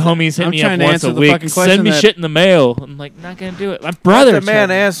guys. still have homies hit I'm me trying up to once answer a the week. fucking question Send me that- shit in the mail. I'm like, not gonna do it. My brother. Let the man told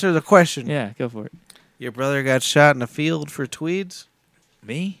me. answer the question. Yeah, go for it. Your brother got shot in a field for tweeds?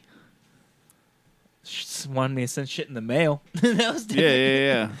 Me? Just wanted me to send shit in the mail. That was Yeah, yeah,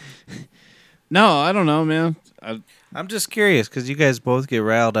 yeah. No, I don't know, man. I'm just curious because you guys both get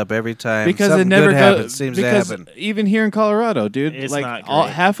riled up every time Because something it never good goes. happens, seems Because to happen. even here in Colorado, dude, It's like not great.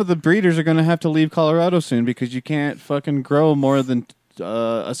 half of the breeders are going to have to leave Colorado soon because you can't fucking grow more than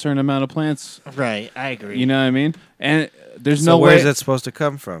a certain amount of plants. Right, I agree. You know what I mean? And there's So no where's way. it supposed to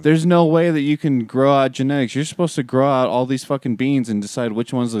come from? There's no way that you can grow out genetics. You're supposed to grow out all these fucking beans and decide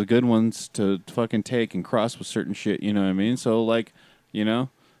which ones are the good ones to fucking take and cross with certain shit. You know what I mean? So like, you know,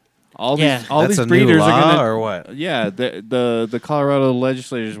 all Yeah. these all That's these a breeders new law are gonna. or what? Yeah, the Colorado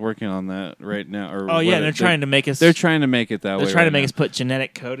legislature is working on that right now. Or oh yeah, what- they're trying to make us. They're trying to make it that way. They're trying to right make now. us put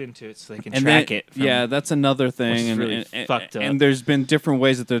genetic code into it so they can And track that- it. From, yeah, that's another thing, is and, really and, fucked up. and there's been different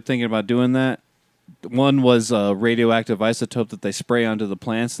ways that they're thinking about doing that. One was a radioactive isotope that they spray onto the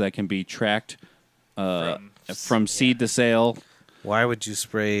plants that can be tracked from seed to sale. Why would you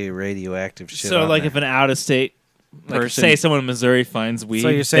spray radioactive shit So on like there? if an out of state, like Person- say someone in Missouri finds weed. So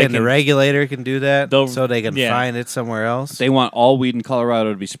you're they saying the can- regulator can do that They'll- so they can yeah. find it somewhere else? They want all weed in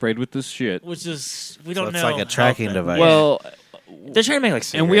Colorado to be sprayed with this shit. which is we So don't it's know. like a tracking how- device. Well, they're trying to make like,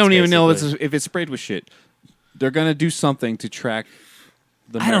 and we don't cigarettes, even know basically. if it's sprayed with shit. They're gonna do something to track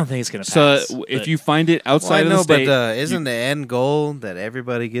the. I don't think it's gonna So pass. if but- you find it Well, outside I of know, the state, but isn't the end goal that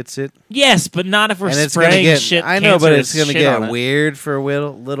everybody gets it? yes, but not if we're And it's gonna spraying get. shit. I know, but it's cancerous gonna shit on get it. weird for a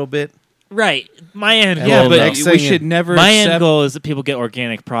little bit. Right, my end And goal. yeah, well, but next we thing should never. my accept, end goal is that people get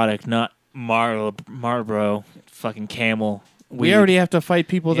organic product, not Marlboro, fucking Camel. We weed. already have to fight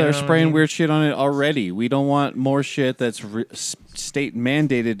people You that know are what I spraying mean? weird shit on it already. We don't want more shit that's state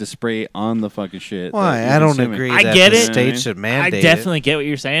mandated to spray on the fucking shit. Why? that you're I don't consuming. agree. I that get the it. state should mandate I definitely get what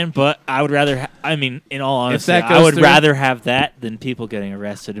you're saying, but I would rather. I mean, in all honesty, that I goes would through- rather have that than people getting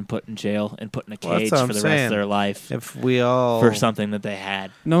arrested and put in jail and put in a Well, that's cage what for I'm the rest saying. of their life it. If we all for something that they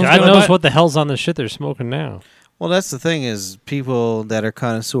had. No one's God gonna knows buy- what the hell's on the shit they're smoking now. Well, that's the thing is people that are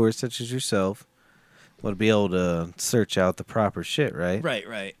connoisseurs such as yourself would be able to search out the proper shit, right?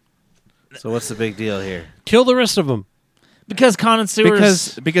 Right. So what's the big deal here? Kill the rest of them. Because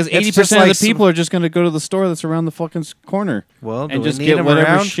connoisseurs. because It's 80% just of like the people are just going to go to the store that's around the fucking corner Well, do and we just need get them whatever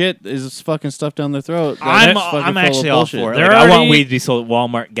around? shit is fucking stuffed down their throat. I'm that's fucking full of actually all bullshit. for it. They're Like, I want already- weed to be sold at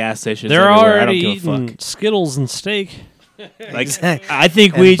Walmart gas stations. They're everywhere. already I don't give a eating fuck. Skittles and steak. Like, I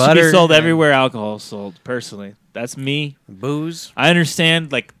think And weed should be butter sold and- everywhere alcohol is sold. Personally, That's me. Booze. I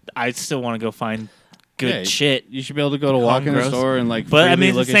understand. Like, I still want to go find good Yeah, shit. You should be able to go to walk in the Gross. store and like. But I freely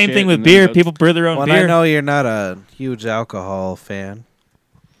mean, look it's the at same shit thing with and then beer. go- People brew their own Well, beer. I know you're not a huge alcohol fan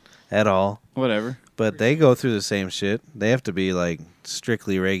at all, Whatever. but they go through the same shit. They have to be like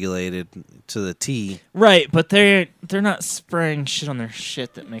strictly regulated to the T. Right, but they're not spraying shit on their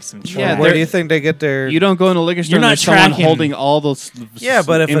shit that makes them trash. Yeah, Where they're- do you think they get their? You don't go in a liquor store You're and not there's someone tracking- holding all those. Yeah,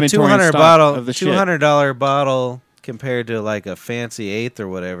 but if a inventory and $200 stock bottle, of the shit. $200 bottle compared to like a fancy eighth or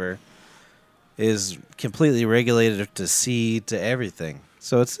whatever, is completely regulated to C to everything.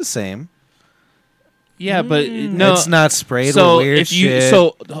 So it's the same. Yeah, but no, it's not sprayed so with weird if you shit.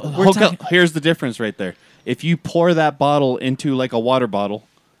 so We're hook talking- up, here's the difference right there. If you pour that bottle into like a water bottle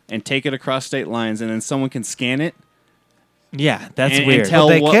and take it across state lines, and then someone can scan it, Yeah, that's And weird. tell-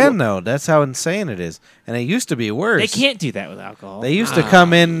 But they what- can though. That's how insane it is. And it used to be worse. They can't do that with alcohol. They used to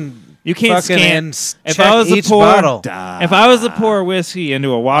come in. You can't fucking scan- and if check I was a each poor- bottle. If I was to pour whiskey into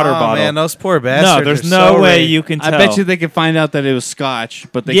a water Oh, bottle, man, those poor bastards. no, there's are no so way rigged. you can I tell. bet you they could find out that it was Scotch,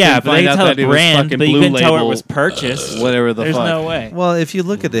 but they yeah, couldn't but they find can out tell that the it was brand, fucking but you blue couldn't tell where it label, was purchased. whatever the There's fuck. no way. Well, if you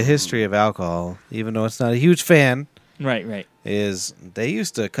look at the history of alcohol, even though it's not a huge fan, Right. is they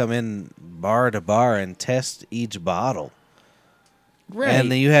used to come in bar to bar and test each bottle. Right.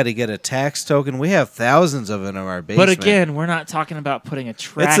 And then you had to get a tax token. We have thousands of them in our basement. But again, we're not talking about putting a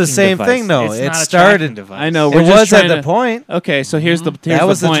tracking it's the same device. thing, though. It's It not a started. tracking device. I know. It We're just was at trying the to- point. Okay, so here's the That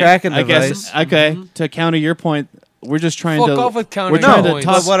was the point. tracking I guess. device. Okay, to counter your point, we're just trying Fuck to. off with counter we're trying No, to but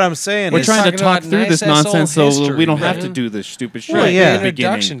talk. what I'm saying We're is, trying to talking talk about through this nice-ass old nonsense so history, we don't have man. to do this stupid shit. Well, at yeah. the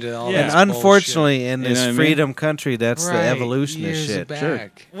beginning. Introduction to all Yeah. this and unfortunately, in You this know what I mean? freedom country, that's bullshit. the Right, evolution of years shit.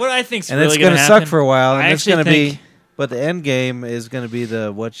 back. What I think's And really it's going to happen, suck for a while, I and it's actually going to be. think- But the end game is going to be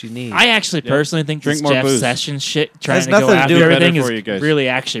the what you need. I actually personally think Drink this more Jeff booze. Sessions shit trying Has to go nothing to after do with- everything Better for is you guys. really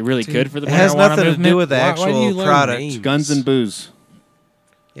actually really good for the it has marijuana nothing movement. to do with the Why do you actual learn product. names? Guns and booze.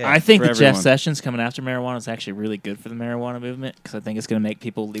 Yeah. I think for that Jeff everyone. Sessions coming after marijuana is actually really good for the marijuana movement because I think it's going to make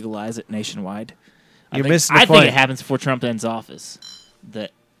people legalize it nationwide. You're missing the I think point. it happens before Trump ends office.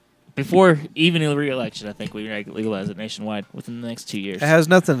 That before even the re-election, I think we legalize it nationwide within the next 2 years. It has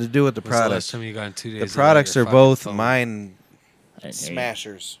nothing to do with the When's the last product. time you got in 2 The days products are without your both fucking phone? mind I didn't hear you.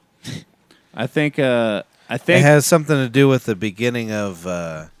 smashers. I think. I It think. has something to do with the beginning of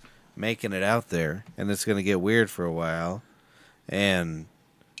making it out there, and it's going to get weird for a while. And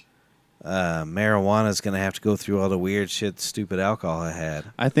marijuana is going to have to go through all the weird shit stupid alcohol had.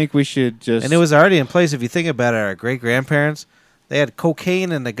 I think we should just. And it was already in place. If you think about it, our great-grandparents, they had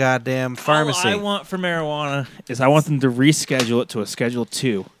cocaine in the goddamn pharmacy. All I want for marijuana is I want them to reschedule it to a Schedule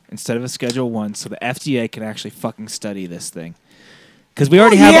 2 instead of a Schedule 1 so the FDA can actually fucking study this thing. Because we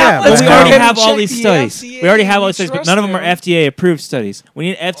already have, yeah, all, let's we go already ahead have and all check these the studies. FDA We already have all these and studies, but none of them are trust FDA approved studies. We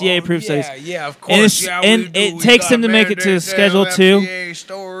need FDA approved studies. Yeah, of And, course. it's- and it takes them to make it to Schedule 2.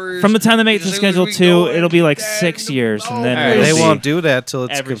 From the time they make it to Schedule 2, it'll be like 6 years, and then Alright, it'll They be- won't do that till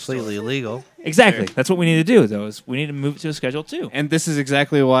it's every completely store. legal. Exactly. That's what we need to do, though. Is we need to move it to a Schedule 2. And this is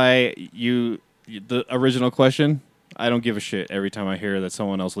exactly why the original question. I don't give a shit every time I hear that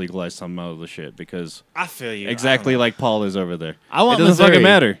someone else legalized some other shit because I feel you. exactly like Paul is over there. I want it doesn't fucking Missouri.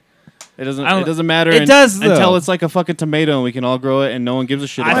 matter. It doesn't. I don't- It doesn't matter. It does, though. until it's like a fucking tomato and we can all grow it and no one gives a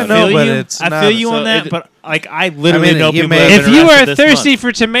shit I about know, feel but you. it's I not- feel you so on that, it- but like I literally I mean, know you people. may- that have If been you arrested are this thirsty month.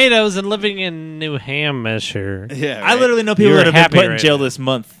 for tomatoes and living in New Hampshire, it. Yeah, I right? literally know people You're that have been happy put in right jail now. this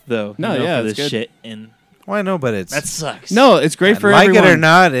month, though. No, you know, yeah, for it's this good. shit, and Well, I know, but it's that sucks. No, it's great for like everyone. it or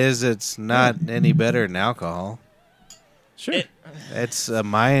not. Is it's not any better than alcohol. Sure. It's a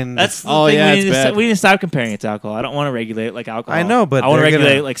mind. that's the Oh, thing. yeah, we, it's need to bad. we need to stop comparing it to alcohol. I don't want to regulate it like alcohol. I know, but I want to they're regulate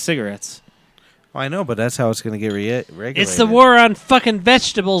gonna- it like cigarettes. I know, but that's how it's going to get regulated. it's the war on fucking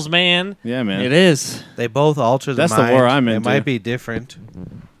vegetables, man. Yeah, man. It is. They both alter the That's the mind. war I'm They into. might be different,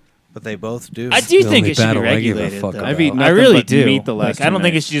 but they both do. I do The think only it should be battle I give a regulated. fuck though. about. I've eaten I nothing really but do. meat the last Like, I don't two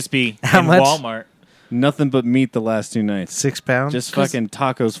think it nights. should just be How in much? Walmart. Nothing but meat the last 2 nights. 6 pounds. Just fucking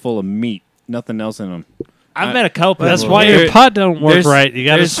tacos full of meat. Nothing else in them. I've met a couple. That's people why that- your pot don't work there's- right. You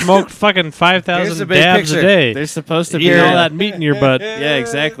got to there's- smoke fucking Here's 5,000 the big dabs a picture. day. They're supposed to You be get all that meat in your butt. Yeah,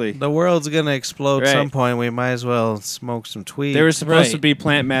 exactly. The world's going to explode Right. some point. We might as well smoke some tweed. There was supposed to Right. be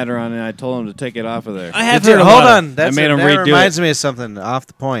plant matter on it. I told them to take it off of there. I have Did you- heard a hold lot on. That's made 'em that redo reminds it. me of something off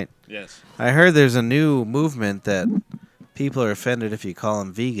the point. Yes. I heard there's a new movement that people are offended if you call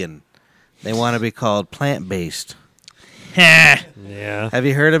them vegan. They want to be called plant-based. Yeah. Have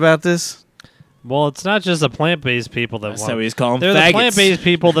you heard about this? Well, it's not just the plant-based people that That's want. how we just call them They're the faggots. plant-based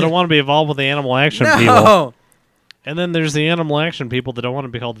people that don't want to be involved with the animal action people. No. And then there's the animal action people that don't want to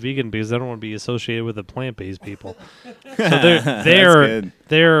be called vegan because they don't want to be associated with the plant-based people. So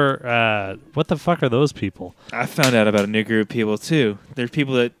they're what the fuck are those people? I found out about a new group of people too. There's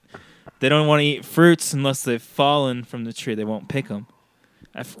people that they don't want to eat fruits unless they've fallen from the tree. They won't pick them.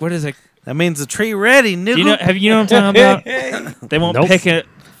 What is it? That means the tree ready, nigga. You know what I'm talking about? They won't pick a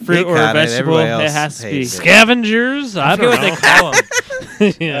fruit or a vegetable. It has to be scavengers. I don't know what they call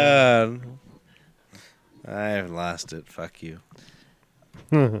them. Yeah. I've lost it. Fuck you.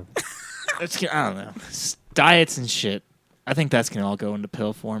 I don't know. Diets and shit. I think that's going to all go into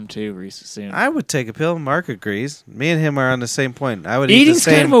pill form too soon. I would take a pill. Mark agrees. Me and him are on the same point. I would Eating's eat the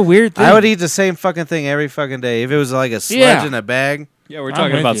same. kind of a weird thing. I would eat the same fucking thing every fucking day. If it was like a sludge in a bag. Yeah, we're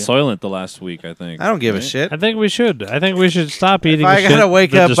talking about Soylent the last week, I think. I don't give a shit. I think we should. I think we should stop eating I shit gotta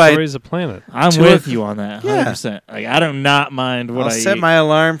wake that up by destroys the planet. I'm with you on that, 100%. Yeah. Like, I do not mind what I'll I set eat. my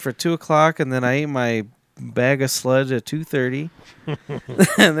alarm for 2:00, and then I eat my bag of sludge at 2:30. And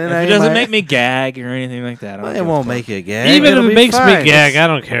then if it doesn't make me gag or anything like that. It won't make you gag. Even if It'll it be makes fine. me gag, I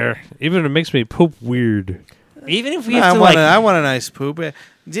don't care. Even if it makes me poop weird. Even if we No, have to I want a nice poop.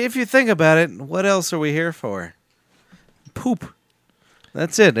 If you think about it, what else are we here for? Poop.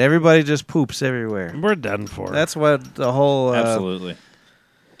 That's it. Everybody just poops everywhere. We're done for. That's what the whole. Absolutely.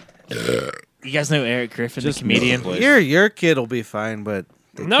 You guys know Eric Griffin, the comedian? Your kid will be fine, but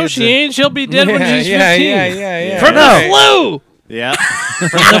no, she ain't. She'll be dead when she's 15. Yeah. From the flu. Yeah.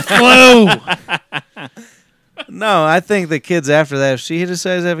 From the flu. No, I think the kids after that, if she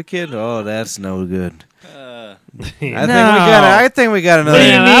decides to have a kid, that's no good. I think we got another.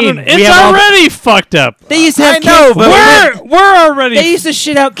 What do you mean? It's already fucked up. They used to have know, kids. but We're already. They used to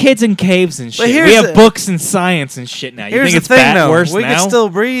shit out kids in caves and shit. here's We have the- books and science and shit now. You Here's think the it's thing, though. worse We now? can still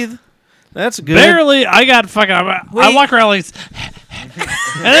breathe. That's good. Barely. I got fucking. I walk around like.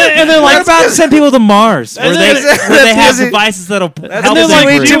 and then What like. about send people to Mars where they, that's where they have because devices that'll help and them then like,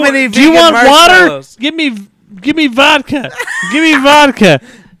 breathe? way too many Do you vegan want water? marshmallows. Give me vodka. Give me vodka.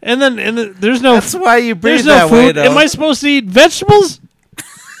 And then there's no. That's why you breathe There's no that way, food. though. Am I supposed to eat vegetables?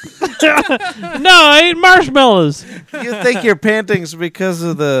 No, I ate marshmallows. You think you're panting because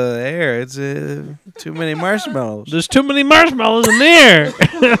of the air. It's too many marshmallows. There's too many marshmallows in the air.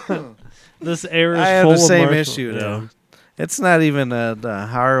 This air is I have full the of same marshmallows. issue, Yeah. though. It's not even the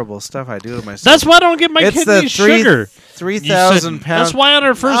horrible stuff I do to myself. That's why I don't give my it's kid the any sugar. 3,000 pounds. That's why on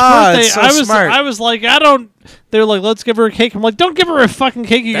her first Ah, birthday, it's so I smart. was like, I don't. They're like, let's give her a cake. I'm like, don't give her a fucking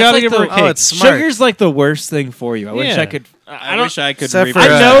cake. You That's gotta like give her a the- cake. it's smart. Sugar's like the worst thing for you. I wish Yeah. I could. I wish I could. Except for,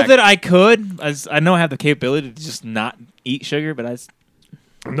 reverse I know back. that I could. I know I have the capability to just not eat sugar, but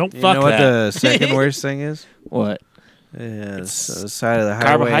Nope. You fuck know what that. the second worst thing is? What? It's the side of the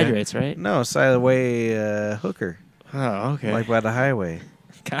highway. Carbohydrates, right? No, side of the way hooker. Oh, okay. Like by the highway.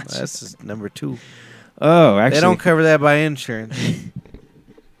 Gotcha. That's number 2. Oh, actually, They don't cover that by insurance.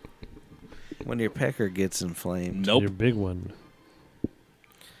 When your pecker gets inflamed. Nope. Your big one.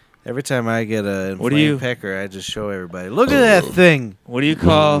 Every time I get a What do inflamed you- pecker, I just show everybody. Look at that thing. What do you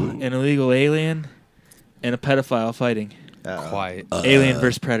call an illegal alien and a pedophile fighting? Quiet. Alien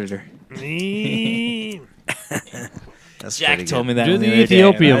versus predator. That's Jack pretty told good. me that Do one the other day,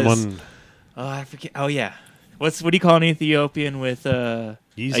 Ethiopian and I was- one. Oh, I forget. Oh, yeah. What do you call an Ethiopian with a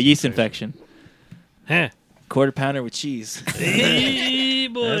yeast infection? Huh. Quarter pounder with cheese. Hey,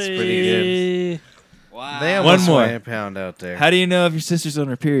 boy. That's pretty good. They One almost more. weigh a pound out there. How do you know if your sister's on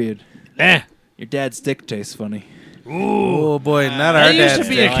her period? Eh. Your dad's dick tastes funny. Oh boy, not our That used dad's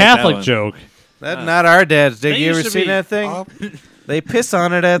to be a dick. I like that Catholic one. joke. Not our dad's dick. They You ever used to seen be- that thing? They piss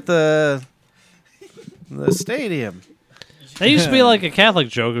on it at the stadium. That used to be like a Catholic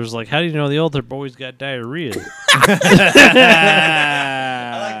joke. It was like, how do you know the altar boy's got diarrhea? Isn't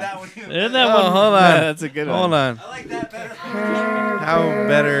that Oh, one? hold on. That's a good one. Hold on. I like that better. How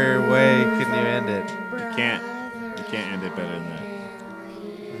better way can you end it? You can't end it better than that.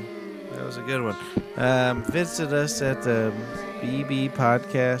 That was a good one. Visit us at the BB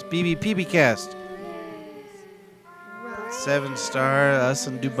Podcast, BBPB Cast. 7-star, us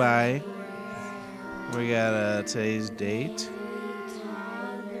in Dubai. We got today's date.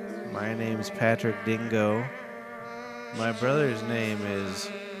 My name is Patrick Dingo. My brother's name is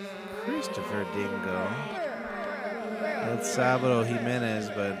Christopher Dingo. That's Sabado Jimenez,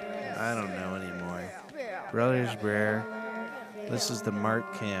 but I don't know anymore. Brothers Brer. This is the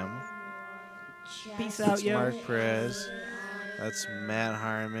Mark Cam. Peace That's Mark Perez. That's Matt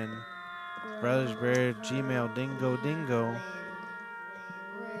Harmon. Brothers Brer, Gmail, Dingo.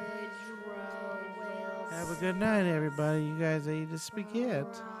 Have a good night, everybody. You guys ate the spaghetti.